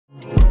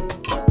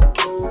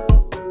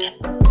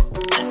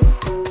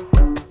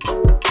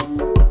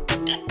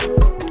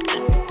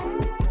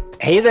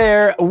Hey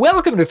there.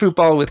 Welcome to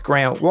Football with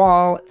Grant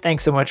Wahl.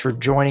 Thanks so much for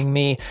joining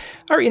me.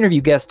 Our interview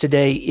guest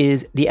today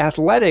is The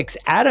Athletic's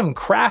Adam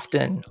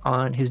Crafton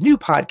on his new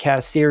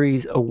podcast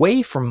series,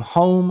 Away from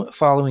Home,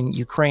 following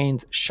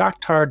Ukraine's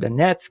Shakhtar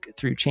Donetsk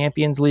through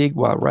Champions League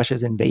while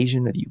Russia's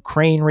invasion of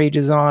Ukraine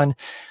rages on.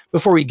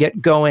 Before we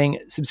get going,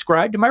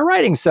 subscribe to my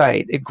writing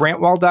site at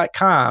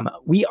grantwahl.com.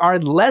 We are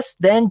less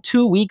than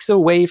 2 weeks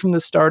away from the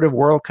start of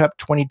World Cup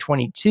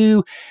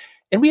 2022.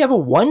 And we have a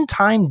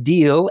one-time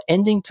deal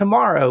ending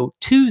tomorrow,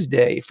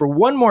 Tuesday. For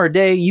one more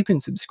day, you can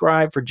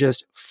subscribe for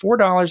just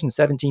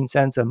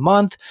 $4.17 a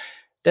month.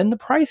 Then the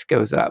price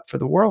goes up for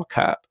the World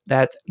Cup.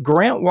 That's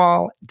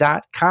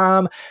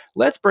grantwahl.com.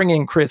 Let's bring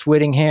in Chris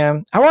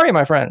Whittingham. How are you,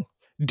 my friend?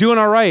 Doing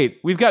all right.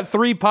 We've got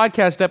 3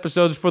 podcast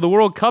episodes for the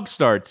World Cup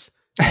starts.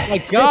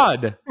 My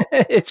God.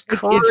 It's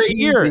crazy. It's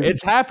here.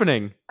 It's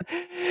happening.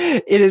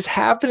 It is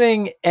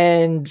happening,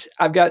 and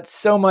I've got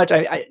so much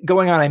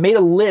going on. I made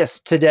a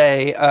list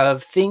today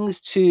of things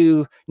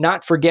to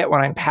not forget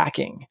when I'm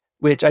packing,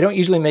 which I don't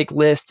usually make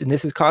lists, and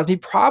this has caused me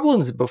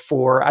problems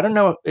before. I don't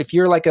know if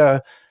you're like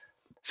a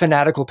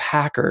fanatical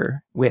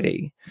packer,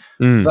 Whitty,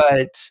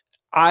 but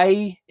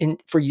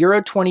for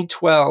Euro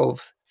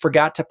 2012,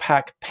 forgot to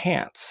pack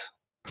pants.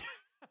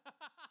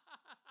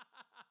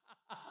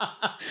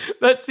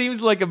 That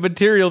seems like a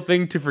material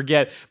thing to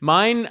forget.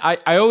 Mine,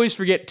 I always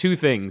forget 2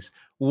 things.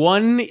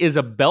 One is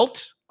a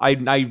belt. I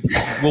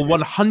will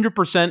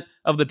 100%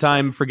 of the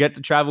time forget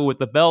to travel with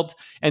the belt.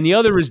 And the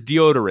other is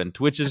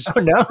deodorant, which is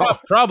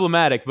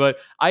problematic. But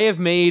I have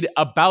made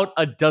about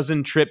a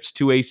dozen trips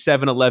to a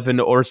 7-Eleven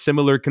or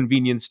similar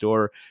convenience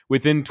store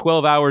within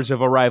 12 hours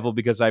of arrival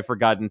because I've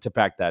forgotten to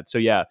pack that. So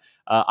yeah,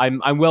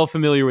 I'm well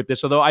familiar with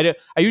this. Although I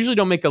usually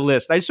don't make a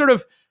list. I sort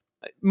of...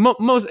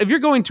 if you're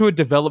going to a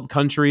developed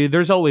country,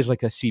 there's always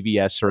like a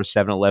CVS or a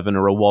 7-Eleven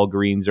or a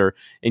Walgreens, or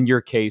in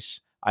your case,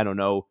 I don't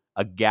know,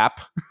 a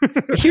Gap.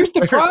 Here's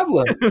the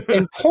problem.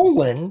 In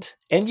Poland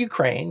and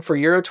Ukraine for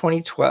Euro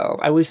 2012,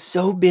 I was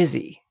so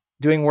busy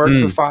doing work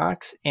for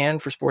Fox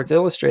and for Sports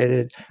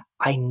Illustrated,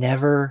 I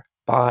never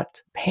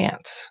bought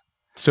pants.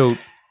 So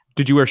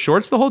did you wear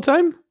shorts the whole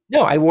time?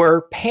 No, I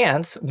wore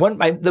pants.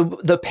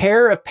 The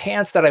pair of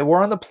pants that I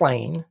wore on the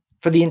plane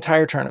for the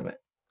entire tournament.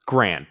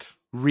 Grant,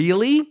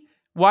 really?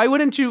 Why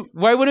wouldn't you?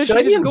 Should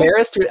I be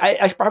embarrassed?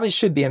 I probably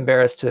should be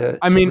embarrassed to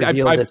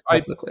reveal this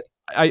publicly.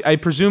 I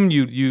presume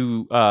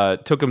you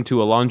took them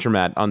to a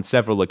laundromat on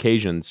several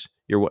occasions.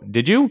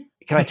 Did you?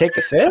 Can I take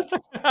the 5th?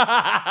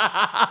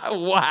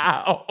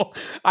 Wow.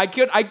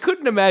 I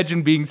couldn't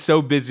imagine being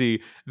so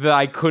busy that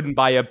I couldn't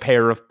buy a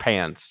pair of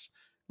pants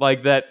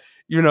like that.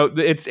 You know,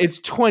 it's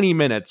 20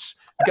 minutes.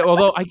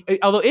 Although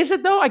is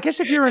it though? I guess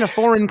if you're in a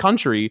foreign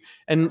country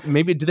and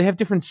maybe do they have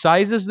different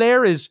sizes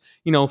there? Is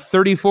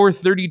 34,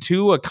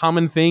 32 a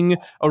common thing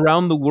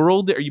around the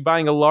world? Are you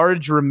buying a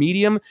large or a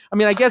medium? I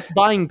mean, I guess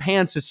buying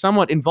pants is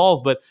somewhat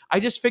involved, but I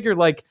just figured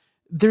like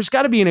there's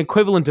got to be an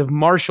equivalent of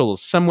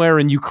Marshalls somewhere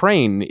in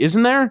Ukraine,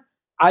 isn't there?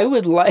 I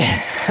would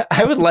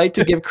like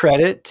to give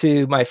credit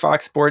to my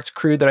Fox Sports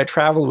crew that I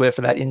traveled with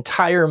for that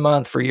entire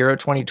month for Euro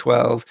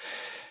 2012,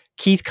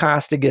 Keith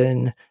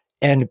Costigan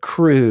and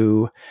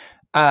crew.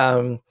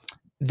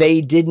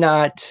 They did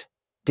not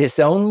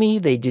disown me.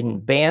 They didn't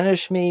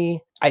banish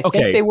me. I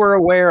think they were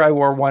aware I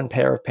wore one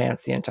pair of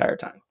pants the entire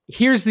time.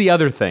 Here's the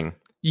other thing.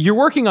 You're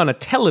working on a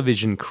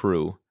television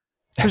crew,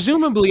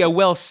 presumably a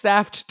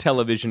well-staffed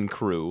television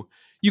crew.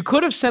 You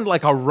could have sent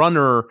like a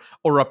runner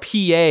or a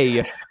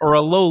PA or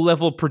a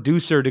low-level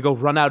producer to go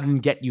run out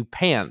and get you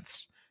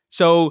pants.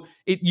 So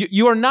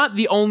you are not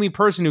the only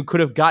person who could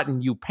have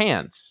gotten you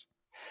pants.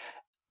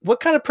 What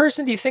kind of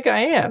person do you think I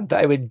am? That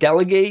I would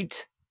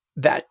delegate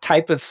that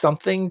type of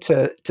something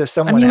to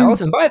someone else?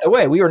 And by the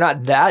way, we were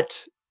not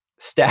that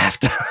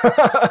staffed.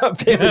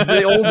 It was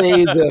the old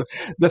days of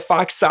the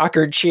Fox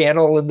Soccer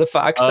channel and the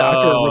Fox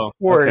Soccer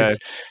Report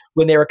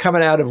when they were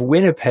coming out of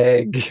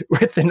Winnipeg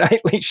with the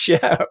nightly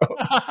show.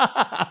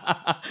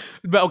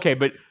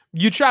 But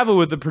you travel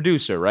with the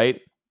producer,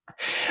 right?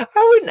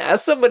 I wouldn't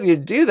ask somebody to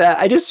do that.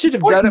 I just should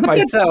have done it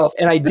myself,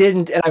 and I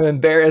didn't, and I'm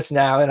embarrassed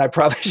now, and I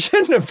probably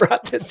shouldn't have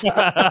brought this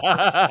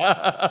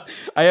up.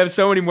 I have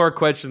so many more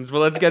questions, but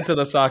let's get to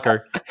the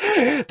soccer.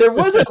 There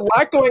was a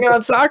lot going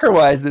on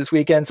soccer-wise this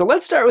weekend, so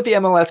let's start with the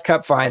MLS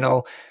Cup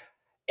final.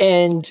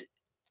 And,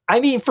 I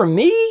mean, for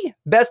me,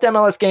 best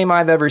MLS game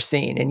I've ever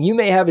seen, and you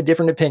may have a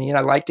different opinion.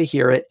 I'd like to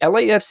hear it.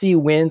 LAFC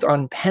wins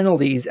on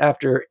penalties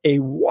after a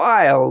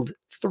wild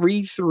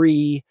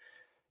 3-3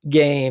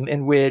 game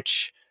in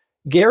which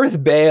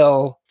Gareth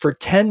Bale for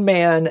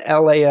 10-man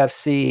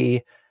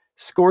LAFC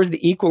scores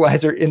the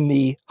equalizer in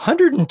the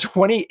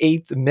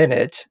 128th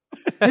minute.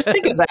 Just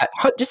think of that.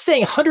 Just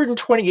saying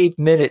 128th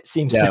minute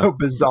seems so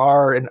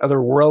bizarre and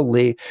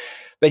otherworldly.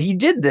 But he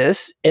did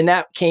this, and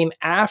that came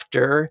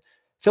after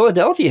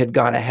Philadelphia had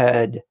gone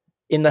ahead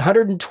in the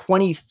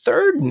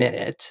 123rd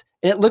minute,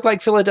 and it looked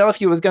like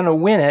Philadelphia was going to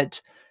win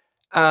it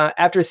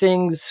after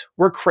things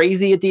were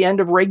crazy at the end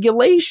of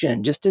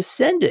regulation, just to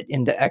send it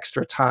into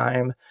extra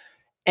time.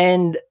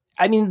 And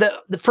I mean,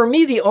 for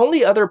me, the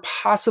only other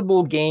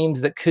possible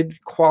games that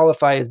could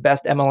qualify as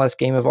best MLS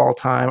game of all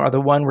time are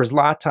the one where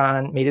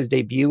Zlatan made his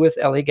debut with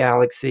LA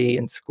Galaxy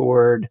and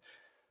scored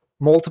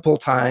multiple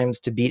times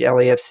to beat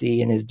LAFC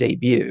in his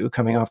debut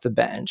coming off the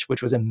bench,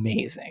 which was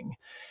amazing.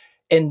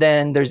 And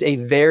then there's a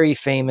very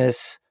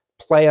famous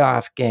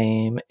playoff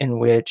game in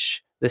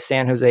which the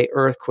San Jose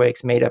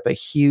Earthquakes made up a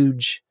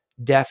huge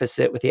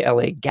deficit with the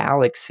LA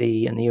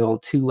Galaxy in the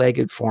old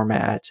two-legged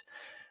format.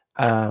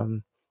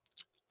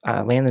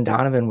 Landon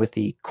Donovan with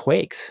the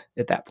Quakes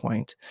at that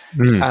point,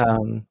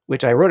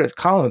 which I wrote a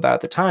column about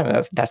at the time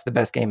of that's the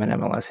best game in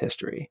MLS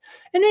history.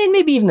 And then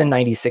maybe even the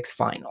 96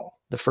 final,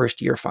 the first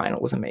year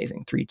final was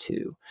amazing,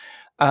 3-2.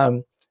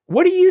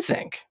 What do you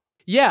think?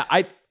 Yeah,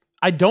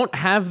 I don't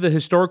have the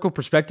historical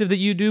perspective that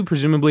you do,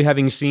 presumably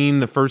having seen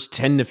the first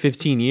 10 to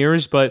 15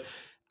 years, but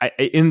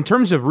in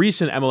terms of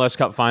recent MLS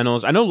Cup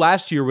finals, I know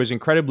last year was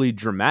incredibly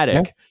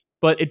dramatic,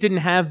 but it didn't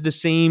have the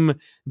same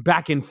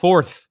back and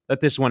forth that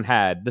this one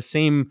had, the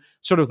same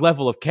sort of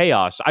level of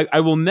chaos.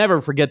 I will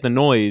never forget the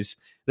noise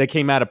that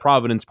came out of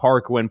Providence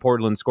Park when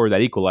Portland scored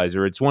that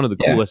equalizer. It's one of the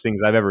coolest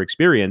things I've ever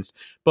experienced.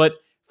 But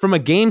from a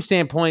game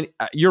standpoint,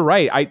 you're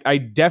right. I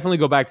definitely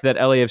go back to that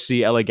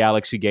LAFC, LA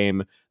Galaxy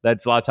game that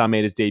Zlatan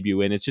made his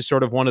debut in. It's just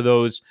sort of one of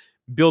those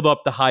build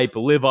up the hype,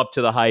 live up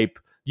to the hype.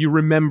 You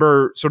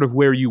remember sort of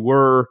where you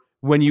were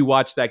when you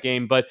watched that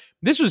game. But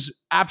this was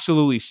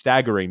absolutely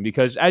staggering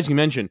because, as you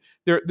mentioned,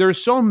 there are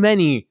so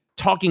many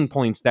talking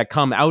points that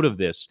come out of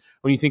this.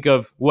 When you think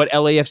of what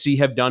LAFC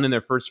have done in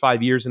their first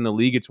 5 years in the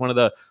league, it's one of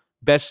the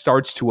best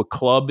starts to a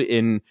club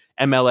in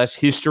MLS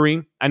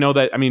history. I know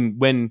that, I mean,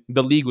 when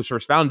the league was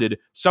first founded,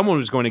 someone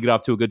was going to get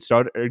off to a good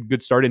start,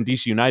 and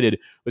DC United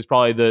was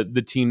probably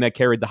the team that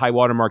carried the high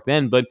watermark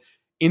then. But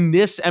in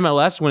this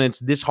MLS, when it's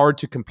this hard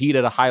to compete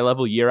at a high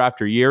level year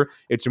after year,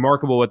 it's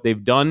remarkable what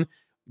they've done.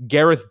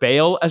 Gareth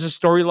Bale as a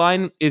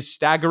storyline is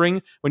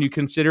staggering when you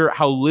consider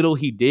how little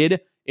he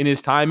did in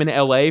his time in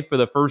LA for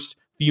the first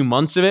few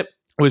months of it.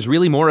 It was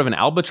really more of an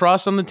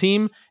albatross on the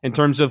team in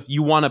terms of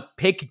you want to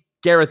pick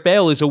Gareth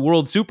Bale as a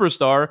world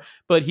superstar,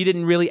 but he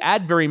didn't really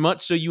add very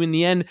much. So you, in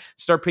the end,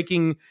 start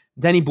picking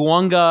Denny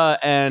Bouanga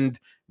and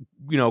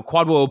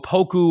Kwadwo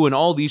Opoku and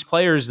all these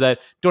players that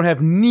don't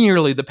have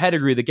nearly the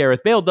pedigree that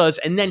Gareth Bale does,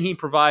 and then he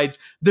provides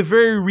the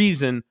very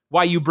reason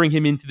why you bring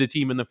him into the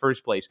team in the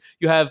first place.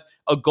 You have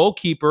a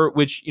goalkeeper,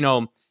 which,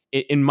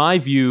 in my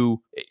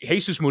view,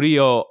 Jesus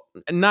Murillo,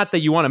 not that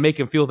you want to make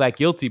him feel that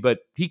guilty, but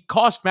he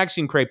cost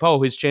Maxime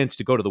Crépeau his chance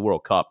to go to the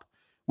World Cup,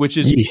 which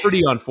is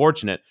pretty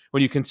unfortunate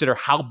when you consider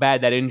how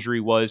bad that injury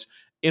was.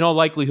 In all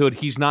likelihood,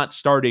 he's not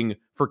starting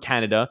for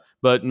Canada,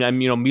 but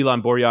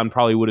Milan Borjan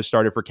probably would have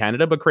started for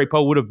Canada, but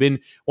Crépeau would have been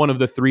one of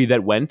the three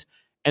that went.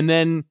 And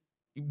then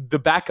the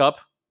backup,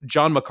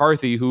 John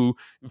McCarthy, who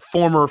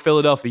former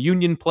Philadelphia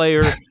Union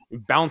player,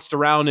 bounced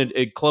around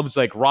at clubs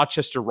like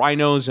Rochester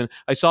Rhinos. And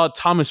I saw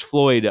Thomas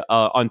Floyd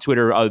on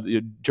Twitter, a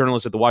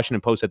journalist at the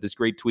Washington Post, had this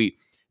great tweet.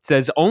 It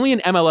says, only in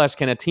MLS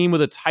can a team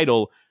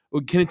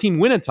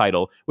win a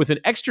title with an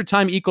extra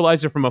time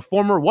equalizer from a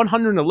former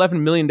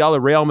 $111 million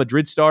Real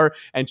Madrid star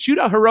and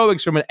shootout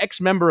heroics from an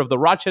ex-member of the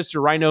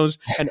Rochester Rhinos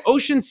and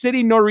Ocean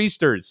City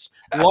Nor'easters.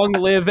 Long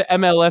live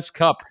MLS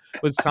Cup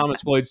was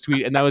Thomas Floyd's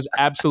tweet, and that was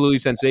absolutely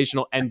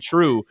sensational and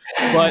true.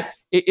 But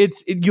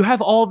you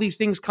have all these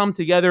things come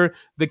together.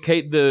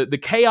 The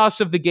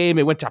chaos of the game.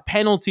 It went to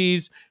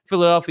penalties.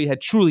 Philadelphia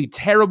had truly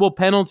terrible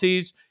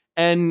penalties.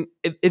 And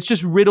it's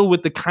just riddled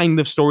with the kind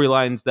of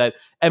storylines that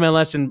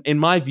MLS, in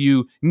my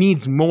view,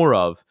 needs more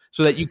of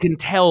so that you can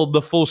tell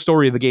the full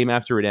story of the game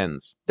after it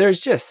ends.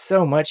 There's just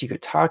so much you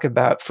could talk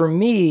about. For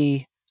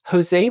me,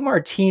 Jose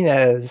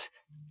Martinez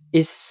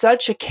is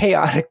such a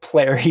chaotic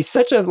player. He's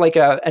such an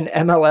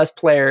MLS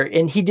player,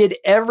 and he did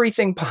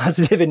everything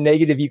positive and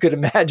negative you could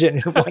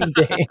imagine in one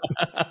game.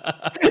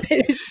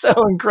 It is so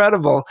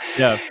incredible.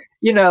 Yeah.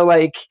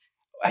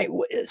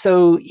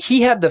 So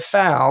he had the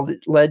foul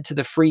that led to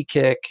the free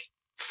kick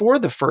for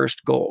the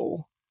first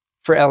goal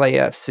for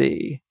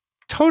LAFC.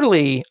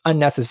 Totally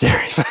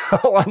unnecessary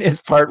foul on his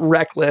part,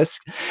 reckless.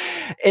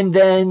 And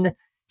then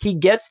he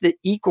gets the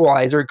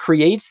equalizer,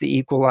 creates the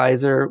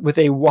equalizer with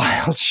a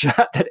wild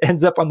shot that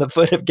ends up on the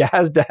foot of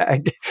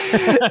Gazdag,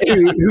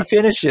 who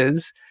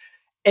finishes.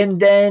 And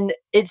then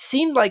it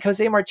seemed like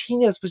Jose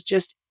Martinez was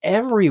just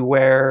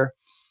everywhere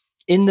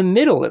in the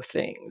middle of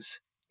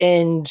things.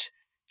 And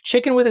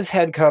chicken with his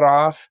head cut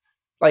off,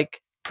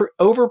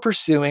 over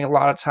pursuing a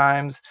lot of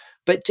times,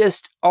 but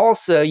just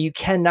also you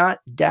cannot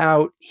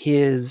doubt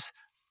his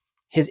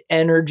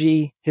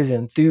energy, his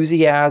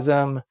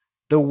enthusiasm,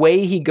 the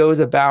way he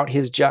goes about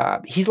his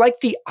job. He's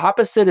like the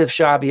opposite of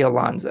Xabi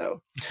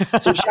Alonso.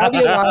 So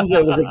Xabi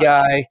Alonso was a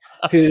guy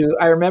who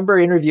I remember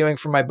interviewing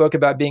for my book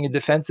about being a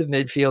defensive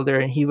midfielder,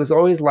 and he was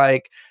always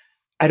like,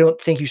 I don't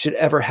think you should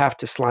ever have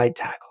to slide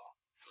tackle.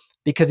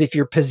 Because if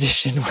you're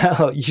positioned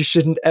well, you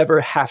shouldn't ever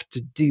have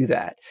to do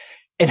that.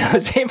 And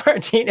Jose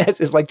Martinez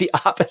is like the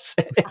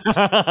opposite.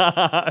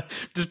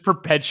 Just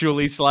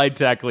perpetually slide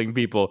tackling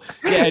people.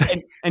 Yeah,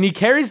 and he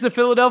carries the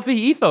Philadelphia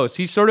ethos.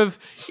 He sort of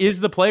is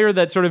the player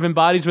that sort of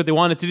embodies what they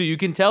wanted to do. You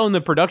can tell in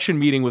the production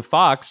meeting with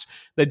Fox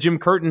that Jim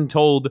Curtin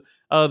told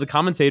the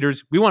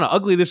commentators, we want to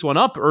ugly this one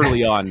up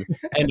early on.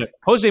 And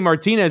Jose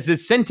Martinez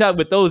is sent out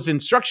with those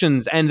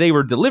instructions, and they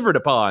were delivered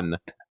upon.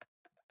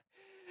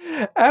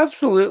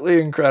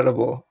 Absolutely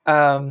incredible.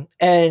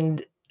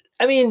 And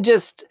I mean,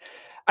 just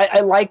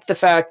I like the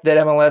fact that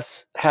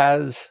MLS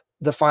has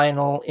the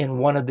final in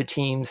one of the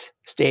team's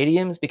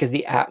stadiums because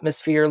the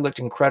atmosphere looked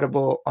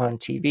incredible on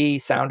TV,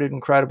 sounded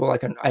incredible.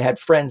 I had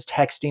friends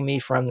texting me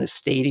from the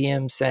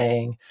stadium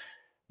saying,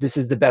 this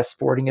is the best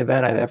sporting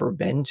event I've ever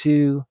been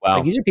to. Wow.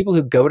 Like, these are people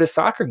who go to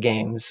soccer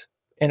games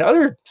and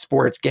other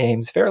sports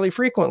games fairly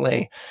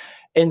frequently.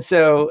 And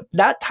so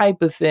that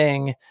type of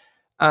thing,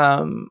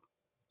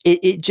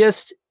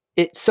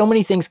 so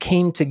many things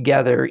came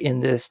together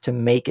in this to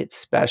make it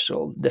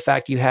special. The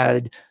fact you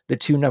had the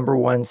two number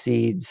one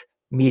seeds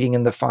meeting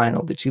in the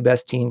final, the two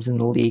best teams in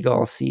the league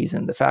all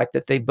season, the fact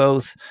that they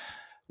both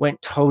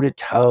went toe to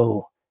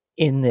toe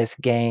in this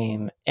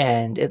game.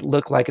 And it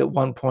looked like at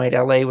one point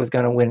LA was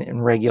going to win it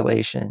in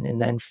regulation, and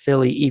then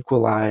Philly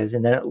equalized,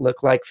 and then it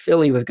looked like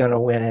Philly was going to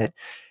win it.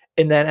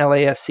 And then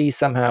LAFC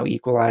somehow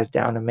equalized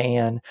down a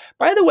man.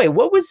 By the way,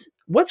 what's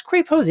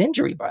Crépeau's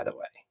injury, by the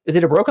way? Is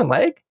it a broken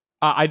leg?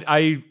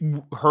 I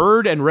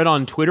heard and read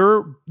on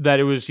Twitter that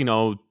it was,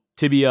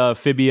 tibia,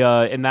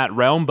 fibia in that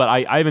realm, but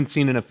I haven't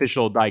seen an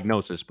official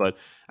diagnosis. But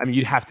I mean,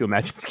 you'd have to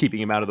imagine it's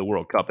keeping him out of the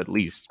World Cup at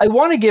least. I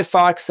want to give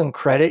Fox some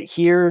credit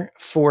here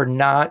for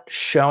not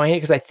showing it,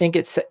 because I think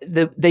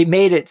they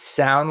made it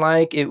sound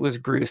like it was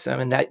gruesome,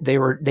 and that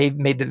they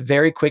made the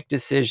very quick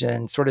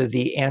decision, sort of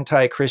the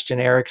anti-Christian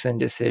Eriksen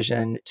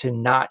decision, to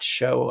not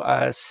show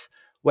us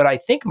what I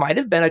think might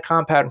have been a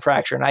compound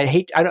fracture. And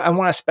I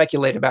want to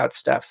speculate about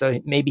stuff.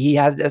 So maybe he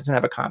doesn't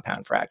have a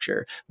compound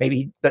fracture,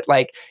 but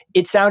like,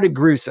 it sounded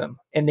gruesome,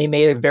 and they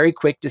made a very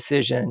quick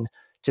decision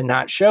to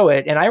not show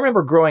it. And I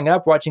remember growing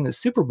up watching the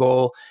Super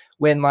Bowl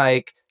when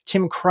like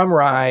Tim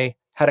Krumrie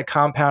had a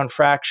compound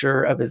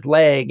fracture of his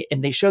leg,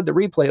 and they showed the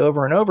replay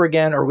over and over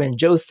again, or when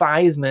Joe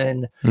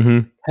Theismann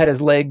had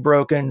his leg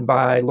broken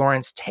by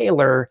Lawrence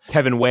Taylor.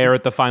 Kevin Ware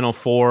at the Final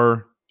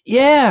Four.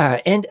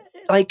 Yeah. And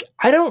like,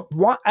 I don't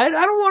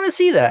want to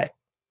see that.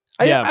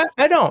 I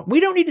don't.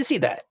 We don't need to see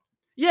that.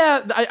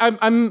 Yeah,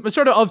 I'm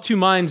sort of two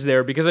minds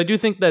there, because I do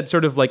think that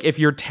sort of like, if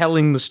you're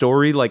telling the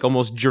story like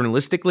almost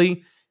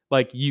journalistically,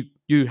 like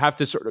you have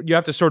to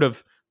sort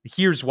of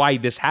here's why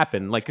this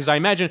happened. Like, because I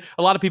imagine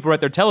a lot of people are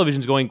at their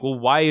televisions going, well,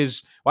 why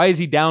is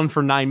he down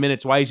for 9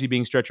 minutes? Why is he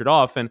being stretchered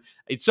off? And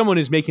someone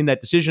is making that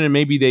decision, and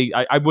maybe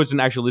I wasn't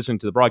actually listening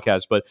to the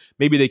broadcast, but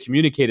maybe they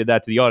communicated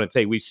that to the audience.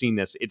 Hey, we've seen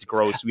this. It's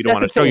gross. We don't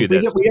want to show you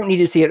this. We don't need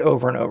to see it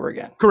over and over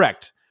again.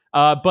 Correct.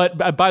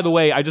 But by the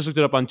way, I just looked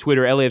it up on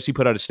Twitter. LAFC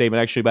put out a statement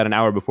actually about an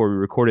hour before we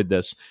recorded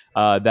this,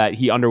 that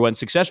he underwent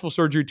successful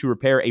surgery to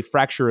repair a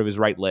fracture of his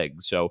right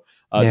leg. So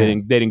they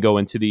didn't go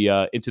into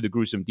the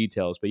gruesome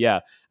details. But yeah,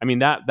 I mean,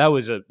 that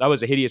was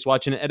a hideous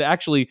watch, and it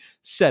actually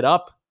set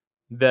up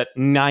that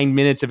 9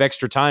 minutes of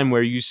extra time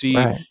where you see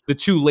the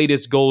two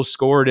latest goals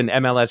scored in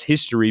MLS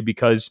history,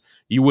 because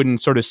you wouldn't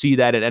sort of see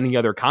that in any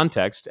other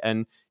context,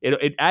 and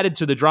it added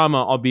to the drama,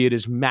 albeit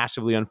is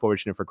massively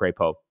unfortunate for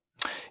Crépeau.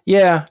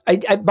 Yeah. I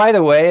by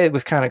the way, it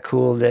was kind of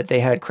cool that they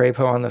had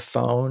Crépeau on the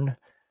phone.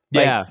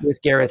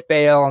 With Gareth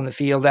Bale on the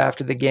field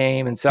after the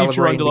game and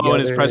celebrating together. Angelo in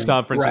his press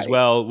conference as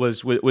well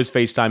was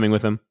FaceTiming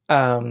with him.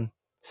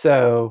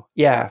 So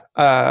yeah,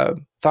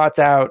 thoughts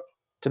out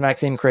to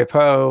Maxime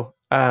Crépeau.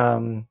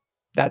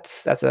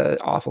 That's an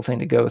awful thing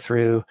to go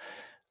through,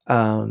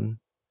 and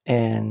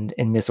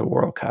miss a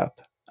World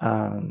Cup.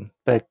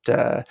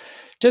 But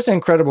just an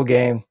incredible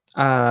game.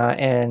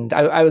 And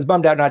I was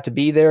bummed out not to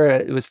be there.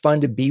 It was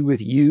fun to be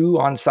with you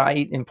on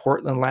site in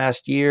Portland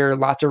last year.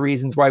 Lots of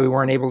reasons why we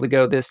weren't able to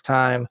go this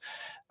time.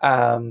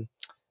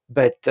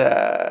 But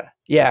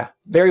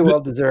very well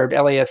deserved.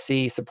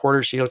 LAFC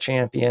Supporter Shield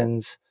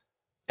champions,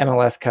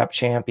 MLS Cup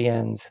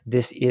champions.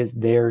 This is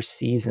their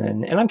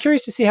season. And I'm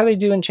curious to see how they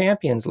do in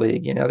Champions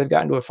League. They've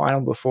gotten to a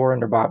final before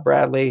under Bob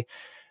Bradley.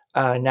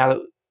 Now that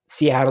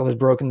Seattle has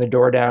broken the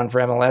door down for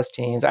MLS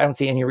teams, I don't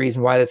see any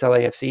reason why this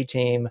LAFC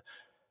team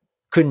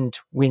couldn't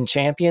win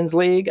Champions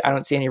League. I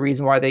don't see any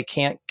reason why they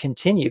can't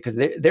continue, because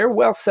they're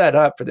well set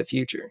up for the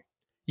future.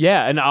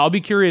 Yeah, and I'll be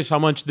curious how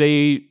much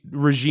they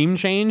regime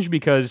change,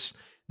 because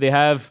they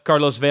have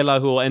Carlos Vela,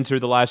 who will enter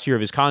the last year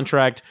of his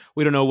contract.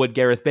 We don't know what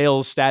Gareth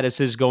Bale's status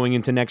is going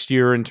into next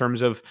year in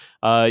terms of,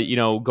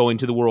 going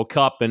to the World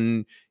Cup.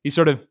 And he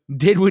sort of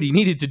did what he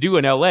needed to do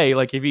in LA.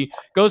 Like, if he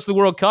goes to the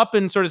World Cup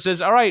and sort of says,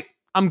 all right,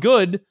 I'm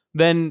good,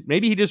 then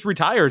maybe he just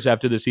retires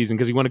after the season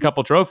because he won a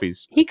couple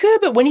trophies. He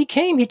could, but when he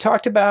came, he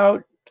talked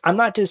about, I'm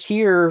not just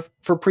here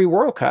for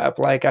pre-World Cup.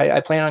 Like, I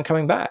plan on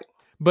coming back.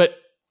 But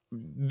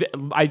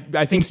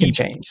I think he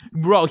changed.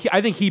 Well,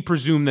 I think he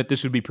presumed that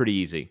this would be pretty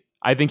easy.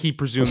 I think he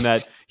presumed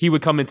that he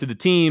would come into the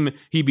team,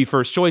 he'd be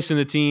first choice in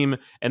the team,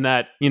 and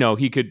that,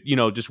 he could,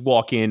 just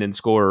walk in and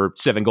score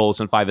 7 goals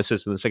and 5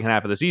 assists in the second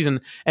half of the season.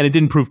 And it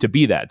didn't prove to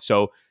be that.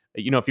 So,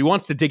 if he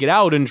wants to dig it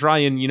out and try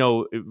and,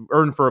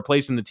 earn for a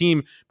place in the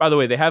team. By the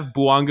way, they have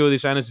Buongo, they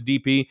signed as a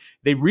DP.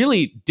 They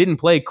really didn't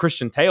play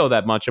Christian Teo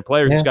that much, a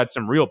player who's got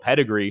some real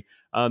pedigree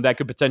that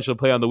could potentially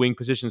play on the wing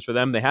positions for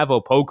them. They have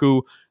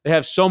Opoku. They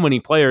have so many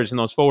players in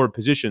those forward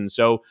positions.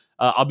 So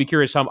I'll be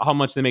curious how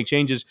much they make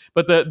changes.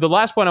 But the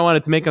last point I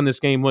wanted to make on this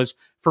game was,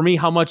 for me,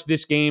 how much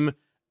this game,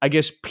 I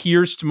guess,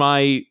 pierced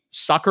my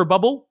soccer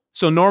bubble.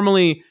 So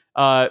normally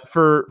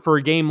for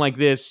a game like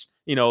this,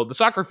 the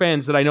soccer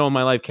fans that I know in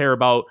my life care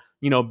about,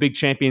 big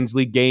Champions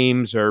League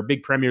games or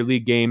big Premier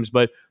League games.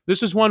 But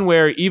this is one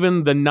where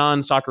even the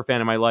non-soccer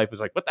fan in my life was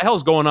like, what the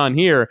hell's going on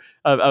here?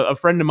 A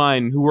friend of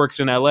mine who works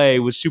in LA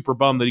was super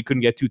bummed that he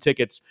couldn't get 2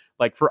 tickets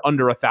like for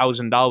under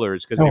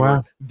 $1,000 because they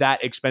were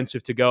that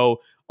expensive to go.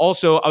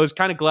 Also, I was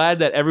kind of glad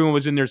that everyone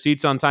was in their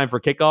seats on time for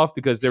kickoff,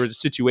 because there was a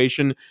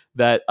situation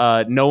that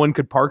no one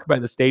could park by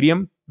the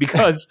stadium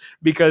because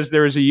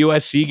there was a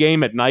USC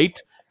game at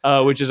night.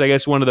 Which is, I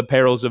guess, one of the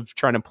perils of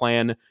trying to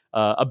plan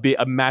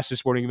a massive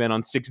sporting event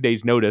on 6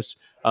 days' notice.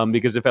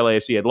 Because if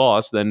LAFC had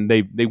lost, then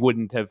they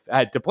wouldn't have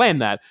had to plan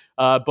that.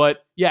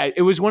 But yeah,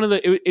 it was one of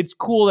it's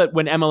cool that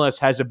when MLS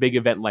has a big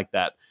event like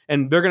that,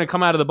 and they're going to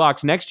come out of the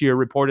box next year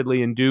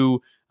reportedly and do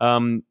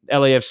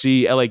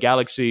LAFC, LA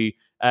Galaxy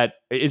at,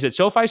 is it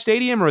SoFi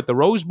Stadium or at the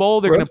Rose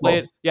Bowl? They're going to play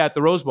it. Yeah, at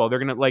the Rose Bowl.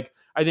 They're going to,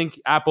 I think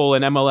Apple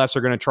and MLS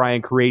are going to try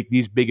and create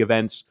these big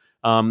events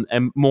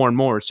and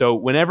more. So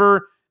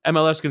whenever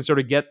MLS can sort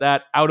of get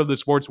that out of the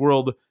sports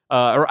world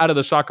or out of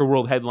the soccer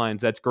world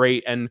headlines, that's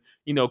great. And,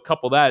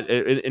 couple that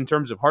in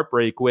terms of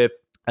heartbreak with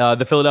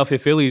the Philadelphia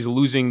Phillies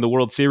losing the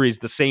World Series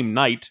the same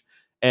night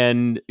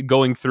and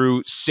going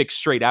through 6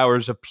 straight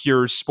hours of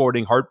pure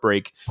sporting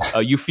heartbreak.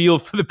 You feel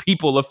for the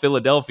people of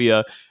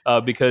Philadelphia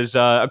because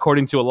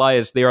according to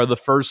Elias, they are the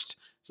first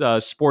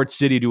sports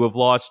city to have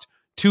lost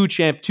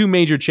two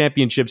major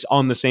championships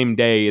on the same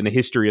day in the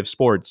history of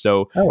sports.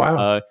 So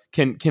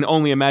can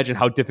only imagine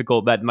how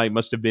difficult that night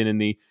must have been in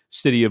the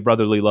city of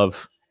brotherly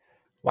love.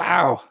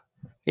 Wow.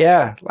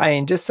 Yeah. I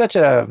mean, just such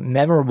a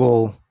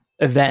memorable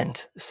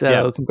event.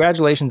 So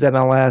congratulations,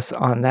 MLS,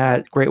 on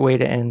that. Great way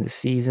to end the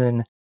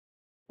season.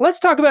 Let's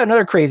talk about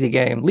another crazy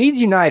game.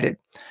 Leeds United,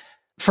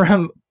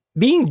 from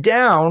being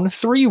down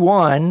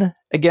 3-1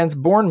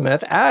 against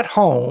Bournemouth at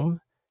home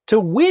to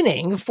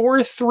winning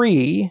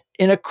 4-3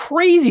 in a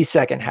crazy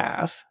second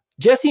half.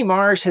 Jesse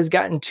Marsch has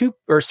gotten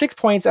 6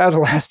 points out of the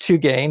last 2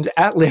 games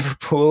at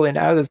Liverpool and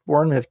out of this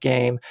Bournemouth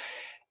game.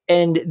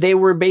 And they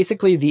were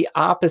basically the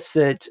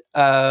opposite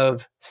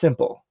of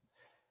simple.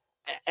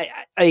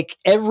 Like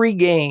every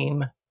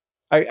game,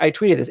 I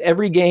tweeted this,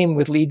 every game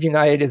with Leeds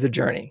United is a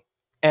journey.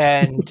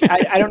 And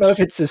I don't know if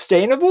it's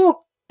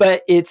sustainable,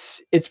 but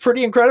it's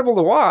pretty incredible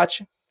to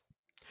watch.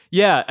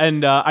 Yeah,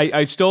 and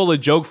I stole a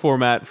joke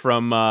format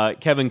from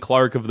Kevin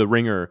Clark of The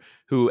Ringer,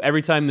 who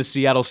every time the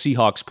Seattle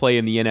Seahawks play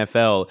in the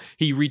NFL,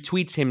 he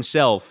retweets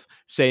himself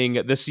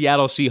saying the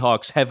Seattle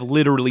Seahawks have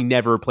literally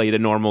never played a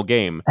normal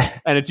game.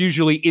 And it's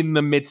usually in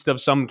the midst of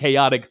some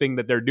chaotic thing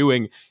that they're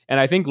doing. And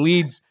I think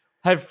Leeds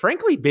have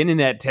frankly been in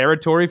that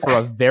territory for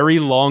a very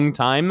long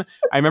time.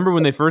 I remember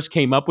when they first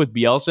came up with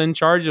Bielsa in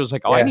charge, it was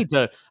like, I need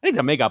to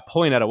make a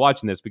point out of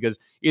watching this, because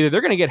either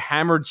they're going to get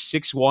hammered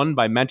 6-1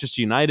 by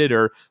Manchester United,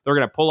 or they're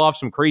going to pull off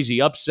some crazy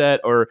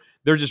upset, or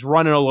they're just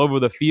running all over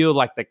the field.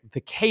 Like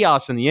the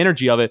chaos and the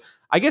energy of it.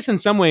 I guess in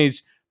some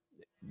ways,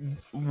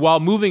 while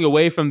moving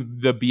away from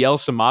the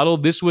Bielsa model,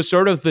 this was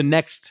sort of the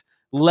next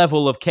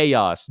level of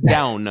chaos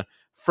down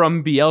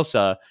from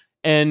Bielsa.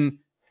 And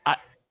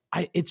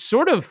it's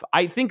sort of,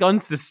 I think,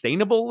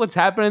 unsustainable what's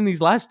happening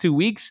these last 2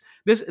 weeks.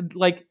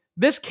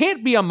 This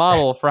can't be a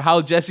model for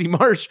how Jesse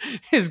Marsch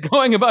is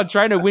going about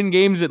trying to win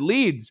games at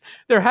Leeds.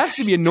 There has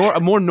to be a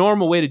more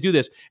normal way to do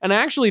this. And I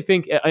actually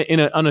think, in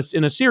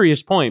a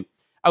serious point,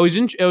 I was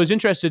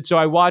interested. So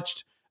I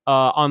watched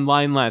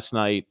online last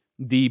night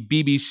the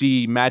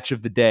BBC Match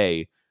of the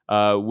Day,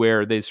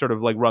 where they sort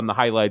of run the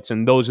highlights,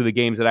 and those are the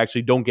games that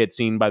actually don't get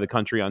seen by the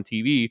country on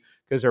TV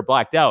because they're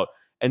blacked out.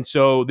 And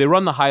so they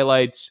run the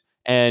highlights.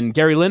 And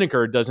Gary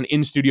Lineker does an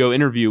in-studio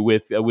interview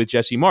with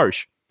Jesse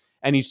Marsch.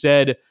 And he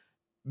said,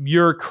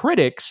 your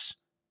critics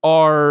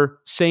are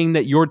saying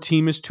that your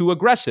team is too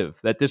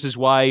aggressive, that this is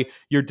why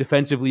you're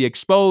defensively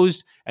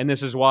exposed, and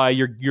this is why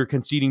you're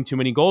conceding too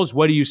many goals.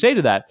 What do you say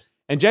to that?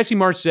 And Jesse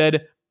Marsch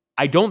said,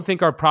 I don't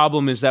think our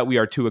problem is that we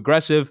are too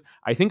aggressive.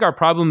 I think our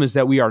problem is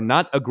that we are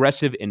not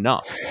aggressive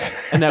enough,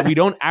 and that we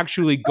don't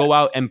actually go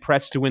out and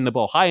press to win the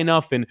ball high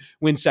enough and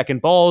win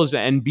second balls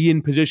and be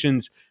in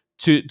positions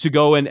to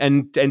go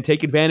and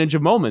take advantage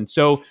of moments.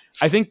 So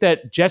I think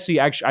that Jesse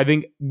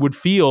actually, would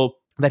feel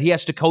that he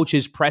has to coach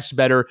his press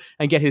better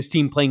and get his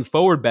team playing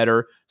forward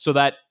better so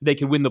that they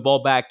can win the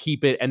ball back,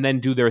 keep it, and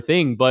then do their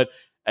thing. But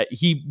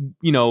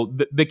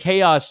the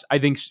chaos, I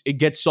think, it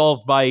gets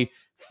solved by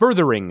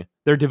furthering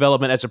their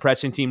development as a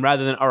pressing team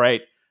rather than, all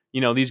right,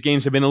 these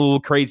games have been a little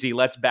crazy.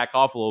 Let's back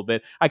off a little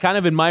bit. I kind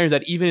of admire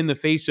that even in the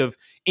face of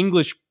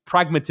English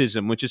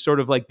pragmatism, which is sort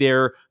of like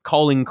their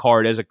calling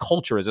card as a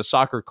culture, as a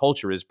soccer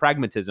culture, is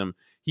pragmatism.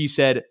 He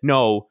said,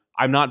 no,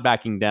 I'm not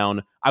backing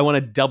down. I want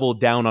to double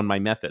down on my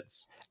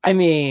methods. I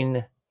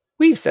mean,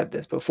 we've said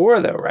this before,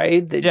 though,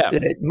 right?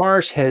 That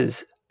Marsch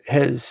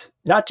has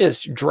not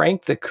just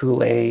drank the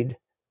Kool-Aid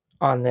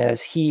on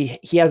this. He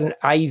has an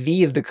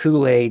IV of the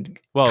Kool-Aid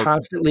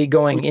constantly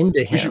going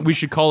into him. We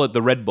should call it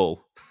the Red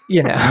Bull.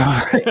 He's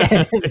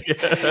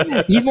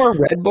more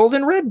Red Bull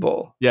than Red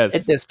Bull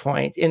at this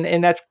point.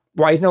 And that's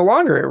why he's no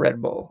longer at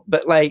Red Bull.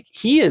 But like,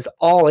 he is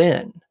all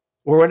in,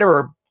 or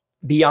whatever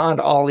beyond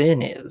all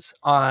in is,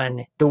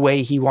 on the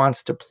way he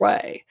wants to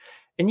play.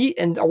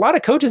 And a lot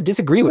of coaches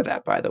disagree with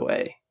that, by the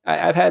way.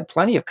 I've had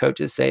plenty of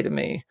coaches say to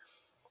me,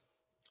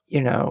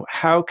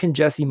 how can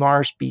Jesse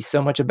Marsch be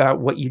so much about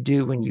what you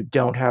do when you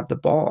don't have the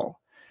ball?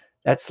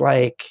 That's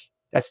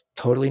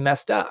totally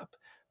messed up.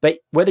 But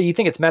whether you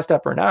think it's messed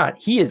up or not,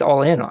 he is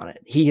all in on it.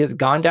 He has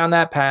gone down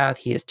that path.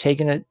 He has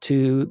taken it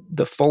to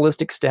the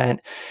fullest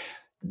extent.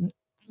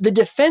 The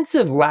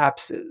defensive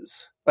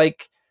lapses,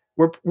 like,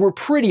 were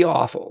pretty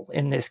awful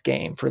in this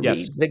game for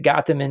Leeds that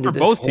got them into for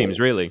this both hole. Teams,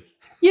 really.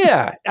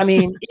 Yeah, I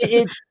mean,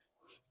 it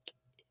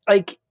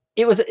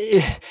was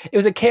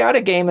a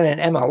chaotic game in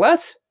an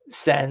MLS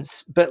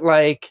sense, but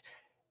like,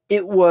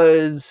 it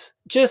was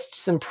just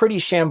some pretty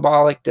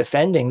shambolic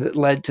defending that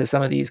led to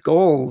some of these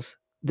goals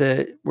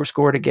that were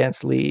scored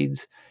against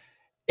Leeds.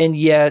 And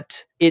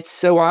yet it's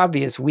so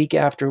obvious week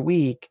after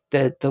week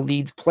that the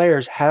Leeds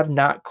players have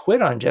not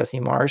quit on Jesse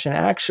Marsch. And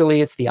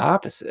actually it's the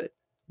opposite.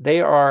 They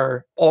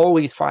are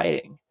always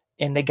fighting,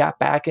 and they got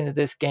back into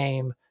this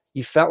game.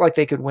 You felt like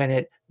they could win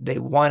it. They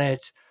won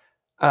it.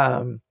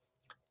 And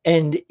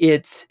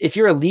if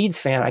you're a Leeds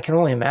fan, I can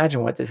only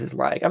imagine what this is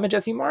like. I'm a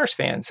Jesse Marsch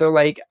fan, so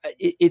like,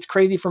 it's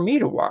crazy for me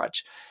to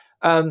watch.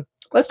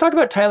 Let's talk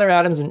about Tyler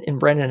Adams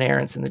and Brenden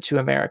Aaronson, the two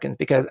Americans,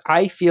 because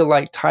I feel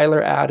like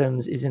Tyler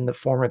Adams is in the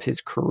form of his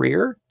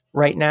career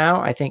right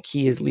now. I think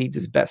he is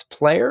Leeds' best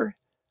player.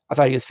 I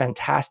thought he was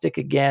fantastic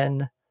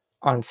again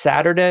on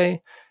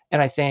Saturday.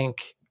 And I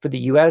think for the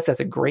U.S., that's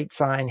a great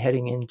sign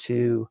heading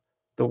into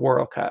the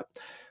World Cup.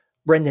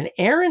 Brenden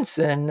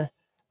Aaronson,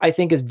 I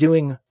think, is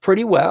doing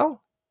pretty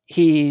well.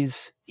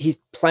 He's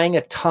playing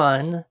a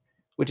ton,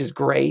 which is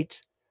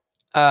great.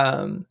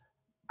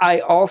 I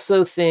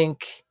also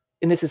think,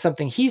 and this is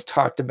something he's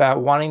talked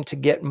about, wanting to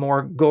get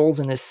more goals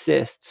and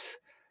assists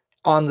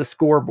on the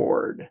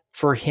scoreboard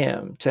for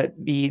him to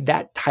be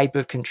that type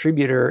of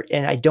contributor.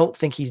 And I don't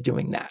think he's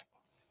doing that.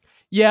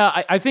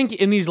 Yeah, I think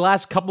in these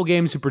last couple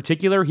games in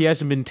particular, he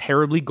hasn't been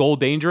terribly goal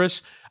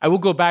dangerous. I will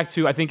go back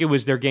to, I think it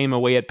was their game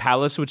away at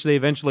Palace, which they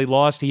eventually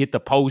lost. He hit the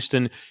post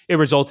and it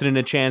resulted in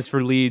a chance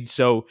for Leeds.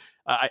 So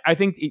I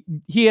think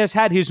he has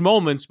had his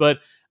moments, but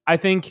I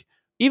think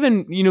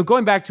even,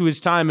 going back to his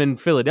time in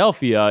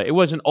Philadelphia, it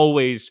wasn't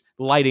always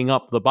lighting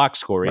up the box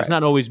score. He's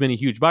not always been a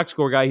huge box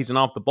score guy. He's an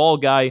off the ball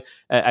guy.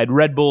 At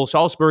Red Bull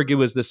Salzburg, it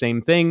was the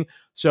same thing.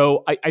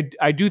 So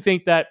I do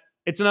think that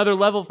it's another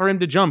level for him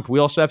to jump. We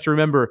also have to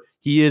remember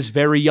he is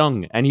very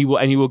young, and he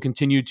will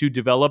continue to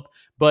develop.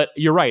 But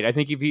you're right. I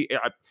think if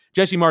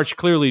Jesse Marsch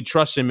clearly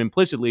trusts him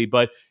implicitly,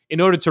 but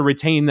in order to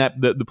retain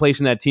the place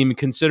in that team,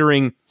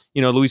 considering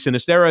Luis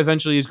Sinisterra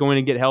eventually is going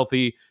to get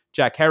healthy,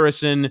 Jack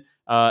Harrison,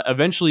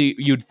 eventually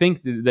you'd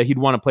think that he'd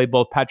want to play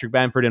both Patrick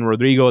Bamford and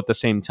Rodrigo at the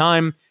same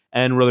time.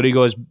 And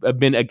Rodrigo has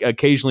been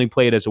occasionally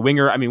played as a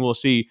winger. I mean, we'll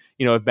see,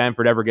 if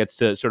Bamford ever gets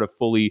to sort of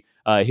fully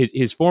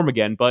his form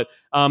again. But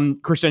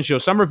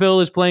Crescencio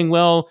Somerville is playing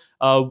well.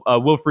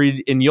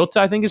 Wilfried Inyota,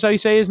 I think is how you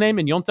say his name,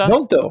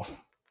 Inyonto.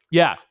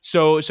 Yeah,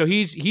 so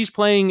he's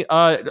playing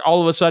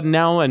all of a sudden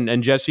now,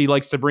 and Jesse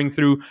likes to bring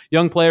through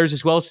young players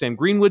as well. Sam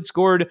Greenwood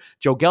scored.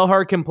 Joe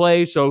Gelhardt can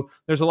play. So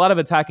there's a lot of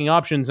attacking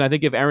options, and I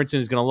think if Aaronson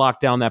is going to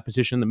lock down that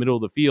position in the middle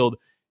of the field,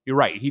 you're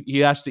right. He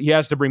has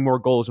to bring more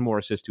goals and more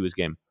assists to his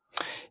game.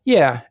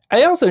 Yeah,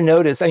 I also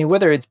noticed,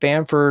 whether it's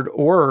Bamford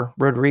or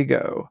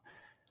Rodrigo,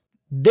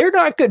 they're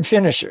not good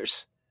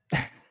finishers.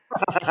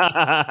 And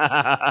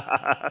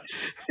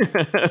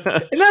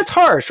that's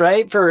harsh,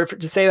 right? For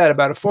to say that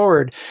about a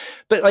forward.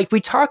 But like, we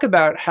talk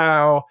about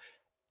how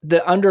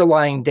the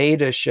underlying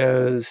data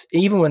shows,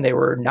 even when they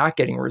were not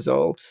getting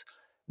results,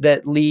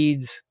 that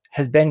Leeds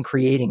has been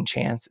creating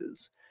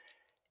chances.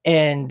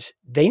 And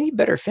they need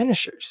better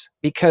finishers,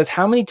 because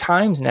how many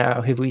times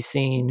now have we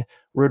seen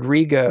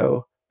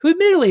Rodrigo, who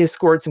admittedly has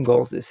scored some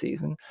goals this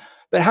season,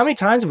 but how many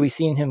times have we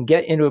seen him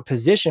get into a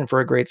position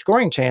for a great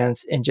scoring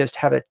chance and just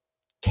have a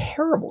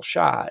terrible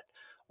shot,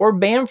 or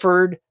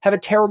Bamford have a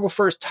terrible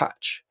first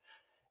touch?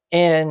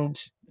 And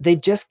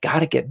they've just got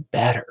to get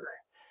better.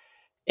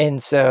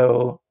 And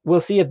so we'll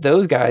see if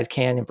those guys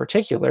can in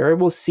particular.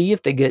 We'll see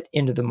if they get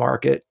into the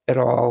market at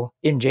all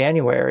in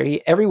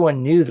January.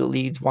 Everyone knew that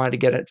Leeds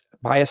wanted to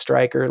buy a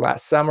striker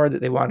last summer,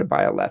 that they wanted to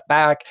buy a left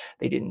back.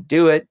 They didn't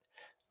do it.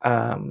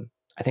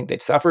 I think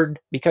they've suffered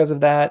because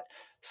of that.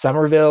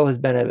 Somerville has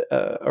been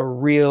a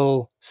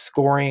real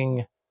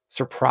scoring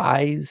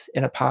surprise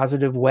in a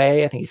positive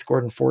way. I think he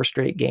scored in 4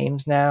 straight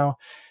games now.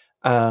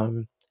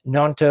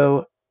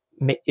 Gnonto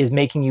is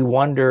making you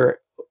wonder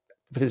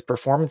with his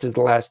performances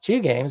the last 2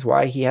 games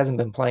why he hasn't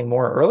been playing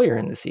more earlier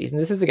in the season.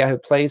 This is a guy who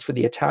plays for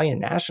the Italian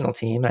national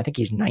team. I think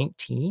he's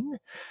 19.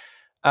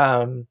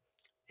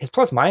 His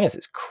plus minus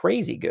is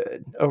crazy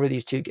good over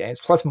these 2 games.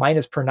 Plus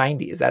minus per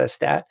 90. Is that a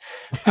stat?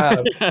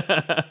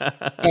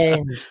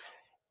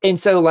 And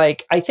so,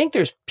 like, I think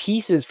there's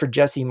pieces for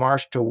Jesse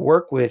Marsch to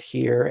work with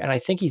here, and I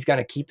think he's going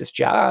to keep his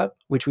job,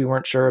 which we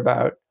weren't sure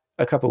about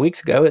a couple of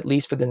weeks ago, at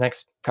least for the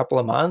next couple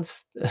of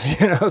months,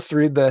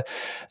 through the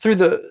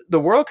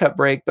World Cup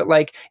break. But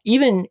like,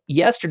 even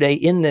yesterday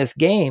in this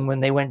game, when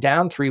they went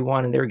down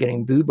 3-1 and they were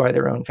getting booed by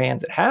their own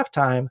fans at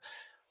halftime,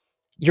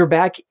 you're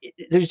back.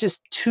 There's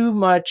just too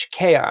much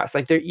chaos.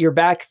 Like, you're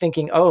back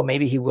thinking, oh,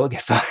 maybe he will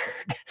get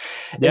fired.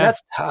 And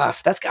that's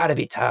tough. That's got to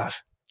be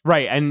tough.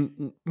 Right.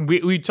 And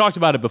we talked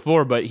about it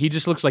before, but he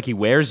just looks like he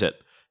wears it.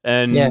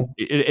 And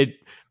it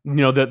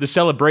the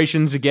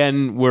celebrations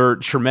again were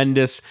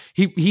tremendous.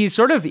 He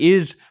sort of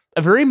is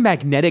a very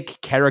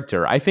magnetic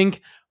character. I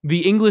think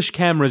the English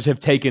cameras have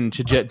taken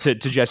to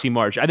Jesse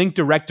Marsch. I think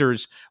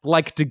directors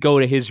like to go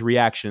to his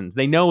reactions.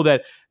 They know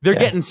that they're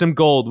getting some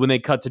gold when they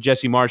cut to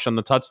Jesse Marsch on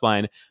the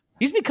touchline.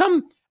 He's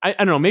become, I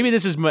don't know, maybe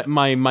this is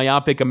my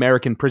myopic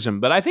American prism,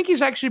 but I think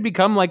he's actually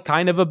become like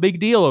kind of a big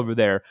deal over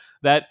there.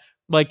 That,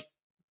 like,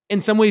 in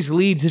some ways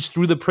Leeds is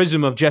through the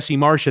prism of Jesse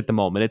Marsch at the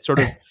moment. It's sort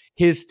of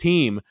his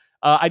team.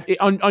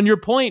 On your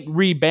point,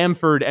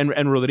 Bamford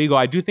and Rodrigo,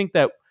 I do think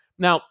that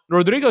now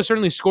Rodrigo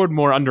certainly scored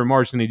more under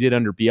Marsch than he did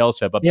under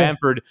Bielsa, but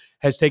Bamford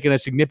has taken a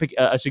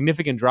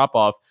significant drop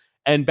off,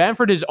 and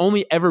Bamford has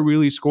only ever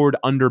really scored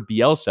under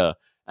Bielsa.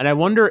 And I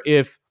wonder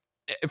if,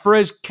 for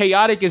as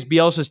chaotic as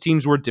Bielsa's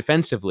teams were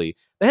defensively,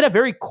 they had a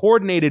very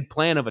coordinated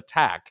plan of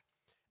attack.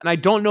 And I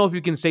don't know if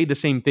you can say the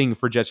same thing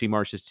for Jesse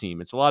Marsch's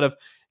team. It's a lot of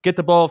get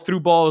the ball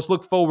through balls,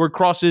 look forward,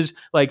 crosses,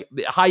 like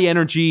high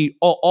energy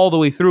all the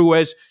way through,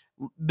 whereas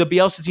the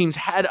Bielsa teams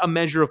had a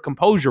measure of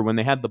composure when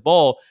they had the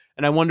ball.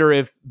 And I wonder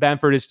if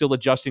Bamford is still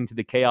adjusting to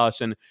the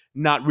chaos and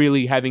not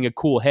really having a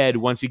cool head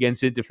once he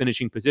gets into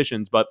finishing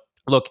positions. But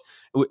look,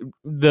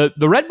 the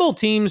Red Bull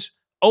teams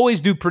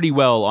always do pretty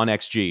well on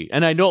XG.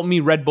 And I don't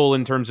mean Red Bull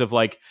in terms of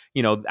like,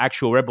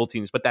 actual Red Bull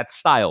teams, but that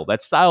style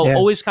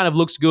always kind of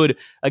looks good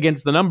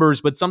against the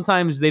numbers, but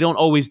sometimes they don't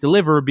always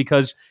deliver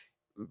because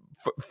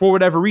for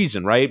whatever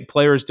reason, right?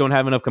 Players don't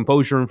have enough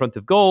composure in front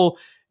of goal.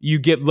 You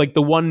get like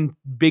the one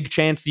big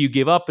chance that you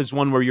give up is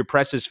one where your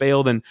press has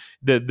failed and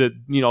the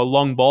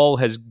long ball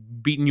has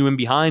beaten you in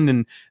behind,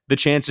 and the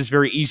chance is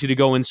very easy to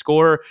go and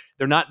score.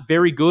 They're not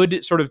very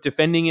good sort of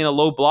defending in a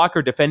low block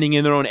or defending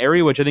in their own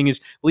area, which I think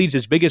is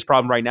Leeds' biggest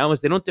problem right now,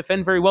 is they don't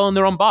defend very well in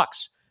their own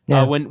box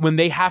when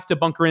they have to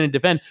bunker in and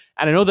defend.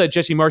 And I know that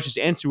Jesse Marsch's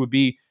answer would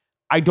be,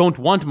 I don't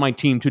want my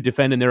team to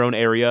defend in their own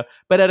area,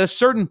 but at a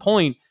certain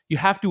point, you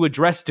have to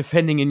address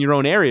defending in your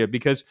own area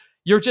because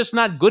you're just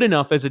not good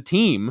enough as a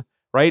team,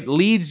 right?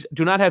 Leeds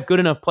do not have good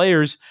enough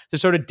players to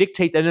sort of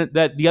dictate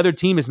that the other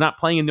team is not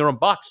playing in their own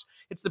box.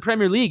 It's the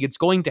Premier League. It's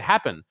going to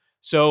happen.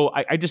 So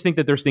I just think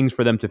that there's things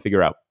for them to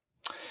figure out.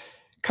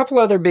 A couple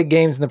other big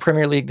games in the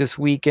Premier League this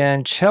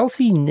weekend.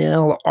 Chelsea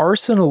 0,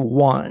 Arsenal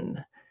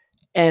 1.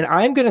 And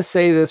I'm going to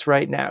say this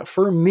right now.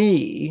 For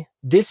me,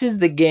 this is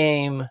the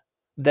game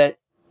that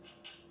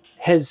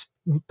has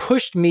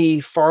pushed me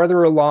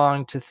farther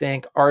along to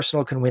think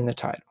Arsenal can win the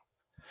title,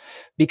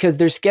 because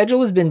their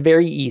schedule has been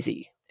very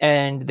easy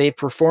and they've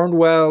performed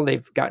well.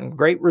 They've gotten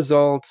great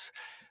results,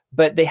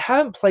 but they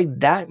haven't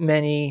played that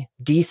many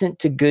decent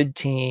to good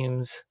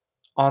teams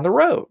on the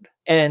road,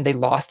 and they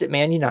lost at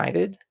Man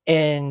United.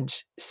 And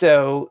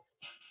so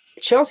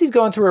Chelsea's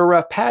going through a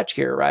rough patch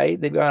here, right?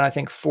 They've gone, I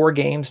think, 4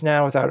 games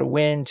now without a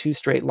win, 2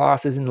 straight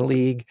losses in the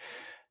league.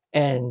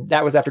 And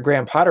that was after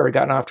Graham Potter had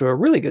gotten off to a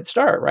really good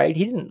start, right?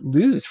 He didn't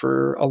lose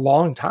for a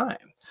long time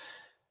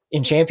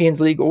in Champions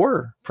League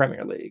or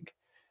Premier League.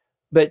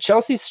 But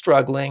Chelsea's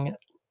struggling,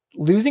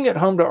 losing at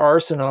home to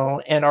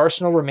Arsenal, and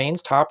Arsenal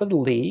remains top of the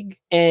league.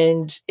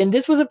 And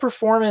this was a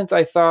performance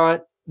I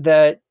thought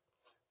that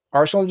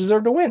Arsenal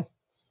deserved to win.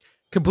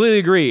 Completely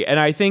agree. And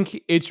I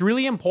think it's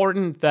really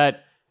important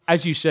that,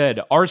 as you said,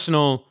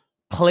 Arsenal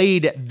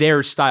played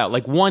their style,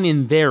 like won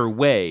in their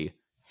way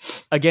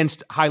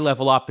against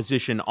high-level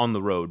opposition on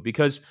the road,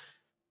 because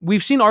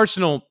we've seen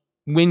Arsenal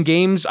win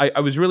games. I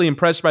was really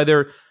impressed by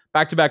their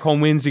back-to-back home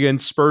wins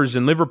against Spurs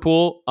and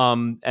Liverpool.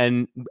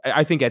 And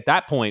I think at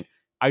that point,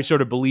 I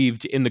sort of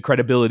believed in the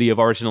credibility of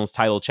Arsenal's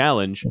title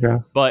challenge.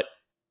 Okay. But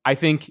I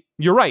think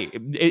you're right.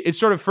 It's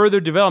sort of further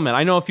development.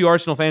 I know a few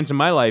Arsenal fans in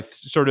my life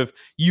sort of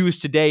use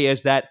today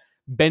as that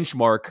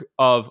benchmark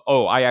of,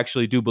 I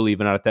actually do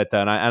believe in Arteta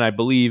and I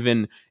believe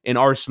in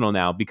Arsenal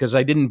now because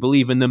I didn't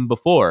believe in them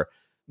before.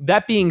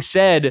 That being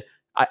said,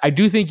 I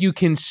do think you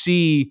can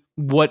see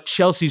what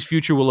Chelsea's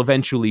future will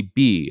eventually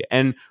be.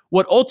 And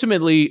what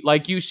ultimately,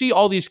 like, you see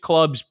all these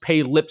clubs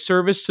pay lip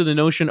service to the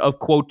notion of,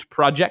 quote,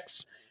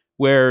 projects,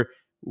 where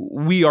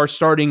we are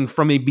starting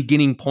from a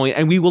beginning point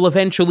and we will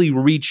eventually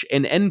reach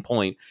an end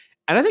point.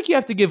 And I think you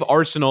have to give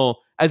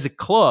Arsenal, as a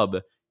club,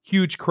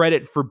 huge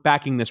credit for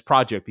backing this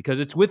project because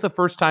it's with a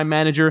first-time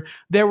manager.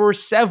 There were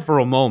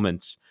several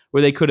moments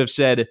where they could have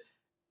said,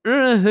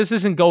 this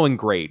isn't going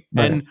great.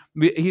 Right. And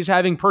he's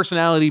having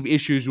personality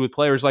issues with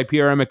players like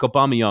Pierre-Emerick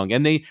Aubameyang.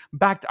 And they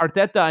backed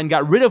Arteta and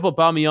got rid of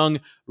Aubameyang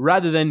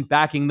rather than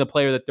backing the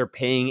player that they're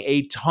paying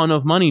a ton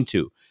of money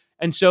to.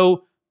 And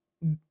so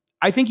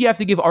I think you have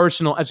to give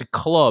Arsenal as a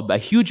club a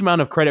huge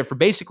amount of credit for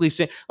basically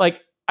saying,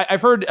 like,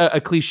 I've heard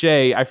a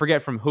cliche, I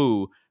forget from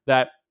who,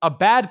 that a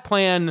bad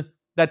plan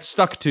that's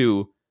stuck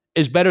to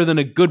is better than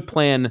a good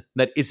plan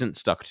that isn't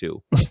stuck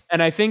to.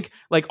 And I think,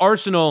 like,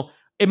 Arsenal,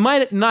 it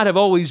might not have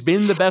always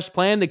been the best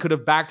plan. They could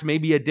have backed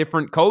maybe a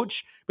different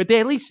coach, but they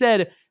at least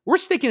said, we're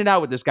sticking it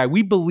out with this guy.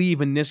 We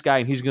believe in this guy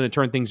and he's going to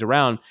turn things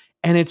around.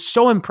 And it's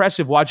so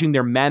impressive watching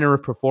their manner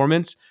of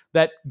performance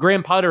that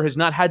Graham Potter has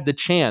not had the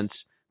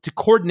chance to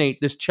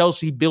coordinate this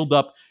Chelsea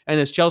build-up and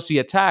this Chelsea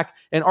attack.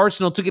 And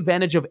Arsenal took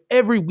advantage of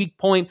every weak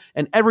point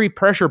and every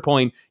pressure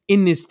point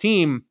in this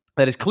team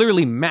that is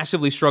clearly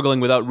massively struggling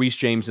without Reece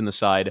James in the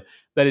side,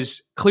 that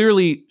is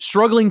clearly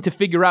struggling to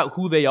figure out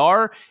who they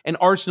are, and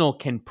Arsenal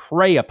can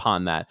prey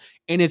upon that.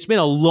 And it's been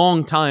a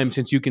long time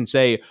since you can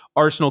say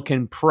Arsenal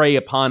can prey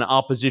upon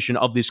opposition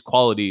of this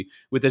quality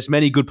with as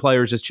many good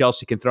players as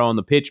Chelsea can throw on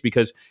the pitch,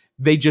 because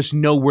they just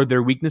know where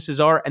their weaknesses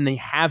are, and they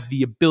have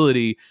the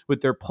ability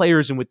with their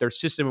players and with their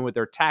system and with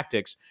their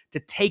tactics to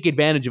take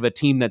advantage of a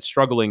team that's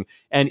struggling.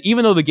 And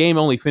even though the game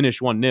only finished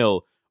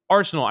 1-0,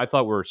 Arsenal, I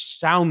thought, were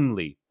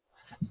soundly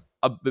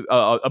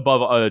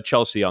above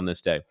Chelsea on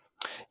this day.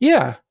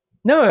 Yeah,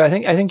 no, I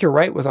think you're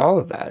right with all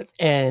of that,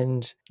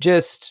 and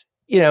just,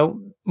 you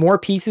know, more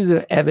pieces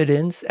of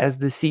evidence as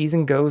the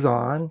season goes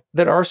on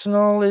that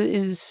Arsenal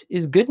is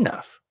good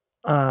enough.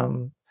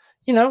 You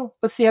know,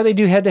 let's see how they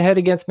do head to head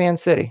against Man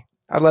City.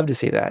 I'd love to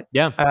see that.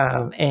 Yeah.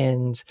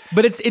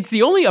 But it's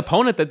the only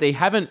opponent that they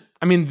haven't.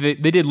 I mean, they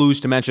did lose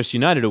to Manchester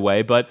United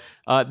away, but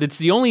it's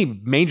the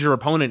only major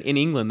opponent in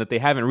England that they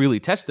haven't really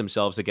tested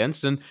themselves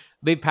against, and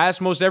they've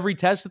passed most every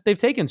test that they've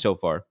taken so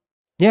far.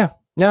 Yeah.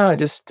 No,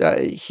 just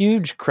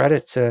huge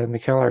credit to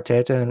Mikel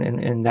Arteta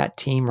and that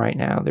team right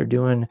now. They're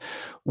doing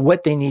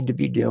what they need to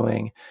be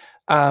doing.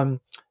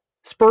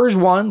 Spurs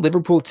 1,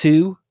 Liverpool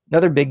 2,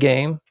 another big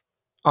game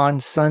on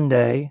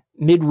Sunday.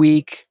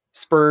 Midweek,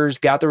 Spurs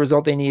got the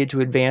result they needed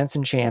to advance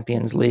in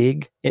Champions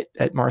League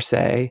at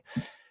Marseille.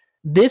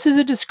 This is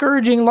a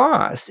discouraging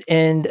loss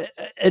and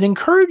an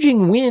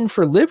encouraging win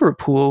for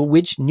Liverpool,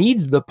 which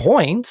needs the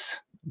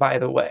points, by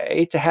the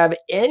way, to have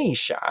any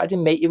shot.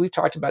 And we've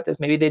talked about this.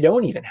 Maybe they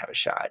don't even have a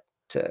shot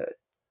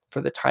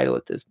for the title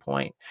at this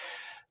point.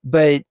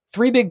 But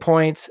 3 big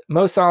points.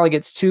 Mo Salah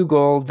gets 2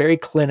 goals, very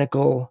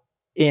clinical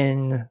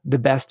in the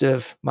best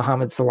of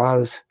Mohamed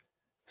Salah's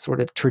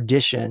sort of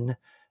tradition.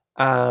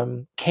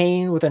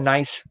 Kane with a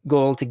nice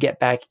goal to get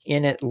back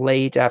in it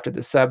late after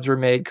the subs were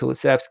made.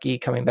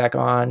 Kulusevski coming back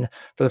on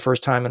for the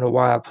first time in a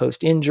while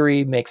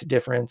post-injury makes a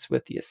difference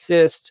with the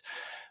assist.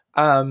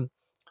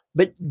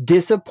 But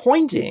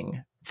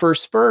disappointing for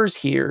Spurs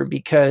here,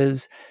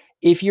 because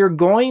if you're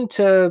going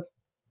to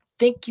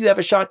think you have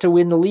a shot to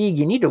win the league,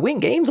 you need to win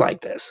games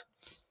like this.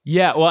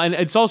 Yeah, well, and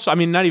it's also, I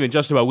mean, not even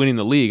just about winning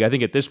the league. I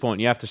think at this point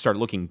you have to start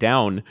looking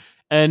down.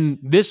 And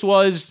this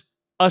was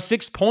a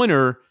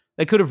 6-pointer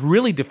that could have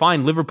really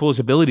defined Liverpool's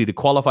ability to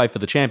qualify for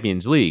the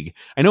Champions League.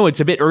 I know it's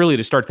a bit early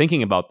to start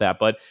thinking about that,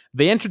 but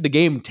they entered the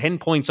game 10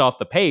 points off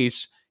the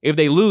pace. If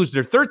they lose,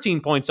 they're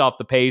 13 points off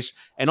the pace.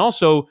 And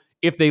also,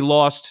 if they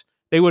lost,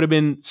 they would have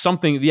been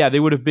they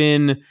would have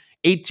been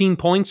 18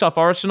 points off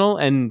Arsenal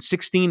and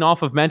 16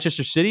 off of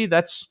Manchester City.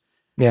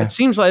 It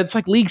seems like it's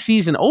like league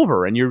season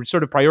over, and you're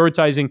sort of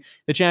prioritizing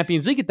the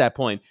Champions League at that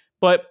point.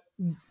 But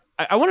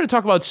I wanted to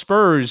talk about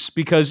Spurs,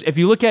 because if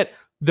you look at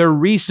their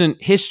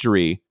recent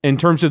history in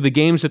terms of the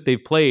games that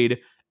they've played,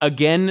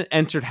 again,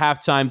 entered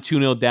halftime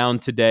 2-0 down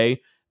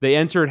today. They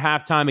entered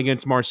halftime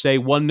against Marseille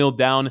 1-0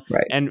 down,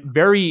 right, and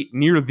very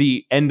near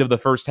the end of the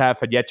first half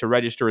had yet to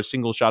register a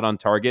single shot on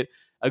target.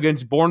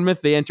 Against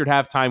Bournemouth, they entered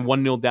halftime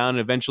 1-0 down and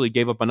eventually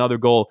gave up another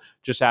goal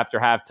just after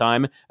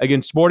halftime.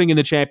 Against Sporting in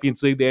the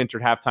Champions League, they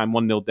entered halftime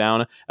 1-0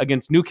 down.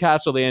 Against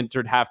Newcastle, they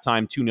entered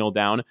halftime 2-0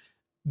 down.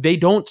 They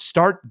don't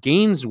start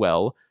games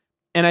well,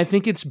 and I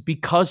think it's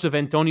because of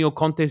Antonio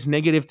Conte's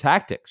negative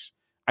tactics.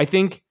 I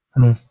think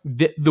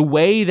the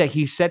way that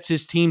he sets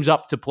his teams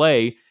up to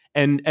play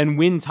and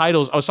win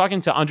titles. I was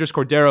talking to Andres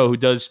Cordero, who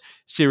does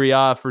Serie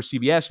A for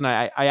CBS, and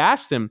I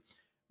asked him,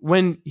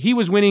 when he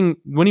won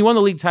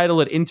the league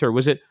title at Inter,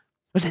 was it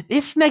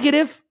this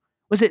negative?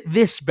 Was it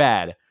this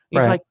bad?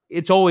 He's like,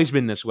 it's always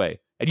been this way.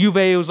 At Juve,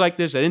 it was like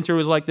this. At Inter, it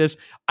was like this.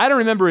 I don't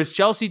remember his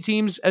Chelsea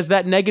teams as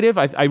that negative.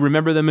 I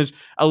remember them as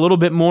a little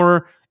bit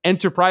more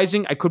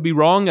enterprising. I could be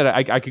wrong.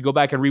 I could go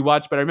back and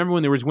rewatch, but I remember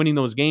when they was winning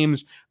those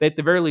games, they at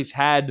the very least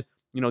had,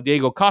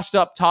 Diego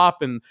Costa up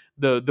top, and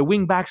the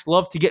wing backs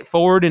love to get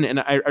forward. And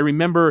I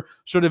remember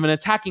sort of an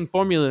attacking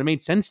formula that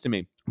made sense to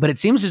me. But it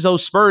seems as though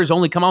Spurs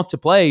only come out to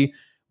play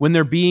when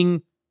they're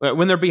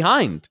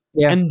behind.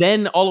 Yeah. And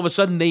then all of a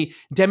sudden they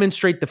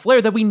demonstrate the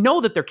flair that we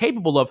know that they're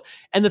capable of.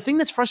 And the thing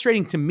that's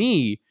frustrating to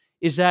me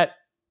is that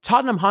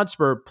Tottenham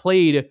Hotspur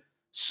played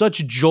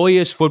such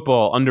joyous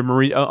football under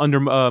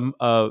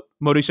Mauricio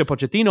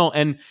Pochettino,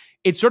 and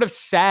it's sort of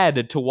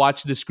sad to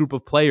watch this group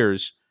of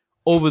players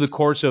over the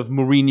course of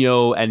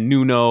Mourinho and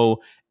Nuno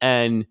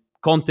and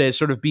Conte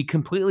sort of be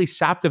completely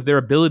sapped of their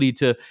ability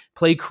to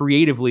play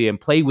creatively and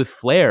play with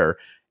flair.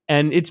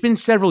 And it's been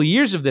several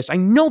years of this. I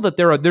know that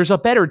there's a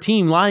better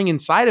team lying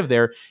inside of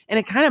there, and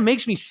it kind of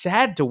makes me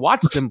sad to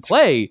watch them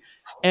play.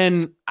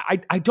 And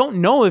I don't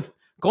know if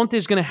Conte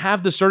is going to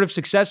have the sort of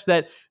success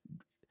that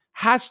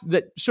has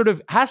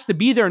to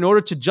be there in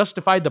order to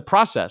justify the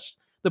process.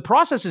 The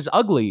process is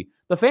ugly.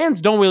 The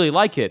fans don't really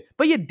like it,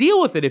 but you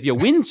deal with it if you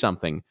win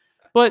something.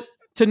 But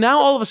to now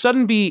all of a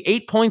sudden be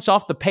 8 points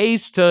off the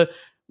pace, to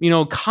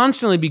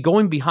constantly be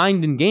going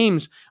behind in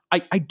games,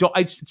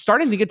 it's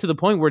starting to get to the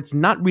point where it's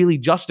not really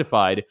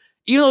justified,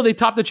 even though they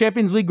topped the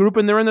Champions League group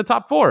and they're in the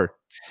top 4.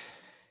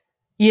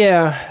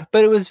 Yeah,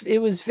 but it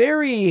was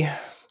very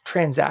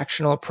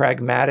transactional,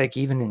 pragmatic,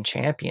 even in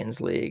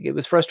Champions League. It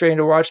was frustrating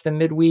to watch them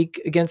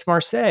midweek against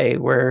Marseille,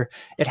 where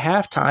at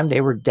halftime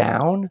they were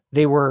down,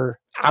 they were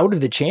out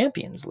of the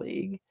Champions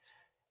League,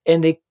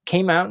 and they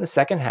came out in the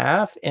second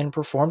half and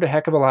performed a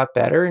heck of a lot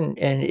better. And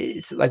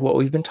it's like what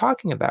we've been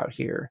talking about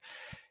here.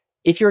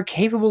 If you're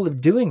capable of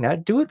doing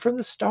that, do it from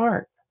the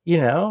start.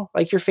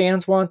 Like your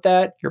fans want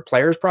that. Your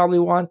players probably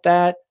want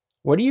that.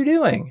 What are you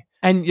doing?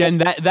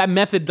 And that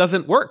method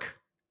doesn't work.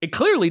 It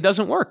clearly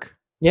doesn't work.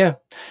 Yeah.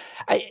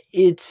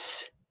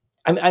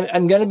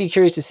 I'm going to be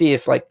curious to see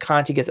if like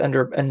Conte gets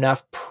under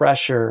enough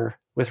pressure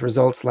with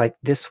results like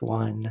this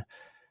one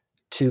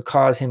to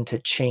cause him to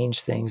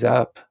change things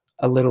up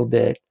a little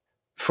bit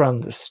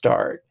from the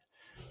start.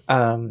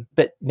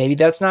 But maybe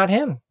that's not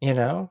him,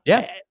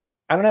 Yeah.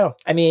 I don't know.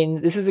 I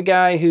mean, this is a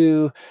guy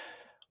who,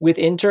 with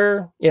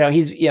Inter,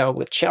 he's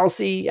with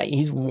Chelsea,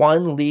 he's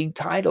won league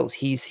titles.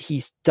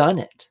 He's done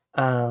it.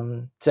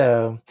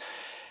 So,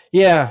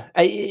 yeah,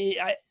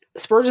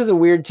 Spurs is a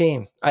weird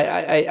team.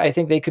 I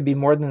think they could be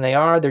more than they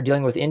are. They're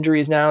dealing with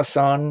injuries now.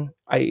 Son,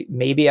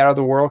 maybe out of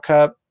the World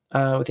Cup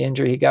with the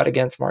injury he got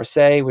against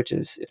Marseille, which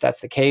is, if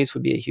that's the case,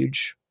 would be a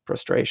huge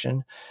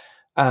frustration.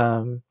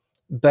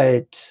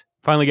 But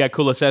finally got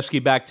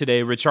Kulusevski back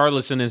today.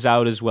 Richarlison is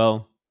out as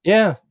well.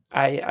 Yeah.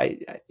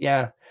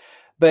 Yeah,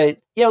 but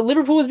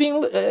Liverpool is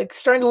being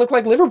starting to look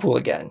like Liverpool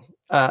again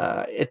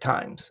at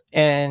times,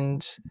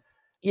 and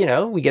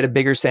we get a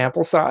bigger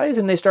sample size,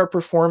 and they start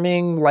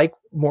performing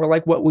more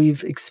like what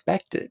we've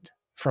expected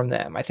from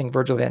them. I think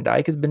Virgil van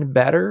Dijk has been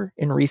better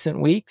in recent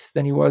weeks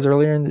than he was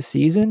earlier in the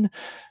season.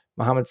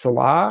 Mohamed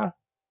Salah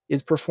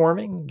is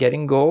performing,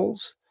 getting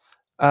goals.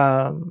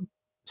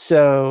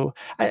 So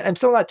I'm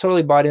still not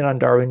totally bought in on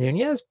Darwin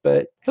Nunez,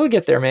 but he'll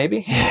get there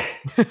maybe.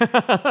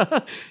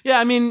 Yeah,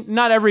 I mean,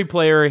 not every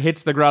player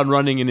hits the ground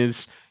running and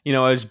is,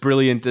 as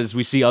brilliant as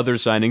we see other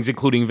signings,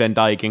 including Van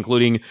Dijk,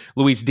 including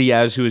Luis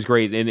Diaz, who was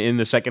great in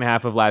the second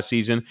half of last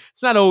season.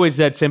 It's not always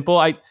that simple.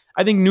 I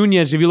think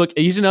Nunez, if you look,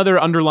 he's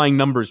another underlying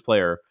numbers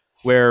player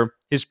where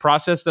his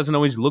process doesn't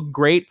always look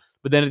great,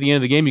 but then at the end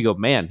of the game, you go,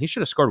 man, he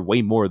should have scored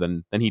way more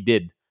than he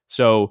did.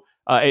 So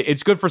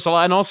it's good for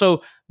Salah. And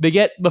also, they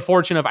get the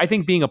fortune of, I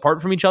think, being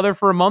apart from each other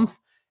for a month.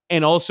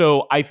 And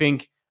also, I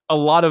think a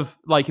lot of,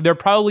 they're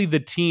probably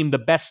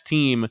the best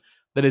team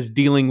that is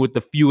dealing with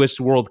the fewest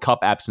World Cup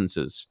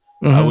absences.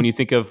 Mm-hmm. When you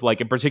think of,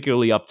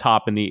 particularly up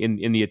top in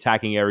the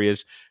attacking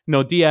areas.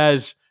 No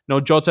Diaz, no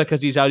Jota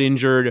because he's out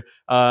injured,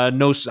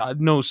 no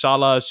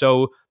Salah.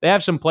 So they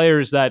have some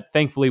players that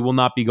thankfully will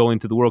not be going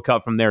to the World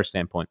Cup from their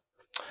standpoint.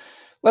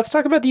 Let's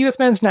talk about the U.S.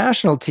 men's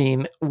national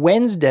team.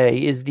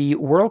 Wednesday is the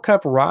World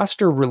Cup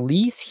roster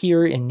release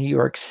here in New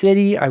York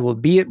City. I will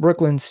be at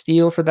Brooklyn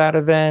Steel for that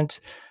event.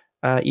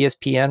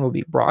 ESPN will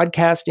be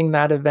broadcasting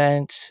that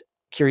event.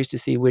 Curious to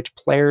see which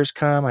players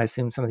come. I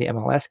assume some of the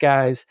MLS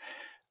guys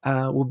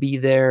will be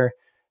there.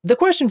 The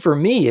question for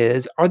me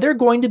is, are there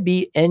going to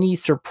be any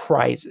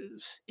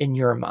surprises in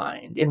your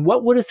mind? And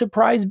what would a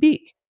surprise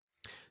be?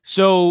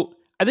 So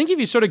I think if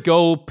you sort of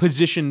go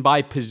position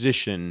by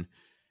position,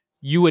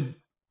 you would,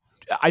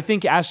 I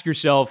think, ask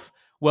yourself,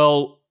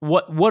 well,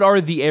 what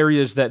are the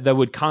areas that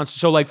would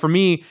so for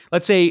me,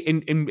 let's say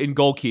in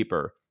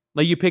goalkeeper,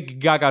 you pick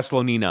Gaga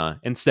Slonina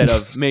instead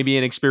of maybe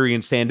an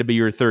experienced hand to be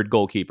your third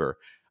goalkeeper.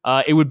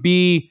 It would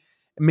be,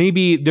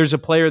 maybe there's a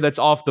player that's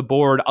off the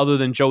board other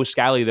than Joe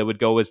Scally that would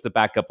go as the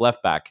backup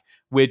left back,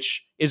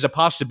 which is a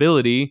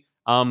possibility.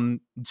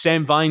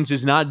 Sam Vines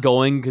is not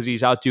going because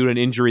he's out due to an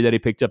injury that he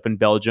picked up in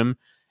Belgium.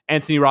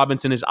 Anthony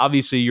Robinson is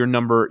obviously your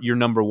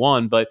number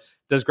one, but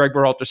does Greg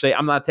Berhalter say,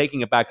 I'm not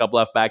taking a backup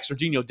left back?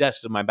 Serginho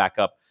Dest is my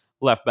backup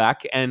left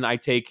back, and I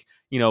take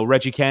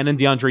Reggie Cannon,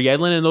 DeAndre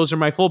Yedlin, and those are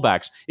my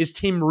fullbacks. Is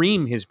Tim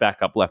Ream his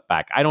backup left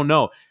back? I don't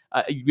know.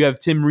 You have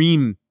Tim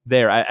Ream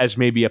there as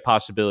maybe a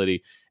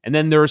possibility. And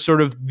then there is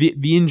sort of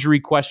the injury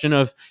question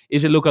of,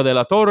 is it Luca de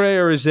la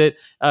Torre or is it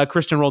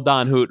Christian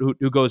Roldan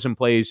who goes and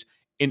plays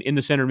in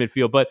the center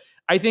midfield? But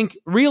I think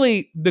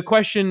really the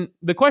questions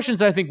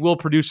that I think will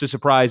produce a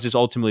surprise is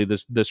ultimately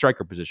the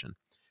striker position.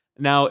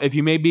 Now, if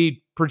you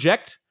maybe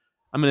project,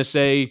 I'm going to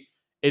say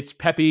it's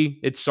Pepe,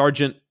 it's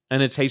Sargent,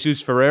 and it's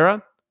Jesus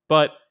Ferreira,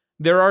 but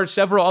there are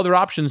several other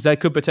options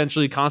that could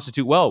potentially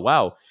constitute, well,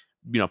 wow,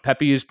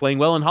 Pepe is playing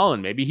well in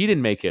Holland. Maybe he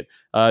didn't make it.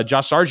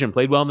 Josh Sargent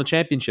played well in the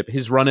championship.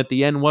 His run at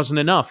the end wasn't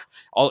enough.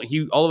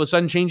 He all of a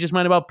sudden changed his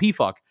mind about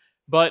Pefok.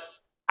 But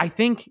I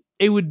think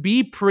it would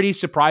be pretty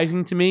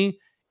surprising to me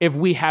if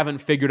we haven't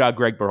figured out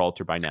Greg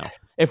Berhalter by now.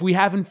 If we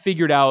haven't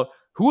figured out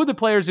who are the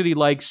players that he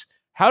likes,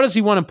 how does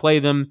he want to play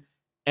them,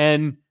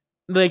 and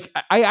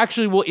I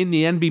actually will in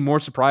the end be more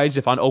surprised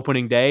if on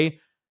opening day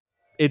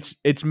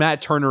it's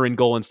Matt Turner in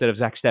goal instead of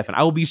Zach Steffen.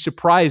 I will be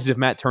surprised if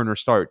Matt Turner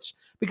starts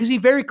because he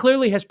very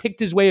clearly has picked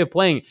his way of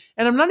playing.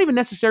 And I'm not even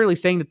necessarily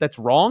saying that that's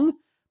wrong,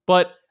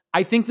 but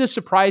I think the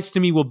surprise to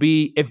me will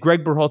be if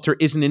Greg Berhalter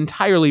isn't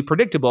entirely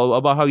predictable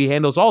about how he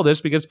handles all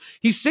this, because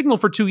he's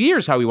signaled for 2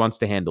 years how he wants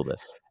to handle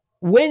this.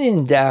 When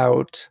in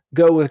doubt,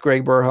 go with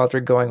Greg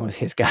Berhalter going with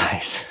his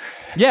guys.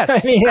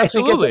 Yes, I mean,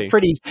 absolutely. I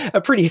think it's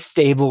a pretty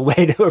stable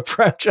way to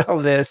approach all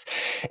this.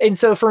 And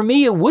so for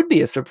me, it would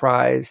be a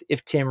surprise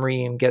if Tim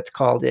Ream gets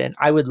called in.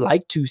 I would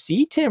like to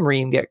see Tim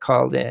Ream get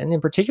called in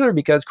particular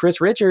because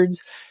Chris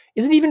Richards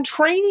isn't even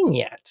training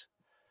yet.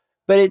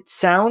 But it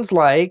sounds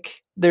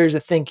like there's a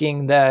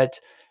thinking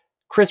that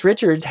Chris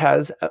Richards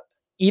has,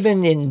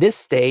 even in this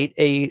state,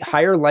 a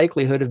higher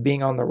likelihood of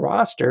being on the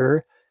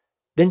roster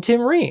than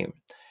Tim Ream,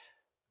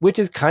 which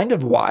is kind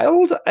of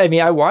wild. I mean,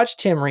 I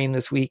watched Tim Ream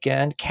this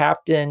weekend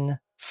captain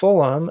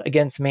Fulham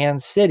against Man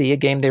City, a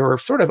game they were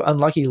sort of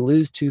unlucky to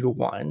lose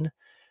 2-1.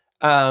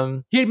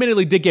 He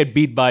admittedly did get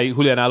beat by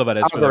Julian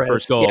Alvarez for the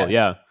first goal. Yes.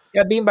 Yeah.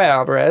 Got beaten by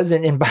Alvarez,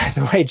 and by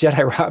the way,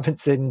 Jedi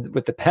Robinson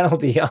with the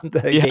penalty on the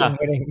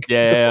game-winning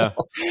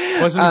goal.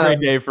 Wasn't a great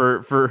day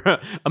for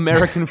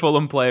American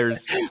Fulham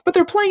players. But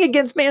they're playing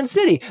against Man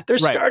City. They're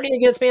starting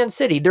against Man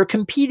City. They're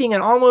competing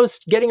and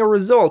almost getting a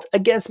result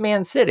against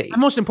Man City.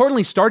 And most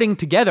importantly, starting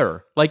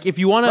together. Like, if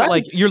you want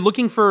to, you're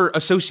looking for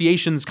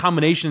associations,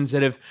 combinations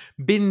that have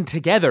been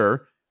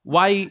together,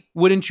 why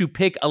wouldn't you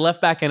pick a left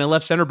back and a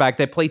left center back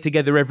that play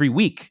together every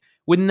week?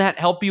 Wouldn't that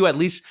help you at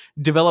least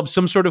develop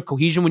some sort of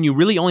cohesion when you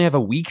really only have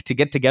a week to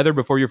get together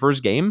before your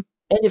first game?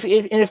 And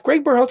if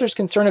Greg Berhalter's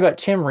concerned about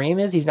Tim Ream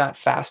is he's not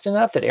fast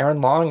enough, that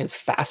Aaron Long is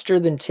faster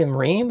than Tim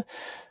Ream,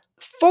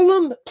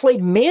 Fulham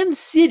played Man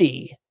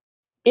City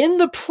in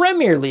the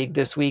Premier League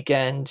this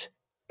weekend,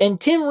 and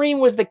Tim Ream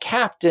was the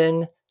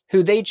captain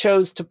who they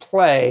chose to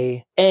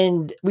play.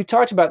 And we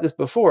talked about this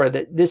before,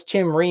 that this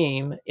Tim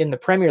Ream in the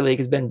Premier League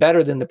has been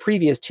better than the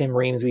previous Tim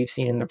Reams we've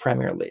seen in the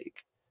Premier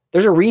League.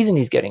 There's a reason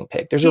he's getting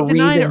picked. There's a reason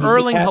he's denied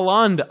Erling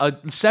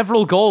Haaland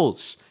several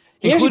goals,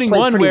 including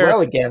one where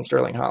well against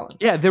Erling Haaland.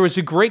 Yeah, there was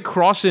a great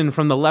cross in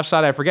from the left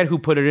side. I forget who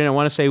put it in. I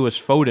want to say it was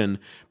Foden,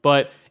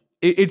 but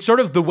it's sort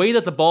of the way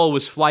that the ball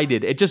was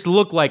flighted. It just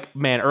looked like,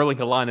 man, Erling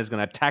Haaland is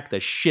going to attack the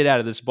shit out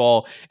of this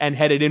ball and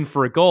head it in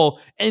for a goal.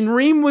 And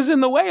Ream was in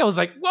the way. I was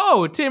like,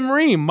 whoa, Tim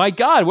Ream, my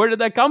God, where did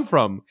that come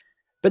from?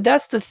 But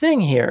that's the thing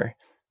here.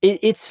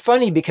 It's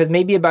funny because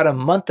maybe about a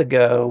month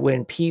ago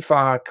when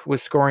Pefok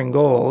was scoring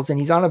goals, and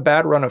he's on a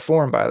bad run of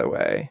form, by the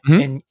way,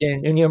 and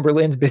Union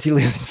Berlin's busy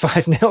losing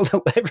 5-0 to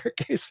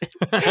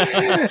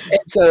Leverkusen.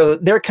 And so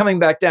they're coming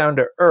back down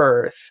to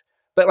earth.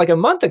 But like a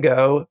month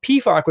ago,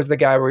 Pefok was the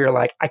guy where you're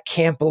like, I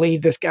can't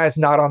believe this guy's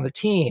not on the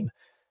team.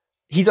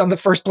 He's on the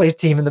first place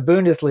team in the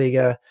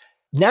Bundesliga.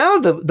 Now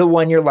the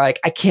one you're like,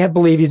 I can't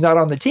believe he's not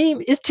on the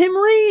team is Tim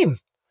Ream.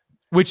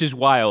 Which is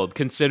wild,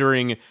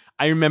 considering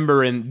I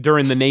remember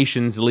during the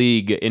Nations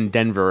League in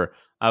Denver,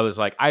 I was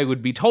like, I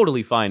would be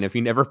totally fine if he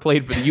never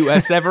played for the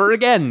U.S. ever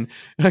again,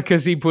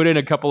 because he put in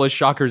a couple of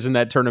shockers in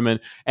that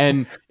tournament.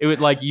 And it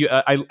would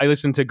I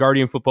listened to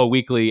Guardian Football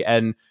Weekly,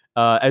 and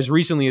as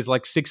recently as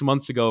like 6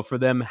 months ago, for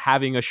them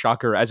having a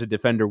shocker as a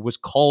defender was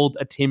called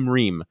a Tim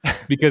Ream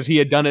because he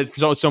had done it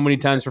so many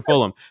times for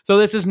Fulham. So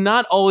this has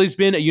not always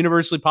been a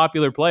universally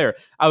popular player.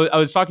 I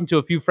was talking to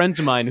a few friends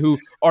of mine who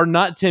are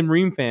not Tim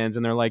Ream fans,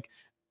 and they're like,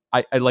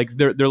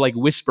 they're like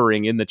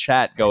whispering in the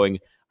chat going,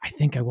 I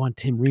think I want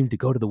Tim Ream to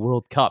go to the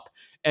World Cup.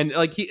 And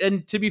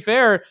and to be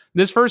fair,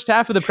 this first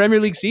half of the Premier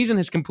League season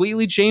has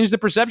completely changed the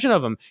perception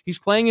of him. He's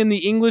playing in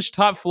the English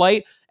top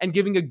flight and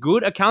giving a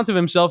good account of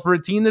himself for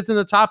a team that's in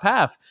the top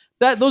half.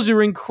 Those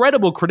are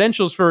incredible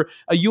credentials for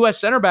a U.S.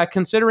 center back,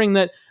 considering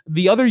that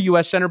the other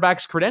U.S. center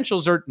backs'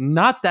 credentials are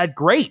not that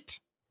great.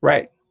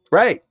 Right.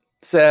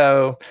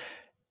 So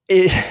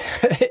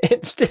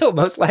it's still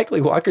most likely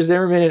Walker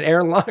Zimmerman and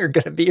Aaron Long are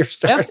going to be your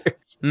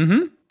starters. Yeah.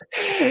 Mm-hmm.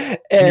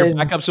 And your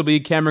backups will be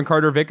Cameron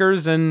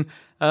Carter-Vickers and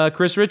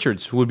Chris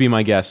Richards would be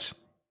my guess.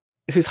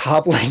 Who's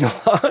hobbling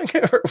along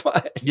or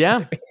what?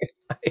 Yeah.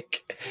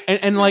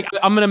 And I'm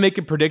going to make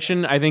a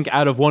prediction. I think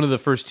out of one of the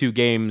first two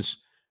games,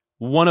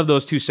 one of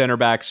those two center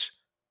backs,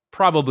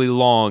 probably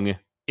Long,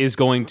 is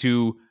going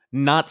to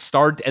not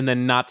start and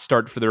then not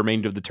start for the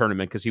remainder of the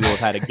tournament because he will have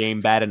had a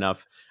game bad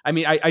enough. I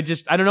mean, I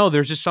don't know.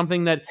 There's just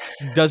something that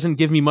doesn't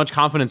give me much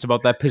confidence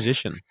about that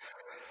position.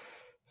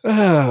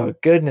 Oh,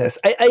 goodness.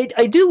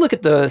 I do look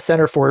at the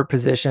center forward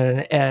position,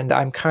 and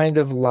I'm kind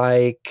of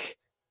like,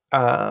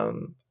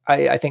 I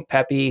I think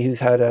Pepe, who's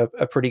had a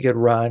pretty good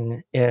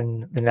run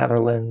in the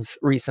Netherlands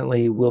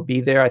recently, will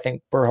be there. I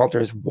think Berhalter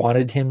has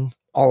wanted him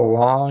all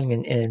along,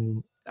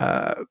 and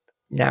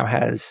now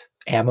has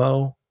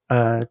ammo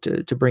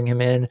to bring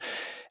him in.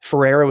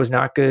 Ferreira was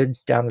not good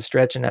down the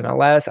stretch in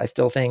MLS. I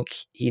still think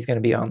he's going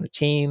to be on the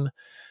team.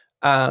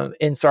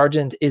 And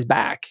Sargent is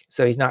back,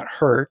 so he's not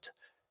hurt.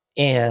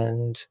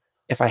 And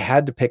if I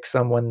had to pick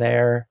someone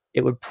there,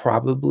 it would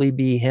probably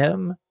be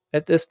him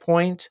at this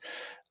point.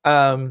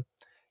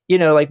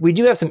 Like we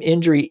do have some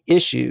injury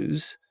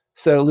issues.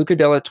 So Luca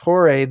de la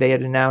Torre, they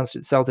had announced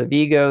at Celta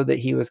Vigo that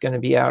he was going to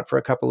be out for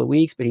a couple of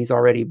weeks, but he's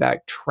already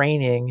back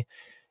training.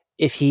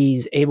 If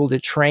he's able to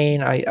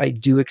train, I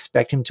do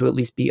expect him to at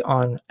least be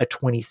on a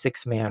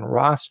 26-man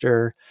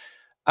roster.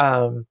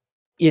 Weston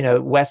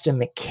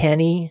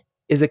McKennie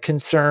is a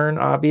concern,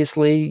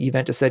 obviously.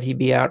 Juventus said he'd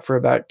be out for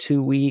about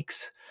 2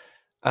 weeks.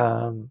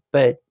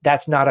 But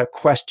that's not a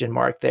question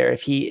mark there.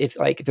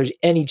 If there's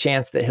any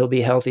chance that he'll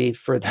be healthy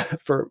for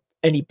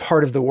any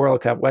part of the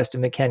World Cup,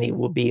 Weston McKennie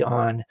will be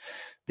on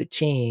the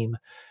team.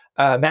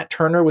 Matt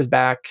Turner was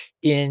back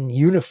in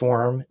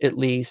uniform, at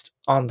least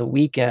on the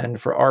weekend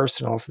for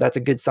Arsenal. So that's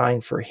a good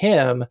sign for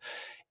him,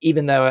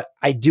 even though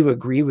I do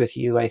agree with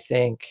you. I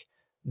think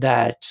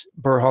that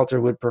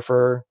Berhalter would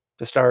prefer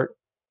to start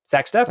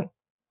Zach Steffen.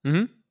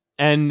 Mm-hmm.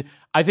 And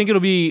I think it'll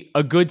be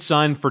a good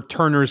sign for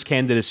Turner's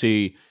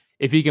candidacy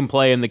if he can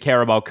play in the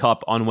Carabao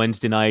Cup on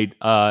Wednesday night.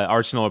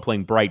 Arsenal are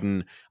playing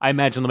Brighton. I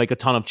imagine they'll make a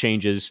ton of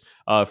changes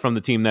from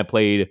the team that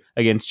played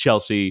against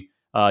Chelsea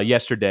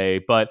yesterday.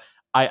 But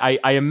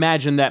I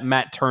imagine that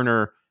Matt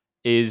Turner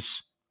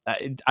is.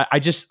 I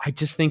just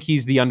think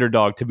he's the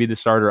underdog to be the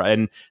starter,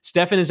 and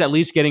Steffen is at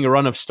least getting a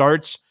run of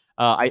starts.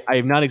 I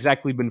have not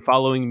exactly been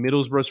following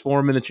Middlesbrough's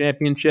form in the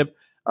Championship.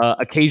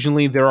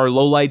 Occasionally, there are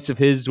lowlights of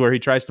his where he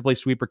tries to play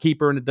sweeper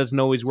keeper, and it doesn't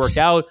always work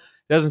out.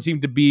 Doesn't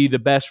seem to be the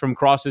best from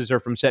crosses or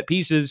from set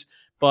pieces.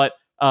 But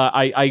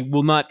I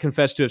will not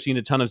confess to have seen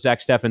a ton of Zach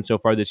Steffen so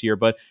far this year.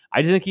 But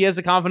I think he has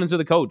the confidence of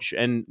the coach,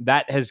 and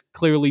that has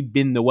clearly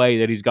been the way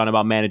that he's gone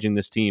about managing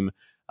this team.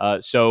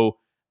 So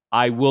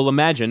I will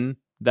imagine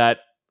that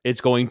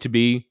it's going to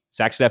be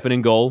Zach Steffen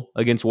in goal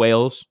against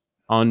Wales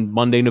on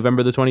Monday,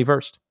 November the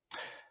 21st.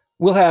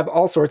 We'll have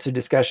all sorts of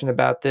discussion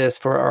about this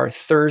for our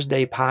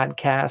Thursday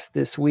podcast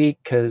this week,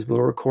 because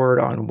we'll record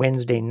on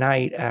Wednesday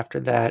night after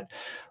that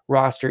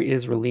roster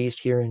is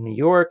released here in New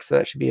York. So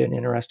that should be an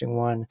interesting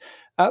one.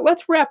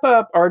 Let's wrap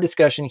up our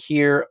discussion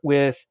here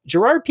with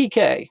Gerard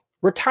Piqué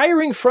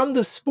retiring from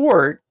the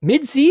sport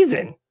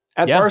mid-season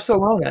at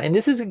Barcelona. And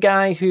this is a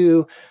guy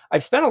who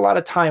I've spent a lot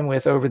of time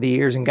with over the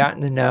years and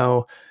gotten to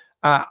know.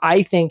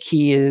 I think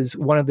he is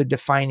one of the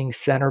defining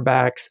center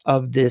backs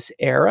of this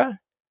era.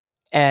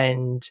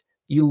 And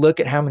you look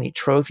at how many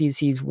trophies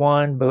he's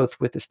won, both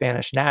with the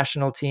Spanish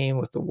national team,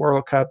 with the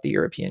World Cup, the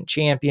European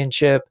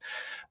Championship,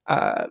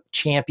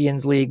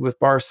 Champions League with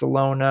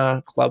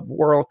Barcelona, Club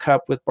World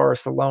Cup with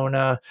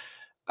Barcelona.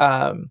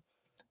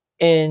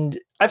 And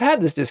I've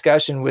had this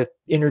discussion with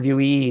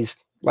interviewees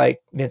like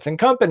Vincent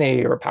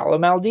Kompany or Paolo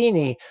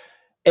Maldini,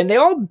 and they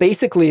all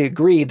basically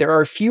agree there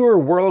are fewer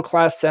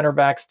world-class center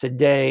backs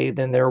today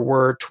than there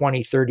were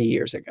 20, 30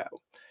 years ago.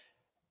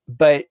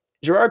 But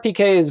Gerard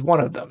Piqué is one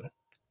of them.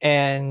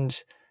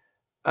 And,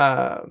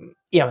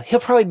 he'll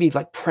probably be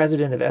like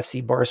president of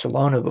FC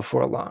Barcelona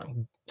before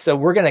long. So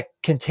we're going to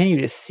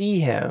continue to see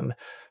him.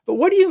 But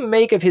what do you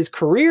make of his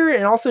career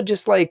and also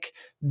just like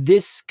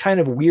this kind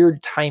of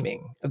weird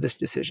timing of this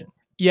decision?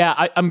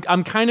 Yeah,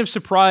 I'm kind of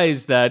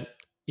surprised that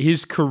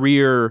his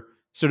career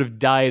sort of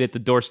died at the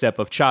doorstep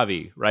of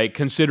Xavi, right?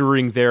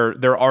 Considering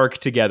their arc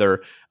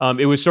together.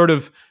 It was sort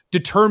of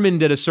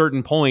determined at a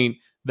certain point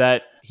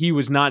that he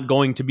was not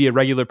going to be a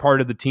regular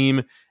part of the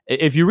team.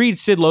 If you read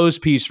Sid Lowe's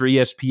piece for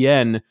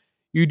ESPN,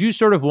 you do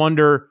sort of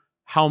wonder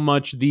how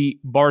much the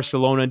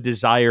Barcelona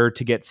desire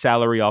to get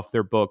salary off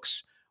their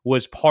books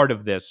was part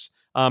of this.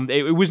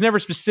 It was never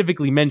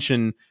specifically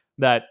mentioned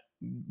that,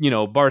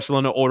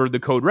 Barcelona ordered the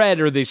code red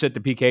or they said to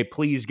Piqué,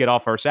 please get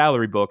off our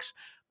salary books.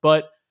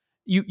 But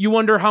you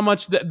wonder how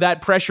much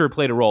that pressure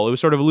played a role. It was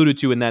sort of alluded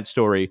to in that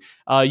story.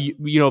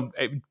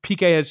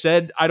 Piqué has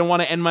said, I don't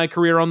want to end my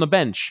career on the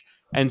bench.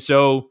 And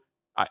so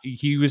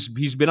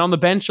he's been on the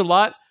bench a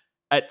lot.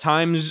 At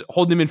times,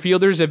 holding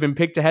midfielders have been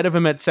picked ahead of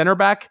him at center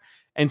back.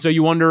 And so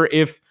you wonder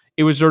if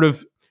it was sort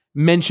of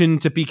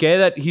mentioned to Piqué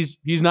that he's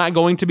not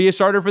going to be a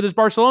starter for this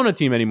Barcelona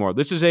team anymore.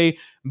 This is a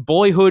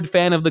boyhood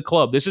fan of the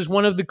club. This is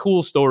one of the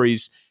cool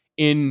stories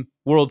in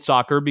world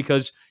soccer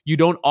because you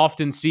don't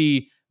often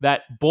see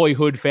that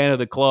boyhood fan of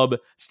the club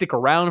stick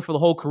around for the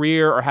whole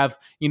career or have,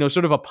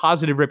 sort of a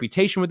positive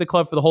reputation with the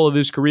club for the whole of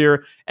his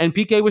career. And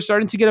Piqué was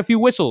starting to get a few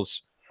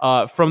whistles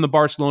from the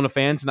Barcelona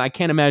fans, and I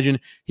can't imagine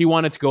he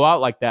wanted to go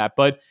out like that.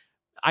 But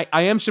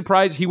I am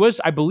surprised. He was,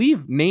 I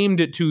believe,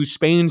 named to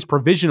Spain's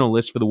provisional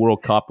list for the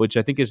World Cup, which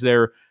I think is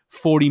their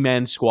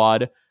 40-man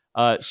squad.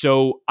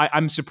 So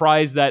I'm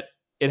surprised that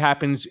it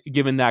happens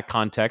given that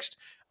context.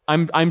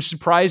 I'm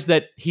surprised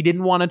that he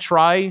didn't want to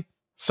try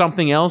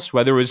something else,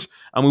 whether it was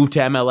a move to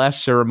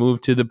MLS or a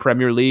move to the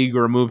Premier League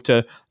or a move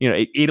to,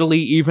 Italy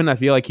even. I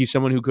feel like he's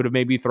someone who could have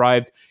maybe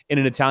thrived in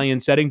an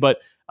Italian setting, but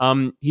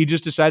he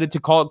just decided to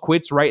call it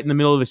quits right in the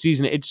middle of the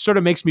season. It sort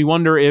of makes me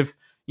wonder if,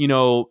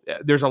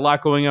 there's a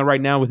lot going on right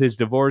now with his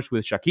divorce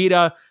with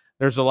Shakira.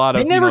 There's a lot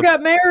of... They never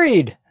got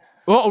married.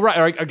 Well,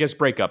 right. I guess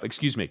breakup.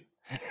 Excuse me.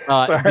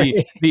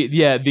 Sorry.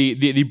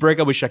 The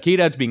breakup with Shakira,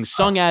 it's being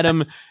sung at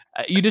him.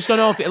 You just don't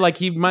know if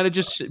he might have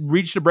just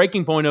reached a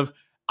breaking point of,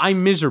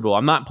 I'm miserable.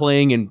 I'm not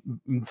playing and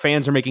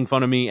fans are making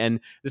fun of me. And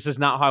this is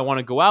not how I want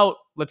to go out.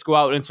 Let's go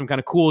out in some kind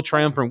of cool,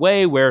 triumphant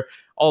way where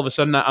all of a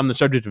sudden I'm the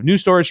subject of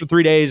news stories for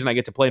 3 days and I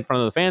get to play in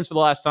front of the fans for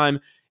the last time.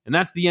 And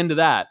that's the end of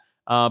that.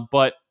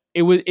 But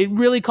it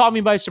really caught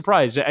me by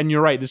surprise. And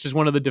you're right. This is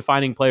one of the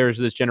defining players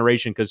of this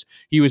generation because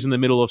he was in the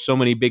middle of so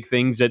many big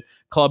things at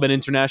club and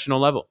international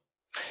level.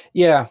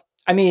 Yeah.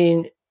 I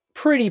mean,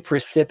 pretty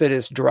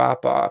precipitous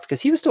drop off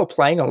because he was still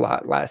playing a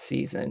lot last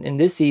season. And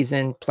this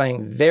season,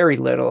 playing very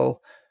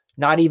little,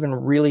 not even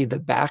really the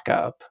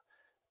backup.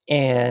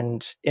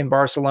 And in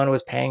Barcelona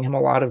was paying him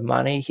a lot of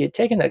money. He had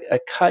taken a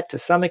cut to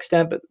some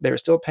extent, but they were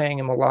still paying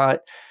him a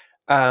lot.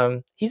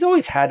 He's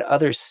always had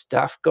other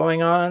stuff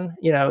going on.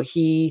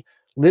 He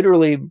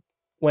literally,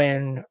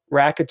 when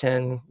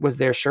Rakuten was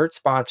their shirt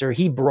sponsor,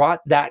 he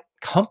brought that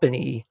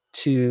company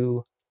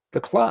to the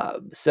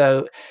club.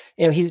 So,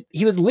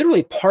 he was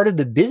literally part of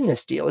the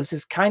business deal. This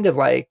is kind of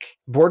like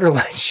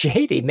borderline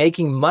shady,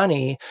 making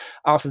money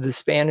off of the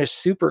Spanish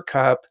Super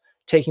Cup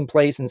taking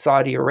place in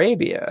Saudi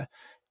Arabia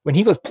when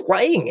he was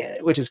playing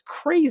it, which is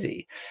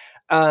crazy.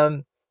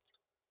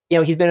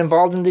 He's been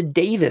involved in the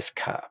Davis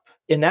Cup,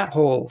 in that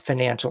whole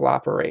financial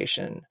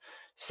operation.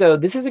 So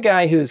this is a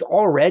guy who's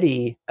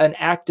already an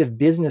active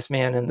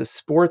businessman in the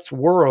sports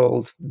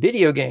world,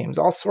 video games,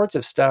 all sorts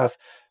of stuff,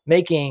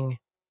 making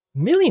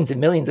millions and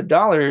millions of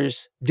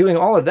dollars doing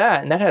all of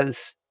that. And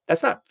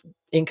that's not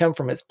income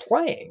from his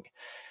playing.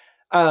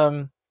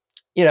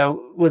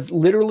 Was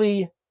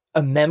literally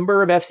a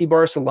member of FC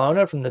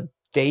Barcelona from the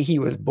day he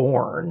was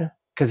born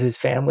because his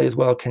family is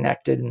well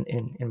connected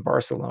in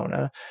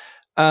Barcelona.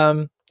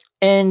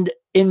 And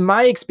in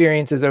my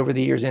experiences over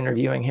the years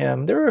interviewing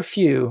him, there were a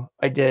few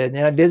I did.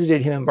 And I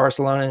visited him in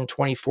Barcelona in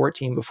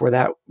 2014 before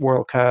that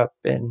World Cup.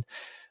 And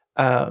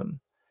I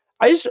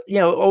just,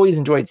 always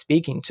enjoyed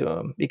speaking to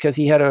him because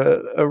he had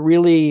a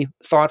really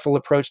thoughtful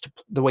approach to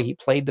the way he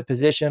played the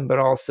position, but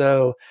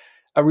also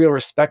a real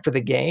respect for the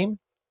game.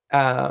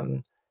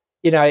 I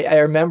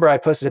remember I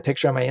posted a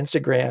picture on my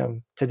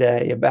Instagram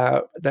today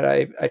about that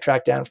I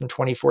tracked down from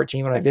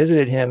 2014 when I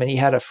visited him, and he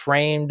had a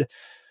framed,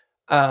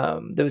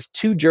 there was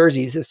 2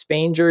 jerseys, a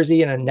Spain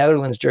jersey and a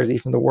Netherlands jersey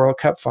from the World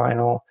Cup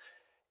final.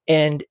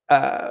 And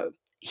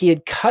he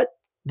had cut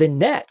the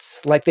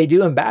nets like they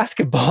do in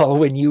basketball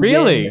when you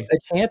win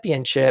a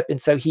championship.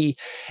 And so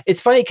it's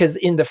funny because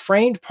in the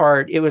framed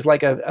part, it was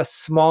like a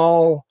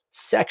small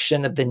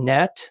section of the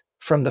net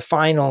from the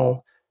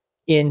final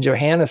in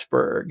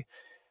Johannesburg.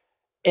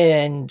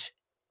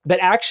 But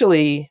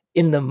actually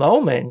in the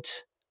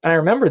moment, and I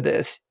remember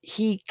this,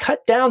 he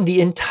cut down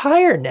the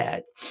entire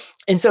net.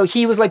 And so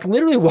he was like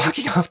literally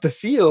walking off the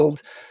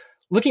field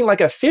looking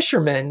like a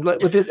fisherman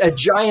with a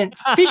giant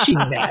fishing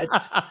net.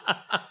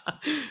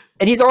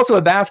 And he's also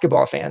a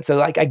basketball fan.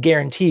 So I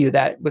guarantee you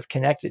that was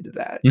connected to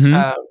that.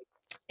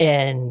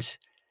 Mm-hmm.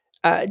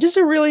 Just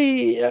a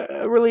really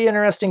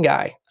interesting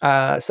guy.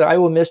 So I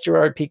will miss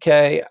Gerard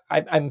Piqué.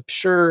 I'm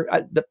sure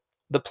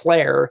the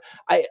player,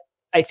 I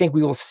think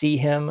we will see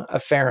him a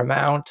fair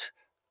amount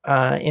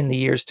in the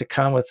years to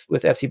come with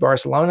FC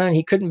Barcelona. And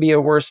he couldn't be a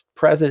worse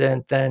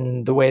president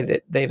than the way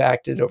that they've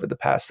acted over the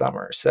past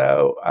summer.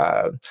 So,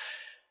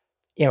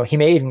 he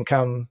may even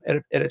come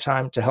at a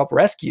time to help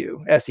rescue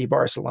FC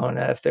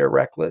Barcelona if their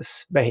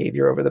reckless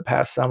behavior over the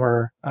past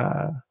summer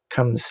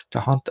comes to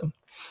haunt them.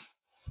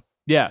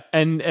 Yeah,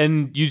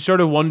 and you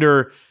sort of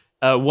wonder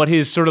what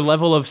his sort of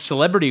level of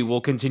celebrity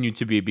will continue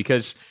to be,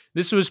 because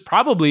this was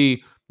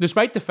probably,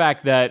 despite the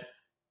fact that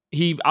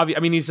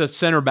he's a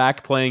center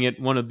back playing at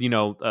one of,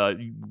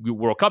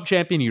 World Cup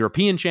champion,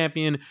 European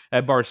champion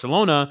at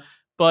Barcelona,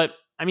 but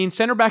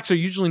center backs are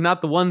usually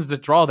not the ones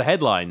that draw the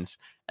headlines.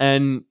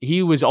 And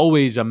he was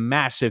always a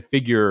massive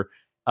figure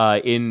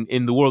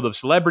in the world of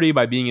celebrity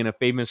by being in a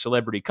famous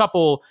celebrity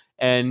couple.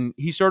 And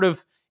he sort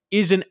of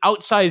is an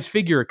outsized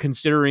figure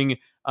considering,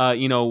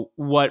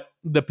 what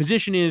the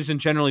position is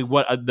and generally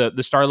what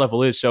the star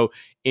level is. So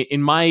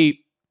in my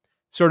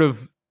sort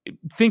of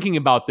thinking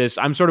about this,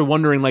 I'm sort of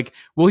wondering,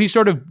 will he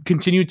sort of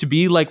continue to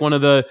be like one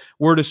of the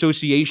word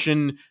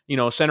association,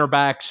 center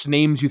backs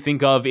names you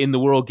think of in the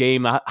world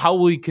game? How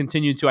will he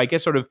continue to, I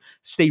guess, sort of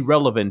stay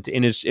relevant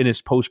in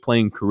his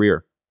post-playing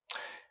career?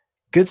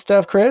 Good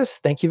stuff, Chris.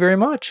 Thank you very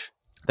much.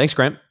 Thanks,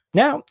 Grant.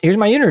 Now, here's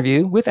my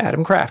interview with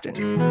Adam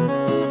Crafton.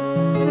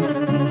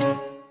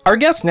 Our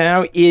guest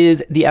now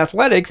is The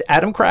Athletic's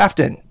Adam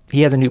Crafton.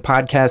 He has a new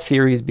podcast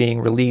series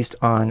being released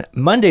on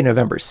Monday,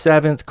 November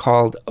 7th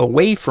called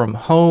Away From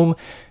Home.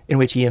 in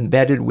which he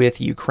embedded with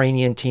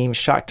Ukrainian team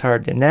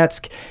Shakhtar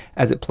Donetsk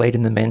as it played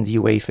in the men's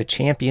UEFA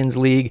Champions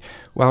League,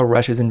 while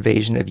Russia's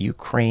invasion of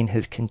Ukraine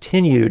has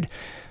continued.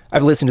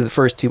 I've listened to the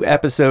first 2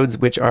 episodes,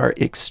 which are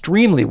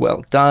extremely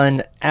well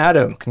done.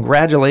 Adam,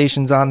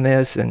 congratulations on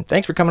this, and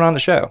thanks for coming on the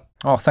show.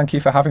 Oh, thank you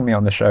for having me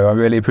on the show. I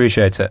really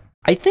appreciate it.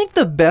 I think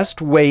the best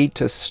way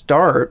to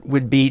start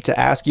would be to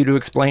ask you to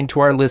explain to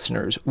our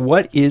listeners,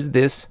 what is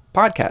this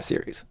podcast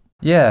series?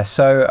 Yeah,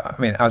 so,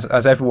 I mean,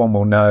 as everyone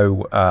will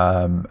know,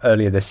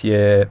 earlier this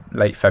year,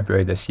 late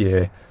February this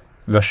year,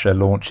 Russia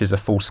launches a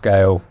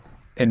full-scale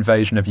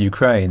invasion of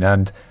Ukraine,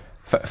 and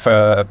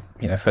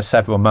for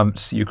several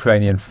months,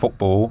 Ukrainian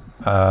football,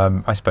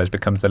 I suppose,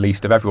 becomes the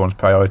least of everyone's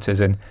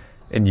priorities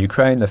in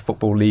Ukraine. The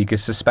Football League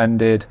is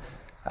suspended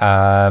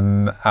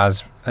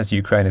as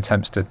Ukraine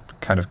attempts to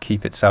kind of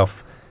keep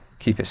itself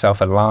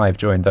alive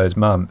during those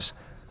months.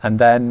 And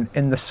then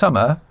in the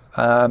summer,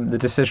 the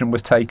decision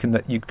was taken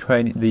that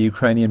the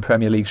Ukrainian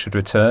Premier League should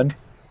return.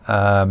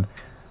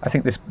 I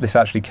think this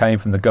actually came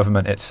from the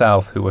government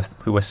itself, who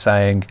were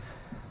saying,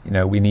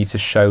 we need to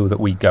show that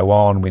we go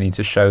on. We need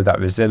to show that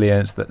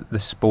resilience, that the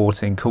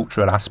sporting,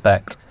 cultural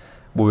aspect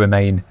will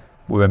remain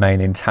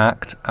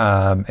intact.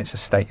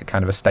 It's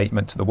kind of a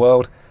statement to the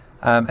world,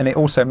 and it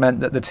also meant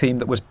that the team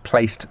that was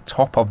placed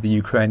top of the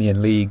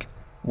Ukrainian league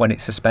when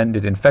it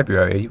suspended in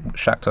February,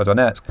 Shakhtar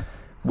Donetsk,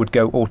 would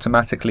go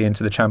automatically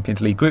into the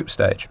Champions League group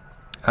stage.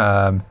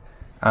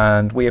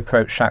 And we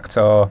approached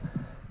Shakhtar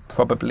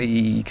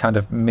probably kind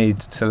of mid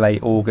to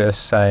late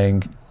August,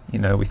 saying,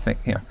 we think,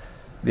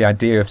 the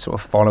idea of sort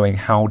of following,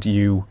 how do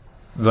you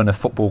run a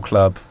football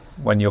club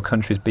when your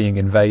country's being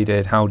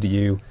invaded? How do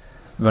you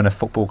run a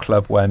football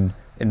club when,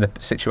 in the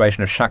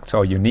situation of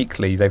Shakhtar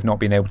uniquely, they've not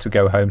been able to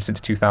go home since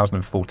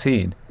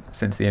 2014,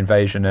 since the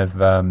invasion of,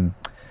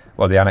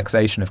 the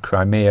annexation of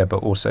Crimea,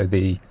 but also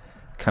the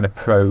kind of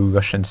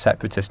pro-Russian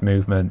separatist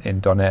movement in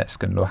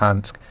Donetsk and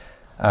Luhansk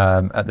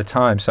at the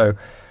time. So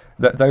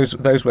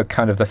those were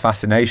kind of the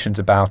fascinations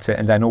about it.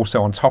 And then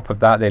also on top of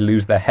that, they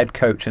lose their head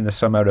coach in the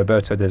summer,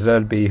 Roberto De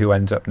Zerbi, who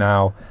ends up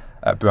now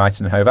at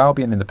Brighton and Hove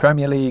Albion in the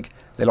Premier League.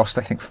 They lost,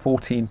 I think,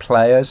 14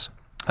 players,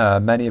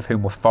 many of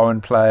whom were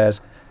foreign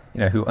players,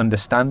 who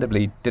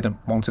understandably didn't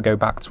want to go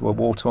back to a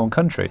war-torn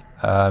country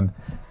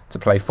to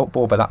play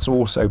football. But that's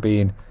also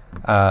been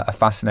a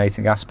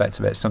fascinating aspect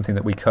of it. It's something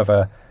that we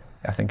cover,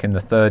 I think, in the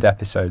 3rd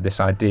episode, this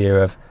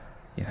idea of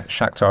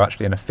Shakhtar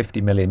actually in a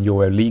 €50 million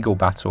legal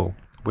battle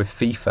with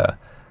FIFA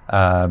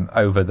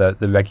over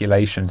the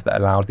regulations that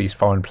allowed these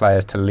foreign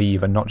players to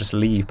leave, and not just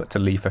leave, but to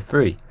leave for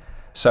free.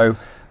 So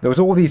there was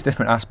all these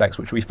different aspects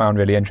which we found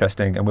really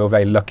interesting, and we were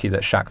very lucky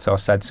that Shakhtar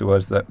said to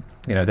us that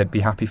they'd be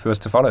happy for us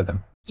to follow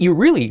them. You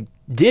really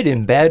did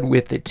embed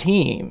with the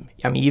team.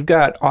 I mean, you've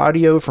got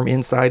audio from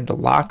inside the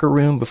locker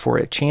room before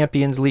a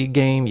Champions League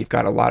game. You've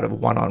got a lot of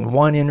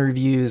one-on-one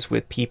interviews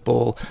with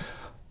people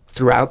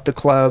throughout the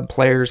club,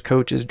 players,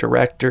 coaches,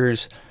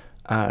 directors,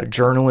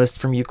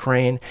 journalists from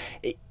Ukraine.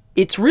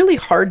 It's really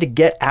hard to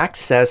get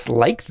access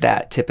like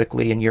that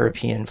typically in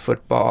European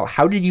football.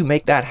 How did you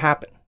make that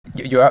happen?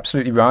 You're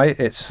absolutely right.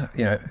 It's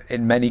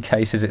in many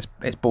cases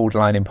it's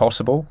borderline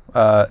impossible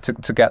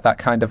to get that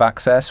kind of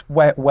access.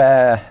 Where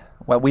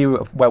we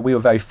were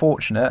very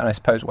fortunate, and I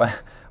suppose where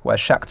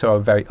Shakhtar are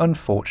very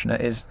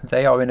unfortunate, is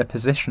they are in a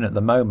position at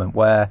the moment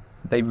where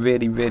they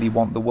really, really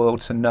want the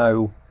world to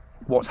know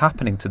what's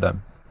happening to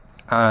them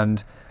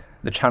and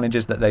the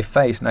challenges that they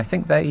face. And I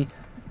think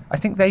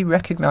they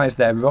recognise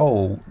their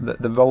role,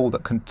 the role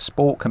that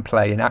sport can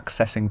play in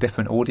accessing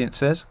different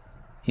audiences.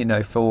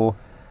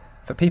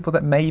 For people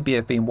that maybe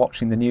have been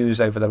watching the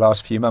news over the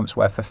last few months,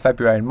 where for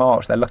February and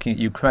March they're looking at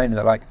Ukraine and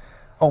they're like,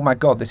 oh my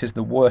God, this is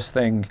the worst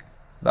thing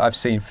that I've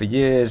seen for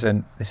years,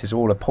 and this is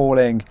all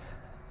appalling.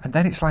 And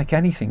then it's like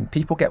anything,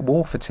 people get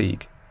war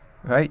fatigue,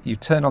 right? You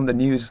turn on the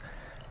news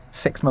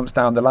 6 months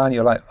down the line,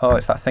 you're like, oh,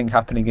 it's that thing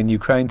happening in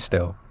Ukraine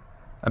still.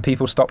 And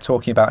people stop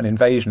talking about an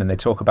invasion and they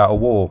talk about a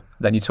war.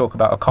 Then you talk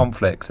about a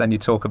conflict. Then you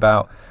talk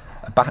about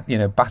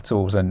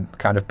battles and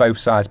kind of both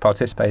sides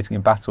participating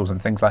in battles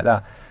and things like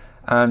that.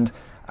 And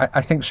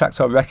I think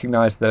Shakhtar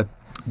recognise the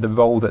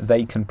role that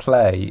they can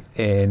play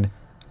in,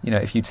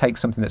 if you take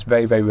something that's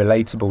very, very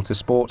relatable to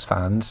sports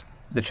fans,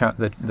 the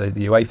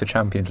UEFA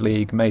Champions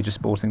League, major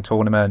sporting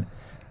tournament,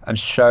 and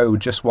show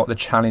just what the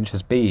challenge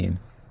has been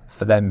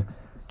for them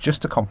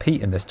just to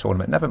compete in this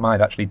tournament, never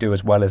mind actually do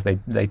as well as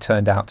they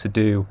turned out to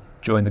do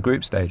during the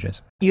group stages.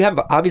 You have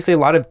obviously a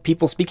lot of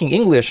people speaking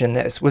English in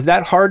this. Was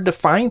that hard to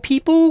find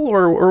people,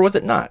 or was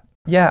it not?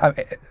 Yeah,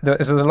 there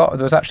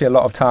was actually a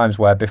lot of times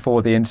where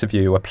before the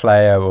interview, a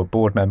player or a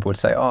board member would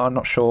say, "Oh, I'm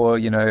not sure,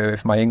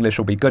 if my English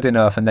will be good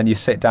enough." And then you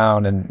sit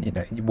down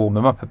and you warm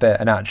them up a bit,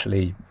 and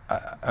actually,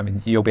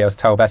 you'll be able to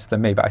tell better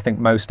than me. But I think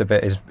most of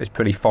it is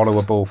pretty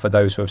followable for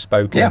those who have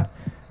spoken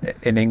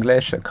in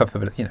English. A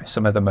couple of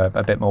some of them are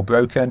a bit more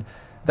broken.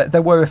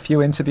 There were a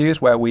few interviews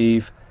where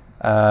we've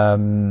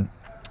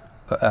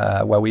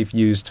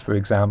used, for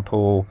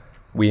example,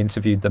 we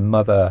interviewed the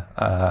mother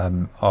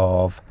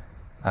of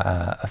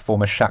a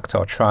former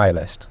Shakhtar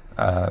trialist,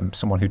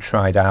 someone who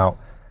tried out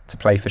to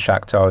play for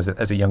Shakhtar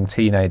as a young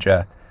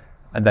teenager,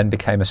 and then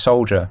became a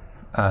soldier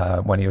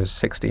when he was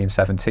 16,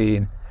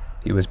 17.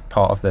 He was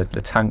part of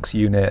the tanks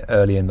unit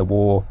early in the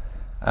war,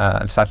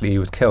 and sadly he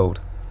was killed.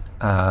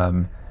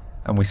 And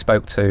we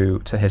spoke to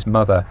his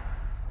mother,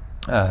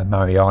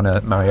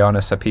 Mariana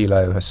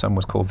Sapilo. Her son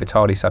was called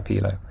Vitaly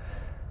Sapilo,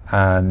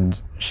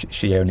 and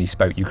she only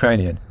spoke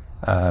Ukrainian.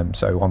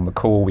 So on the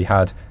call we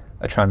had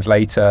a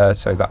translator,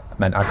 so that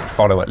meant I could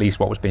follow at least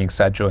what was being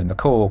said during the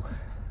call.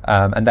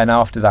 And then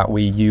after that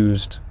we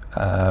used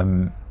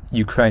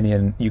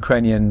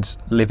Ukrainians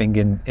living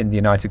in the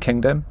United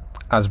Kingdom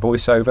as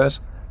voiceovers.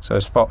 So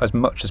as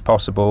much as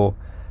possible,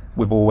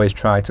 we've always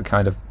tried to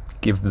kind of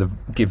give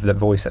the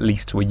voice at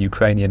least to a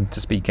Ukrainian to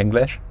speak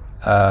English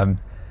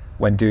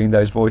when doing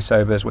those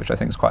voiceovers, which I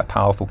think is quite a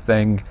powerful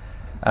thing.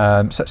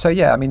 So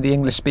yeah, I mean, the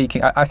English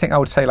speaking, I think I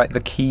would say like the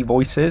key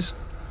voices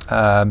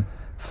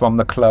from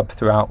the club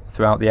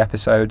throughout the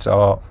episodes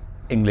are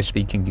English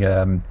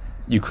speaking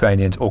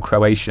Ukrainians or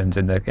Croatians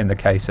in the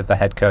case of the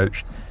head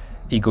coach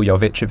Igor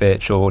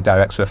Jovicevic, or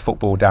director of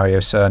football Dario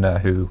Serna,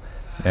 who, you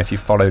know, if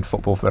you've followed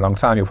football for a long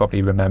time, you'll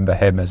probably remember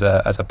him as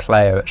a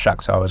player at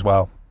Shakhtar as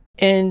well.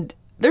 And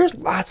there's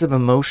lots of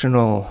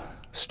emotional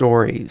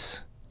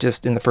stories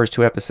just in the first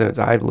 2 episodes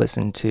I've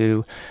listened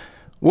to.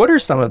 What are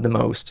some of the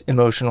most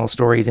emotional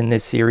stories in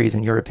this series,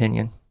 in your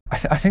opinion?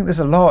 I think there's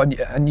a lot,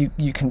 and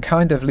you can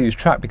kind of lose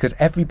track, because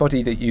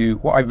everybody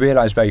what I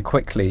realised very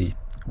quickly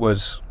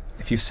was,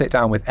 if you sit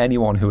down with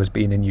anyone who has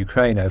been in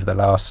Ukraine over the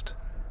last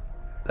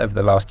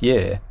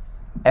year,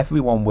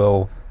 everyone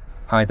will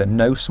either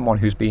know someone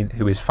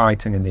who is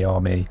fighting in the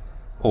army,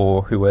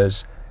 or who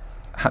has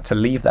had to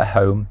leave their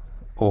home,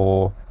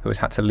 or who has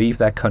had to leave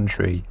their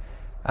country,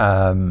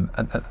 and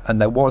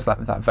there was that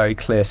very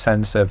clear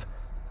sense of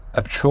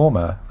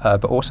trauma,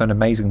 but also an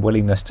amazing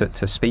willingness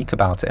to speak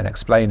about it and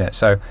explain it.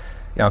 So, you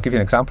know, I'll give you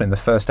an example. In the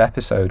first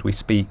episode, we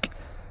speak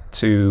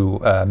to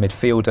a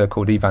midfielder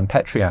called Ivan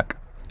Petriak,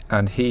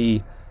 and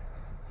he's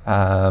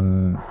a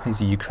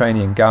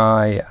Ukrainian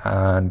guy,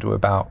 and we're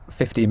about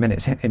 15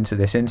 minutes into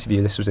this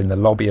interview. This was in the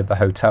lobby of the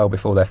hotel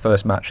before their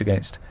first match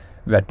against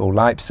Red Bull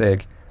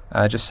Leipzig.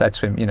 I just said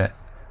to him, you know,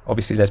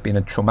 obviously there's been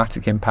a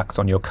traumatic impact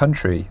on your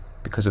country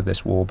because of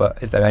this war, but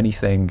is there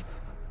anything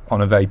on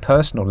a very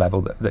personal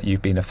level that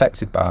you've been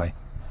affected by?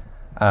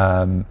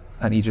 And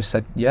he just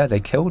said, yeah, they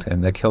killed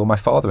him. They killed my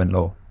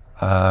father-in-law.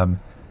 And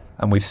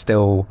we've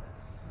still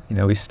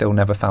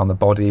never found the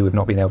body. We've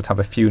not been able to have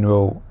a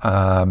funeral.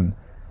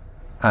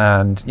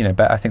 And, you know,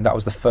 but I think that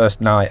was the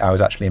first night I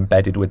was actually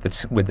embedded with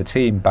the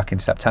team back in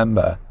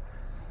September.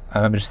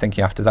 And I'm just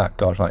thinking after that,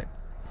 God, like,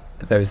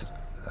 it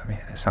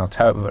sounds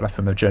terrible, but like,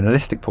 from a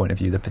journalistic point of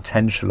view, the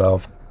potential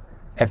of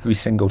every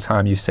single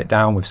time you sit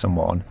down with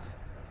someone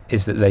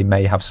is that they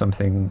may have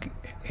something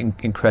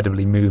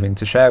incredibly moving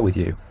to share with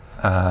you.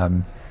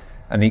 And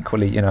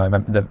equally, you know, I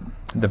remember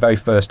the very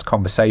first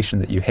conversation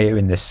that you hear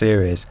in this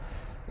series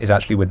is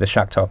actually with the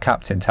Shakhtar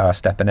captain,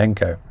 Taras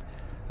Stepanenko.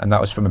 And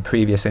that was from a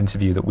previous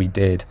interview that we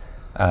did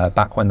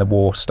back when the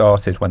war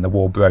started, when the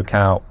war broke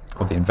out,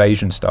 or the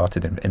invasion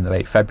started in the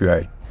late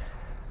February.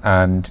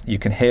 And you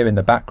can hear in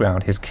the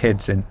background his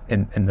kids in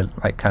the,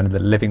 like, kind of the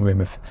living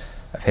room of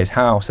his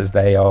house, as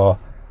they are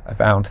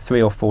around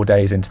 3 or 4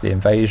 days into the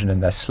invasion,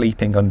 and they're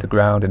sleeping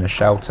underground in a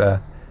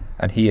shelter,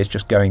 and he is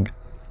just going,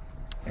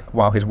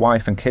 while his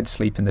wife and kids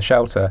sleep in the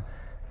shelter,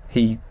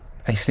 he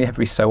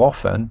every so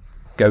often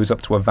goes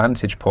up to a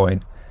vantage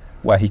point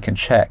where he can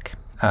check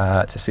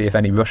to see if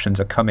any Russians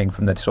are coming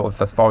from the sort of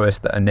the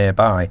forest that are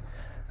nearby,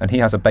 and he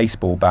has a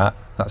baseball bat.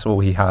 That's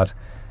all he had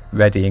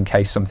ready in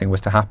case something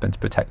was to happen, to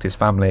protect his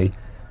family.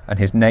 And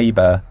his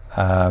neighbour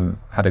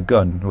had a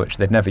gun, which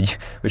they'd never used.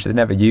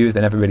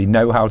 They never really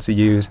know how to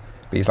use.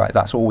 But he's like,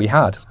 that's all we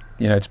had,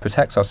 you know, to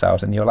protect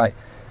ourselves. And you're like,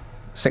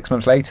 6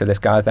 months later, this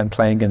guy's then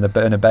playing in the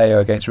Bernabeu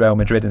against Real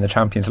Madrid in the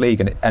Champions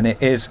League, and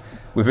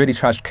we've really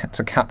tried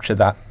to capture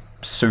that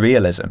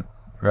surrealism,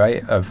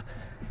 right, of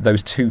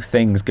those two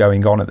things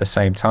going on at the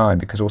same time.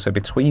 Because also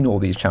between all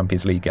these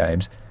Champions League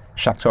games,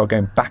 Shakhtar are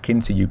going back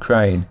into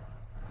Ukraine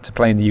to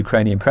play in the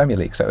Ukrainian Premier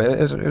League. So it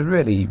was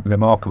really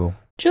remarkable.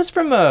 Just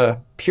from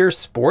a pure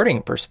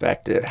sporting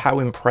perspective, how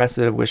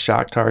impressive was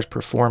Shakhtar's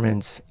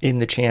performance in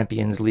the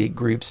Champions League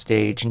group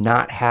stage,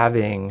 not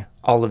having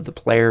all of the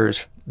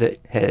players that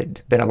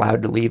had been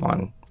allowed to leave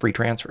on free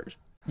transfers?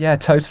 Yeah,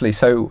 totally.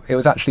 So it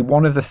was actually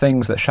one of the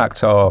things that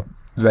Shakhtar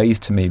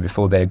raised to me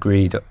before they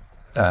agreed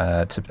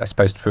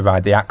to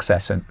provide the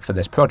access for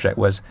this project,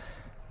 was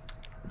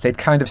they'd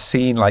kind of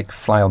seen like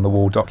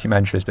fly-on-the-wall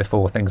documentaries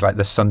before, things like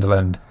the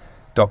Sunderland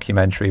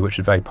documentary, which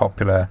was very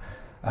popular,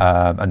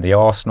 and the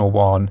Arsenal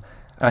one.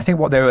 And I think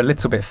what they were a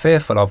little bit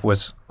fearful of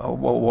was,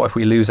 what if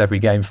we lose every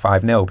game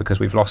 5-0 because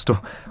we've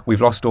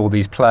lost all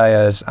these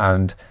players?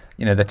 And,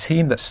 you know, the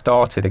team that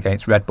started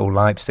against Red Bull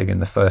Leipzig in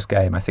the first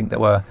game, I think there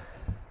were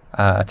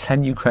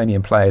 10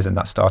 Ukrainian players in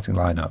that starting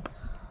lineup.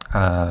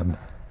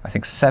 I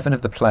think 7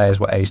 of the players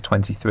were aged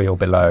 23 or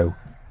below.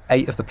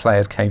 8 of the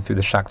players came through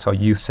the Shakhtar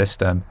youth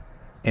system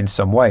in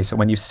some way. So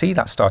when you see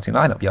that starting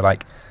lineup, you're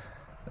like,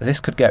 this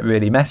could get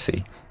really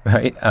messy,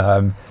 right?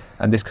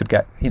 And this could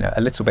get,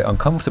 a little bit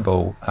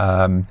uncomfortable,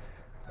 to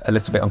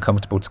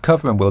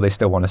cover. And will they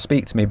still want to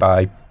speak to me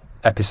by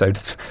episode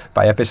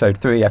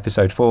 3,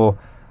 episode 4?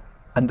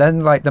 And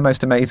then, like, the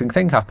most amazing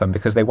thing happened,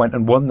 because they went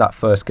and won that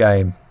first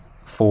game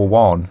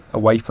 4-1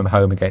 away from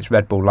home against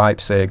Red Bull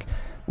Leipzig,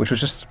 which was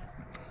just,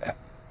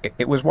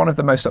 it was one of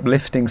the most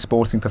uplifting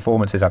sporting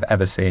performances I've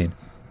ever seen,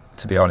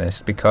 to be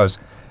honest, because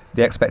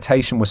the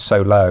expectation was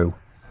so low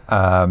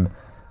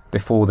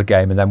before the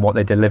game, and then what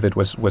they delivered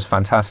was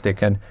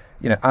fantastic. And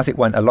as it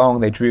went along,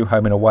 they drew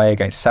home and away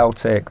against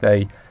Celtic.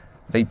 They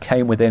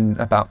came within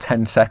about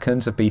 10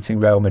 seconds of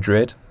beating Real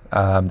Madrid. They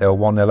were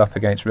 1-0 up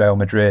against Real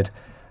Madrid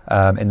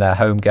in their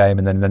home game,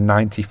 and then in the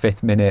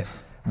 95th minute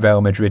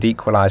Real Madrid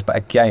equalised. But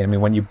again, I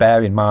mean, when you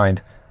bear in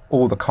mind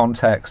all the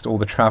context, all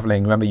the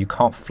travelling, remember, you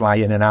can't fly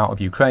in and out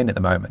of Ukraine at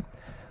the moment,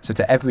 so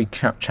to every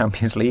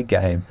Champions League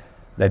game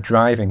they're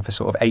driving for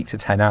sort of 8 to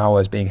 10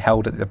 hours, being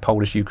held at the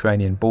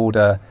Polish-Ukrainian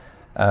border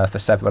for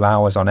several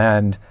hours on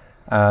end,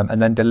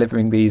 and then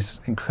delivering these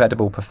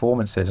incredible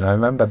performances. And I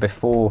remember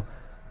before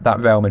that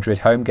Real Madrid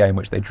home game,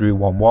 which they drew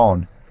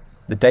 1-1,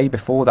 the day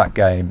before that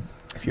game,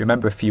 if you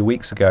remember a few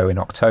weeks ago in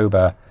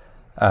October,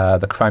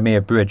 the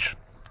Crimea Bridge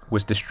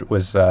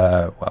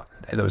there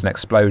was an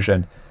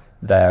explosion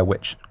there,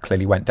 which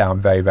clearly went down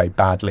very, very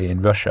badly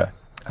in Russia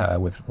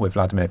with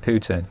Vladimir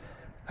Putin,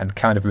 and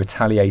kind of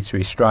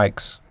retaliatory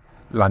strikes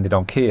landed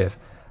on Kiev.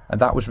 And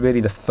that was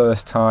really the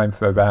first time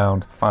for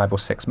around 5 or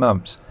 6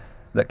 months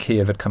that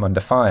Kiev had come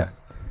under fire.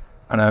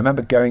 And I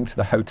remember going to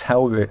the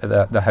hotel where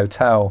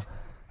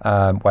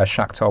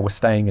Shakhtar was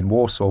staying in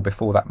Warsaw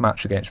before that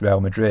match against Real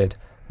Madrid,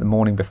 the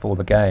morning before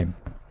the game.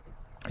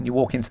 And you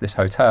walk into this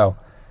hotel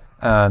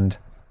and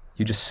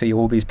you just see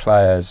all these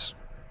players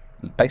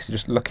basically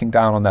just looking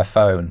down on their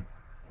phone,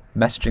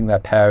 messaging their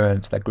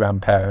parents, their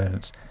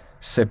grandparents,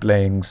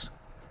 siblings,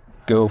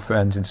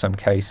 girlfriends in some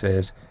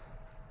cases,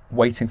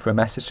 waiting for a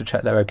message to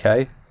check they're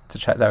okay, to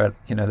check they're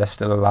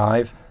still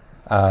alive,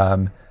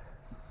 and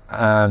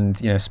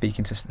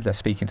speaking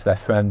to their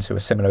friends who are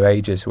similar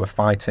ages who are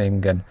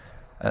fighting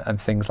and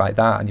things like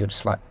that. And you're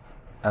just like,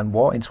 and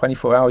what, in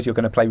 24 hours you're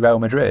going to play Real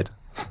Madrid?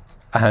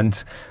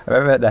 And I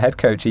remember the head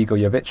coach Igor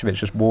Jovicevic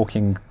just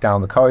walking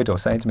down the corridor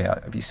saying to me,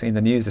 have you seen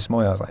the news this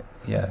morning? I was like,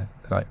 yeah,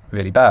 like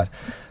really bad.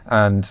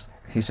 And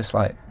he's just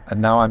like,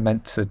 and now I'm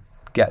meant to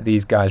get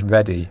these guys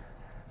ready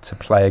to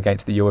play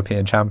against the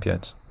European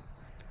champions.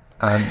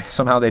 And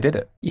somehow they did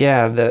it.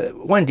 Yeah, the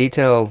one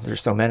detail,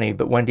 there's so many,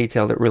 but one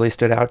detail that really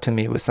stood out to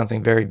me was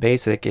something very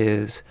basic,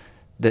 is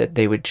that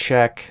they would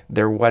check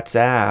their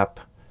WhatsApp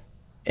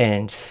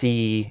and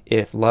see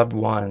if loved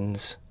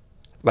ones,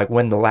 like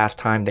when the last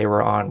time they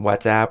were on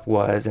WhatsApp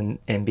was,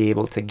 and be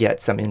able to get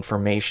some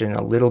information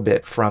a little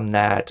bit from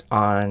that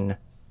on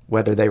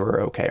whether they were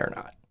okay or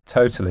not.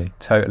 Totally.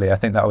 I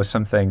think that was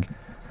something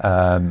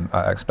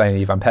I explained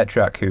to Ivan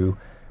Petrak, who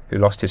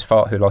lost his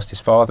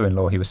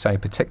father-in-law. He was saying,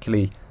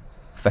 particularly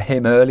for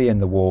him early in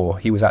the war,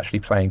 he was actually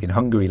playing in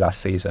Hungary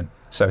last season,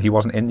 so he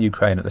wasn't in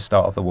Ukraine at the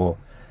start of the war,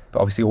 but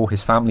obviously all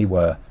his family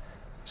were.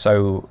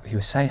 So he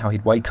was saying how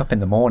he'd wake up in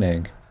the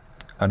morning,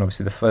 and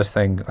obviously the first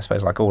thing, I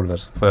suppose like all of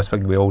us, first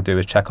thing we all do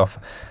is check off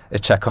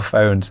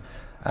phones,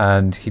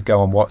 and he'd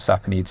go on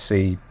WhatsApp and he'd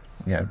see,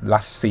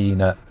 last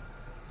seen at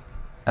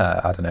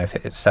I don't know if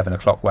it's 7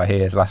 o'clock where he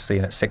is, last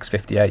seen at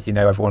 6:58,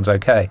 everyone's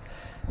okay.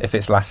 If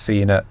it's last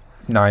seen at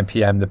 9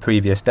 p.m. the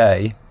previous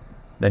day,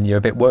 then you're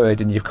a bit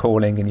worried and you're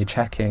calling and you're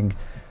checking.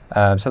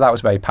 So that was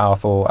very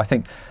powerful.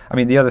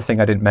 The other thing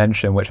I didn't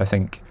mention, which I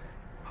think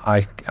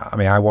I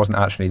wasn't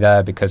actually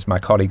there because my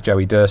colleague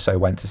Joey Durso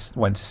went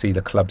to see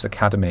the club's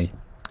academy.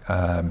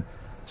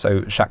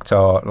 So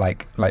Shakhtar,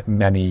 like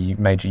many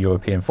major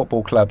European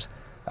football clubs,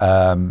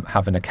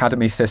 have an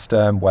academy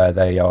system where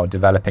they are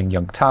developing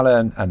young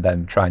talent and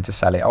then trying to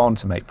sell it on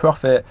to make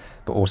profit,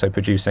 but also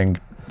producing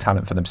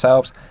talent for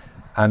themselves.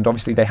 And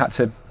obviously they had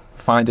to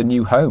find a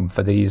new home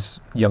for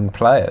these young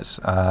players.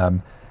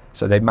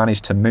 So they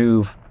managed to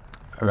move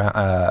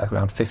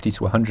around 50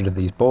 to 100 of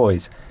these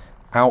boys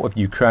out of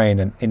Ukraine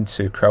and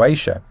into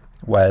Croatia,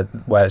 where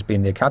it's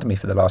been the academy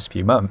for the last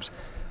few months.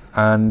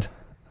 And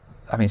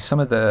some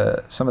of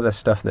the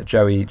stuff that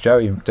Joey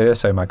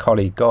Durso, my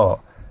colleague,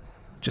 got,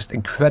 just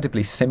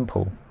incredibly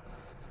simple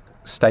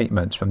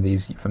statements from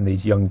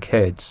these young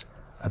kids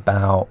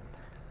about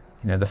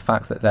the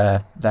fact that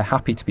they're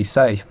happy to be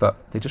safe, but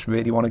they just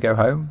really want to go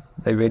home.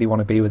 They really want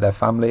to be with their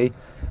family.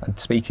 And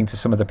speaking to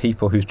some of the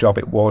people whose job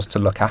it was to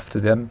look after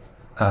them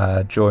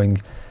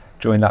during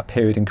that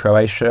period in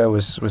Croatia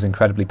was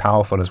incredibly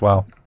powerful as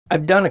well.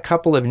 I've done a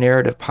couple of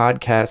narrative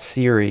podcast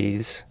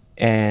series,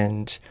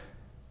 and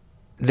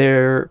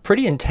they're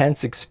pretty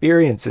intense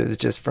experiences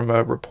just from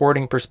a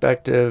reporting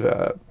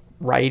perspective,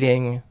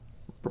 writing,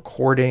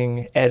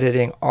 recording,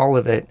 editing, all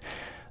of it.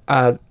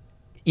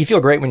 You feel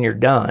great when you're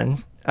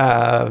done.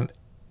 And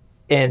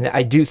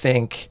I do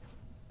think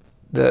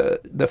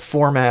the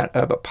format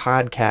of a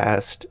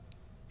podcast,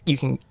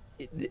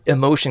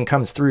 emotion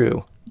comes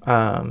through,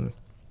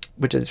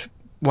 which is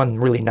one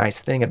really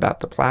nice thing about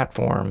the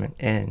platform.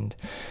 And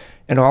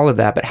and all of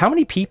that. But how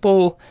many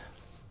people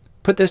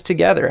put this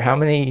together? How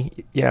many,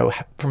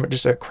 from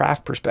just a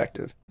craft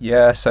perspective?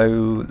 Yeah,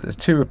 so there's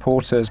 2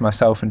 reporters,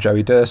 myself and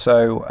Joey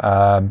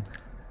Durso.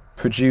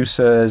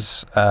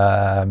 Producers,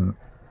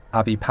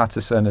 Abby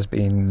Patterson has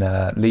been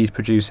lead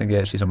producing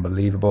it. She's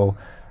unbelievable.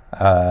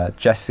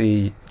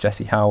 Jesse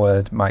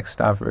Howard, Mike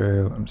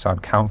Stavru. So I'm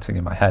counting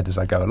in my head as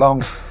I go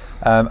along.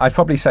 I'd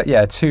probably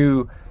say,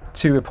 two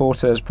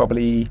reporters,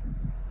 probably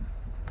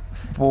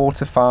 4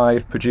 to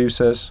 5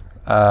 producers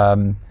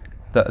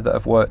that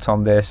have worked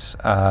on this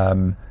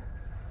over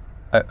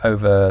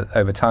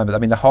time. But I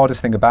mean, the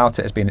hardest thing about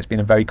it has been it's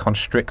been a very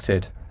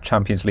constricted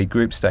Champions League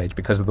group stage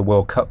because of the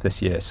World Cup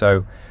this year.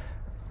 So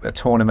a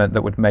tournament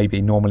that would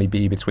maybe normally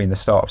be between the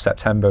start of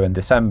September and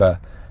December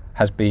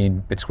has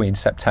been between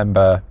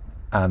September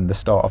and the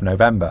start of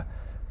November.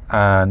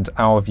 And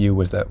our view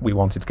was that we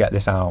wanted to get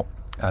this out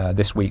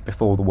this week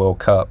before the World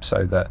Cup,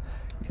 so that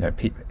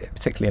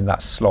particularly in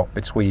that slot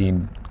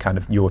between kind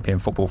of European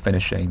football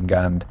finishing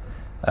and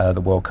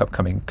the World Cup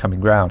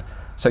coming round.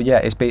 So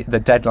yeah,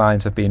 the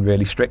deadlines have been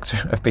really strict,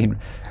 have been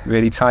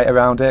really tight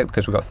around it,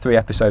 because we've got 3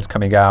 episodes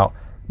coming out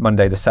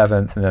Monday the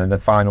 7th, and then the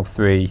final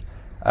 3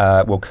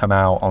 will come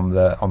out on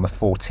the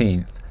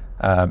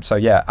 14th. So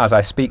yeah, as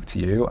I speak to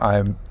you,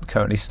 I'm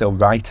currently still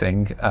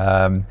writing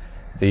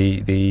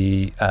the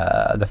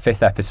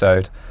 5th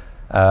episode,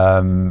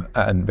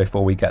 and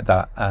before we get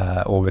that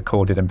all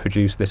recorded and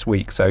produced this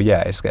week. So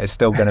yeah, it's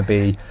still going to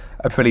be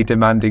a pretty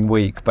demanding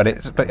week.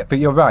 But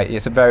you're right,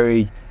 it's a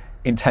very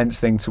intense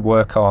thing to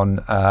work on.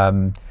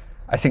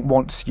 I think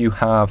once you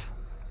have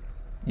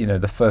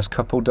the first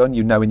couple done,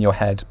 in your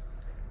head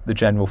the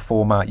general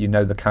format,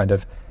 the kind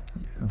of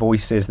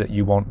voices that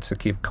you want to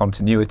give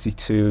continuity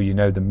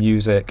to, the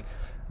music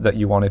that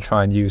you want to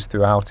try and use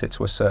throughout it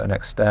to a certain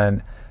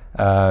extent.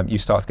 You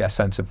start to get a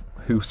sense of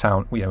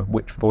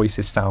which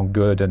voices sound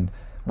good and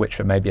which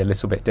are maybe a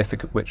little bit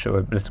difficult, which are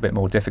a little bit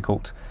more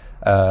difficult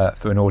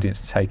for an audience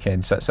to take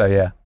in. So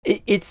yeah,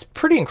 it's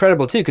pretty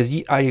incredible too, because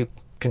I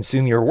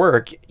consume your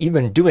work,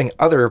 even doing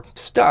other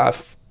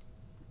stuff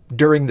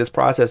during this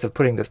process of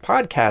putting this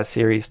podcast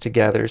series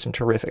together. Some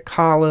terrific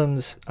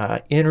columns,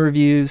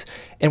 interviews.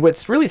 And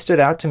what's really stood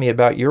out to me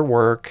about your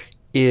work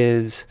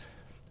is,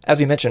 as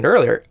we mentioned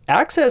earlier,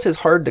 access is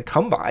hard to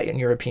come by in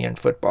European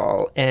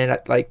football. And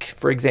like,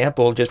 for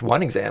example, just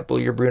one example,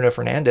 your Bruno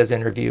Fernandes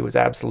interview was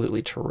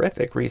absolutely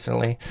terrific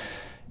recently,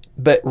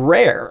 but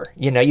rare.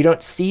 You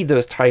don't see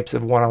those types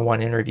of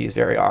one-on-one interviews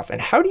very often.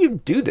 How do you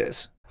do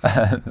this?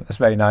 That's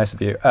very nice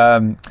of you.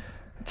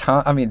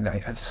 Something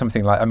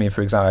like,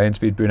 for example, I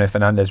interviewed Bruno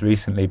Fernandes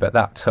recently, but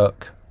that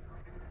took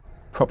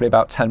probably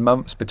about 10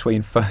 months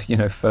between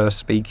first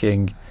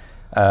speaking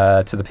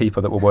to the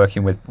people that were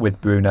working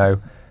with Bruno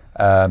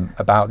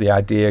about the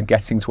idea,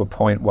 getting to a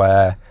point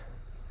where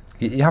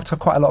you have to have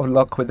quite a lot of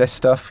luck with this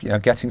stuff,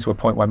 getting to a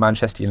point where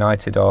Manchester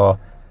United are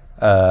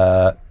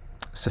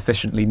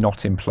sufficiently not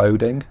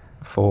imploding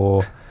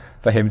for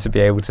him to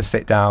be able to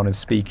sit down and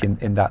speak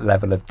in that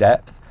level of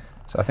depth.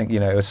 So I think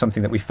it was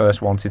something that we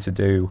first wanted to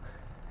do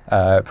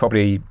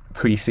probably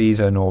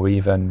pre-season, or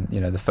even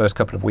the first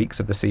couple of weeks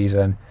of the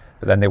season,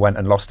 but then they went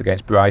and lost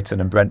against Brighton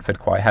and Brentford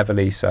quite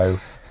heavily. So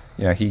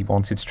he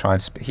wanted to try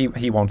and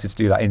he wanted to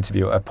do that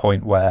interview at a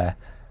point where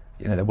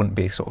there wouldn't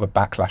be sort of a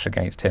backlash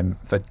against him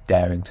for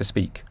daring to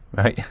speak,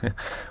 right?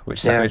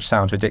 which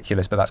sounds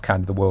ridiculous, but that's kind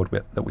of the world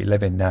that we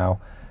live in now.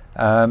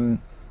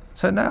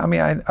 So no,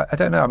 I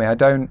don't know.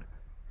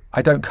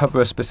 I don't cover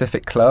a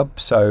specific club,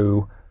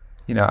 so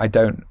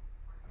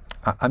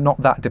I'm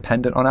not that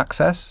dependent on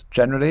access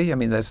generally.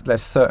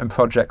 There's certain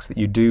projects that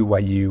you do where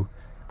you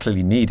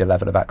clearly need a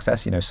level of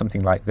access.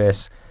 Something like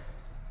this.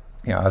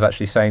 I was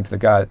actually saying to the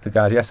guys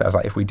yesterday, I was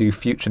like, if we do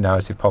future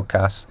narrative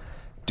podcasts,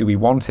 do we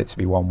want it to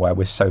be one where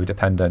we're so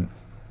dependent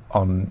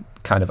on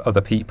kind of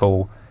other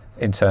people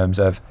in terms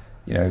of,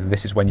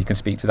 this is when you can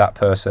speak to that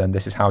person,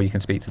 this is how you can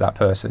speak to that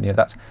person.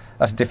 That's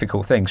a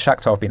difficult thing.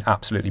 Shakhtar have been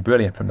absolutely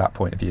brilliant from that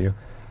point of view.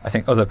 I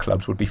think other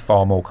clubs would be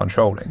far more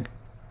controlling,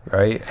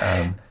 right?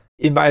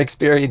 In my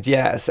experience,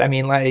 yes.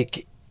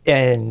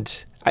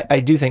 And I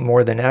do think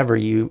more than ever,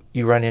 you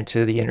run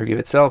into the interview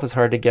itself is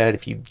hard to get.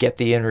 If you get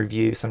the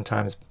interview,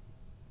 sometimes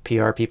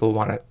PR people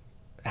want to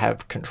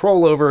have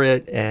control over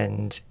it,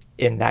 and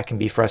that can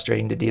be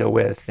frustrating to deal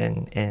with,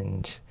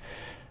 and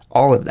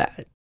all of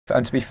that.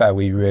 And to be fair,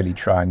 we really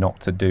try not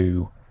to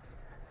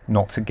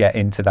get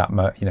into that.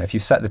 If you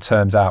set the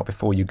terms out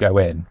before you go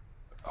in,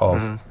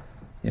 of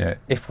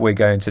if we're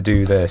going to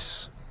do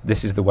this,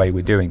 this is the way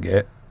we're doing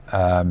it.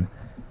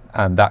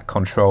 And that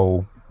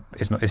control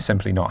is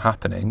simply not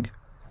happening,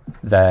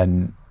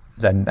 then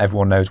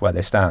everyone knows where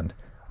they stand.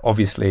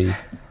 Obviously,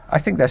 I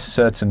think there's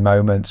certain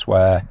moments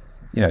where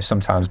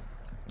sometimes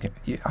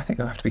I think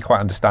you have to be quite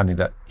understanding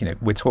that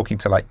we're talking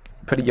to like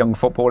pretty young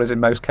footballers in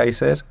most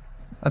cases,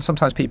 and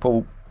sometimes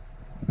people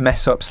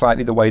mess up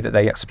slightly the way that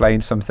they explain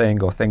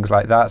something or things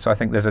like that. So I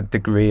think there's a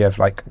degree of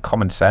like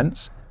common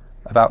sense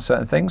about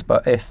certain things.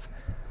 But if,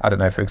 I don't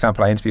know, for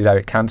example, I interviewed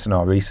Eric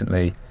Cantona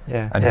recently,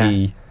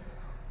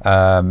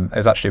 It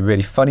was actually a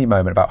really funny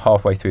moment about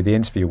halfway through the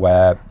interview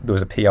where there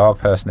was a PR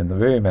person in the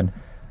room, and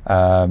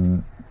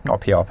not a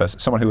PR person,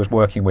 someone who was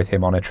working with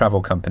him on a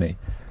travel company,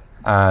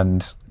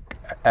 and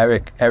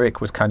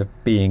Eric was kind of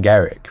being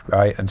Eric,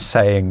 right, and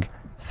saying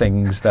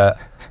things that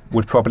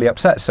would probably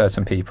upset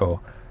certain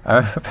people.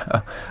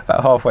 About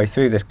halfway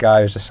through, this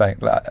guy was just saying,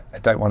 I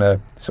don't want to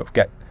sort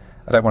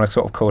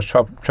of cause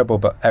trouble,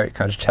 but Eric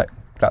kind of checked,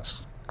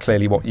 that's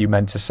clearly what you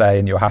meant to say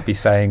and you're happy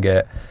saying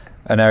it.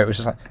 And Eric was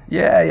just like,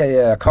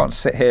 yeah, I can't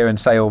sit here and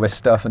say all this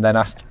stuff and then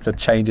ask for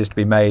changes to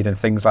be made and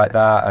things like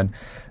that. And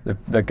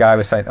the guy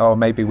was saying, oh,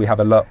 maybe we have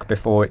a look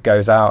before it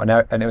goes out.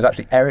 And it was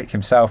actually Eric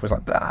himself was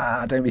like,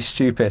 don't be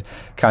stupid,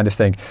 kind of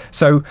thing.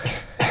 So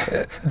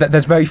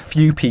there's very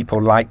few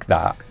people like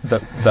that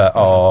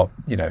are,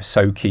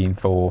 so keen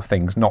for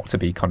things not to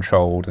be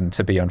controlled and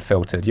to be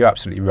unfiltered. You're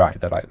absolutely right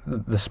that like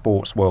the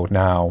sports world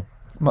now,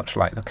 much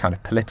like the kind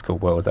of political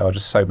world, there are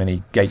just so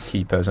many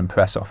gatekeepers and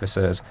press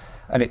officers.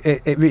 And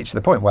it reached the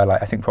point where,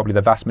 like, I think probably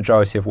the vast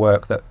majority of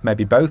work that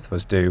maybe both of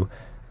us do,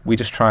 we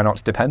just try not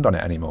to depend on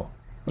it anymore.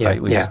 Yeah,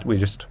 we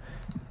just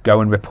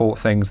go and report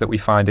things that we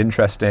find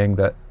interesting,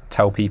 that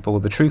tell people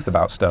the truth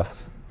about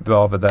stuff,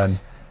 rather than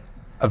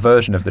a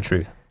version of the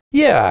truth.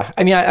 Yeah,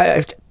 I mean,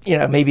 I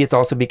maybe it's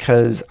also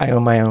because I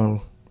own my own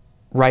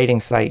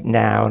writing site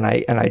now, and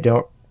I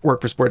don't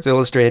work for Sports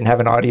Illustrated and have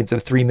an audience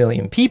of 3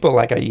 million people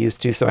like I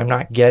used to, so I'm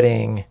not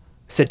getting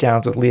sit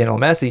downs with Lionel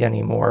Messi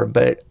anymore,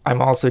 but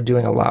I'm also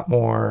doing a lot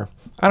more,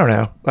 I don't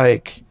know,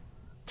 like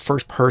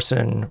first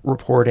person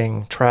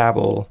reporting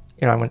travel.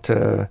 I went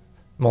to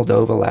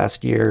Moldova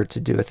last year to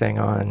do a thing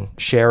on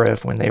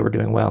Sheriff when they were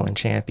doing well in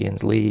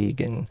Champions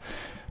League, and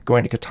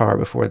going to Qatar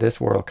before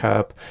this World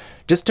Cup.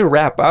 Just to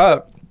wrap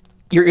up,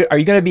 are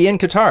you going to be in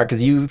Qatar?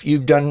 Because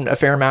you've done a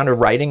fair amount of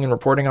writing and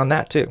reporting on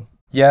that too.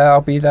 Yeah,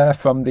 I'll be there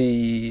from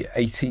the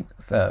 18th.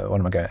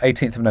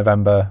 18th of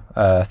November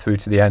through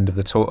to the end of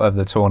the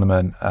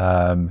tournament.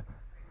 I'm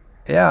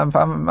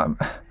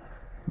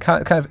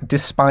kind of,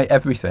 despite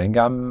everything,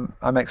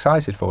 I'm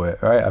excited for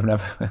it. Right, I've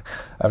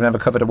never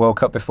covered a World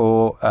Cup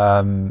before.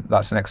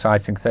 That's an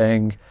exciting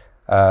thing.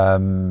 I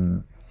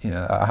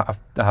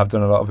have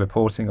done a lot of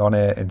reporting on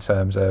it in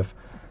terms of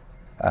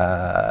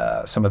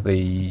some of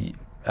the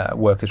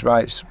workers'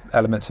 rights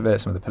elements of it,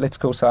 some of the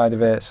political side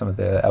of it, some of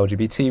the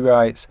LGBT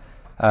rights.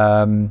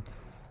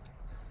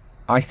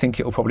 I think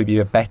it will probably be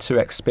a better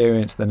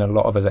experience than a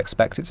lot of us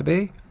expect it to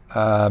be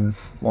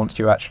once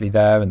you're actually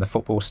there and the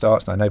football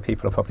starts. And I know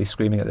people are probably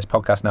screaming at this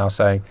podcast now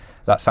saying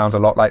that sounds a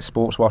lot like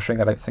sports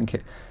washing. I don't think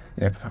it,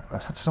 I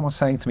had someone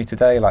saying to me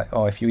today, like,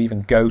 oh, if you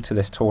even go to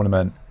this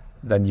tournament,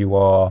 then you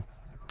are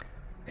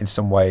in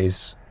some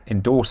ways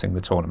endorsing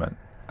the tournament.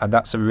 And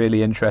that's a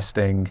really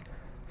interesting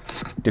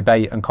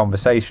debate and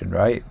conversation,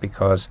 right?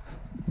 Because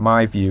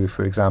my view,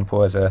 for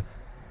example, as a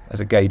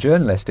gay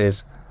journalist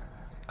is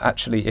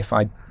actually if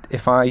I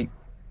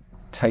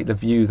take the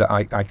view that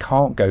I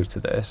can't go to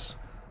this,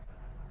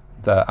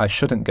 that I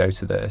shouldn't go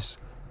to this,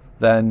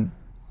 then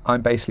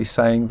I'm basically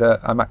saying that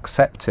I'm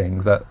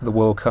accepting that the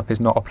World Cup is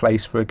not a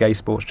place for a gay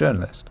sports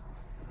journalist.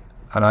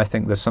 And I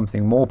think there's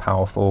something more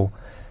powerful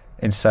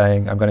in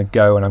saying I'm going to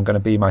go and I'm going to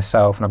be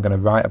myself and I'm going to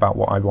write about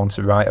what I want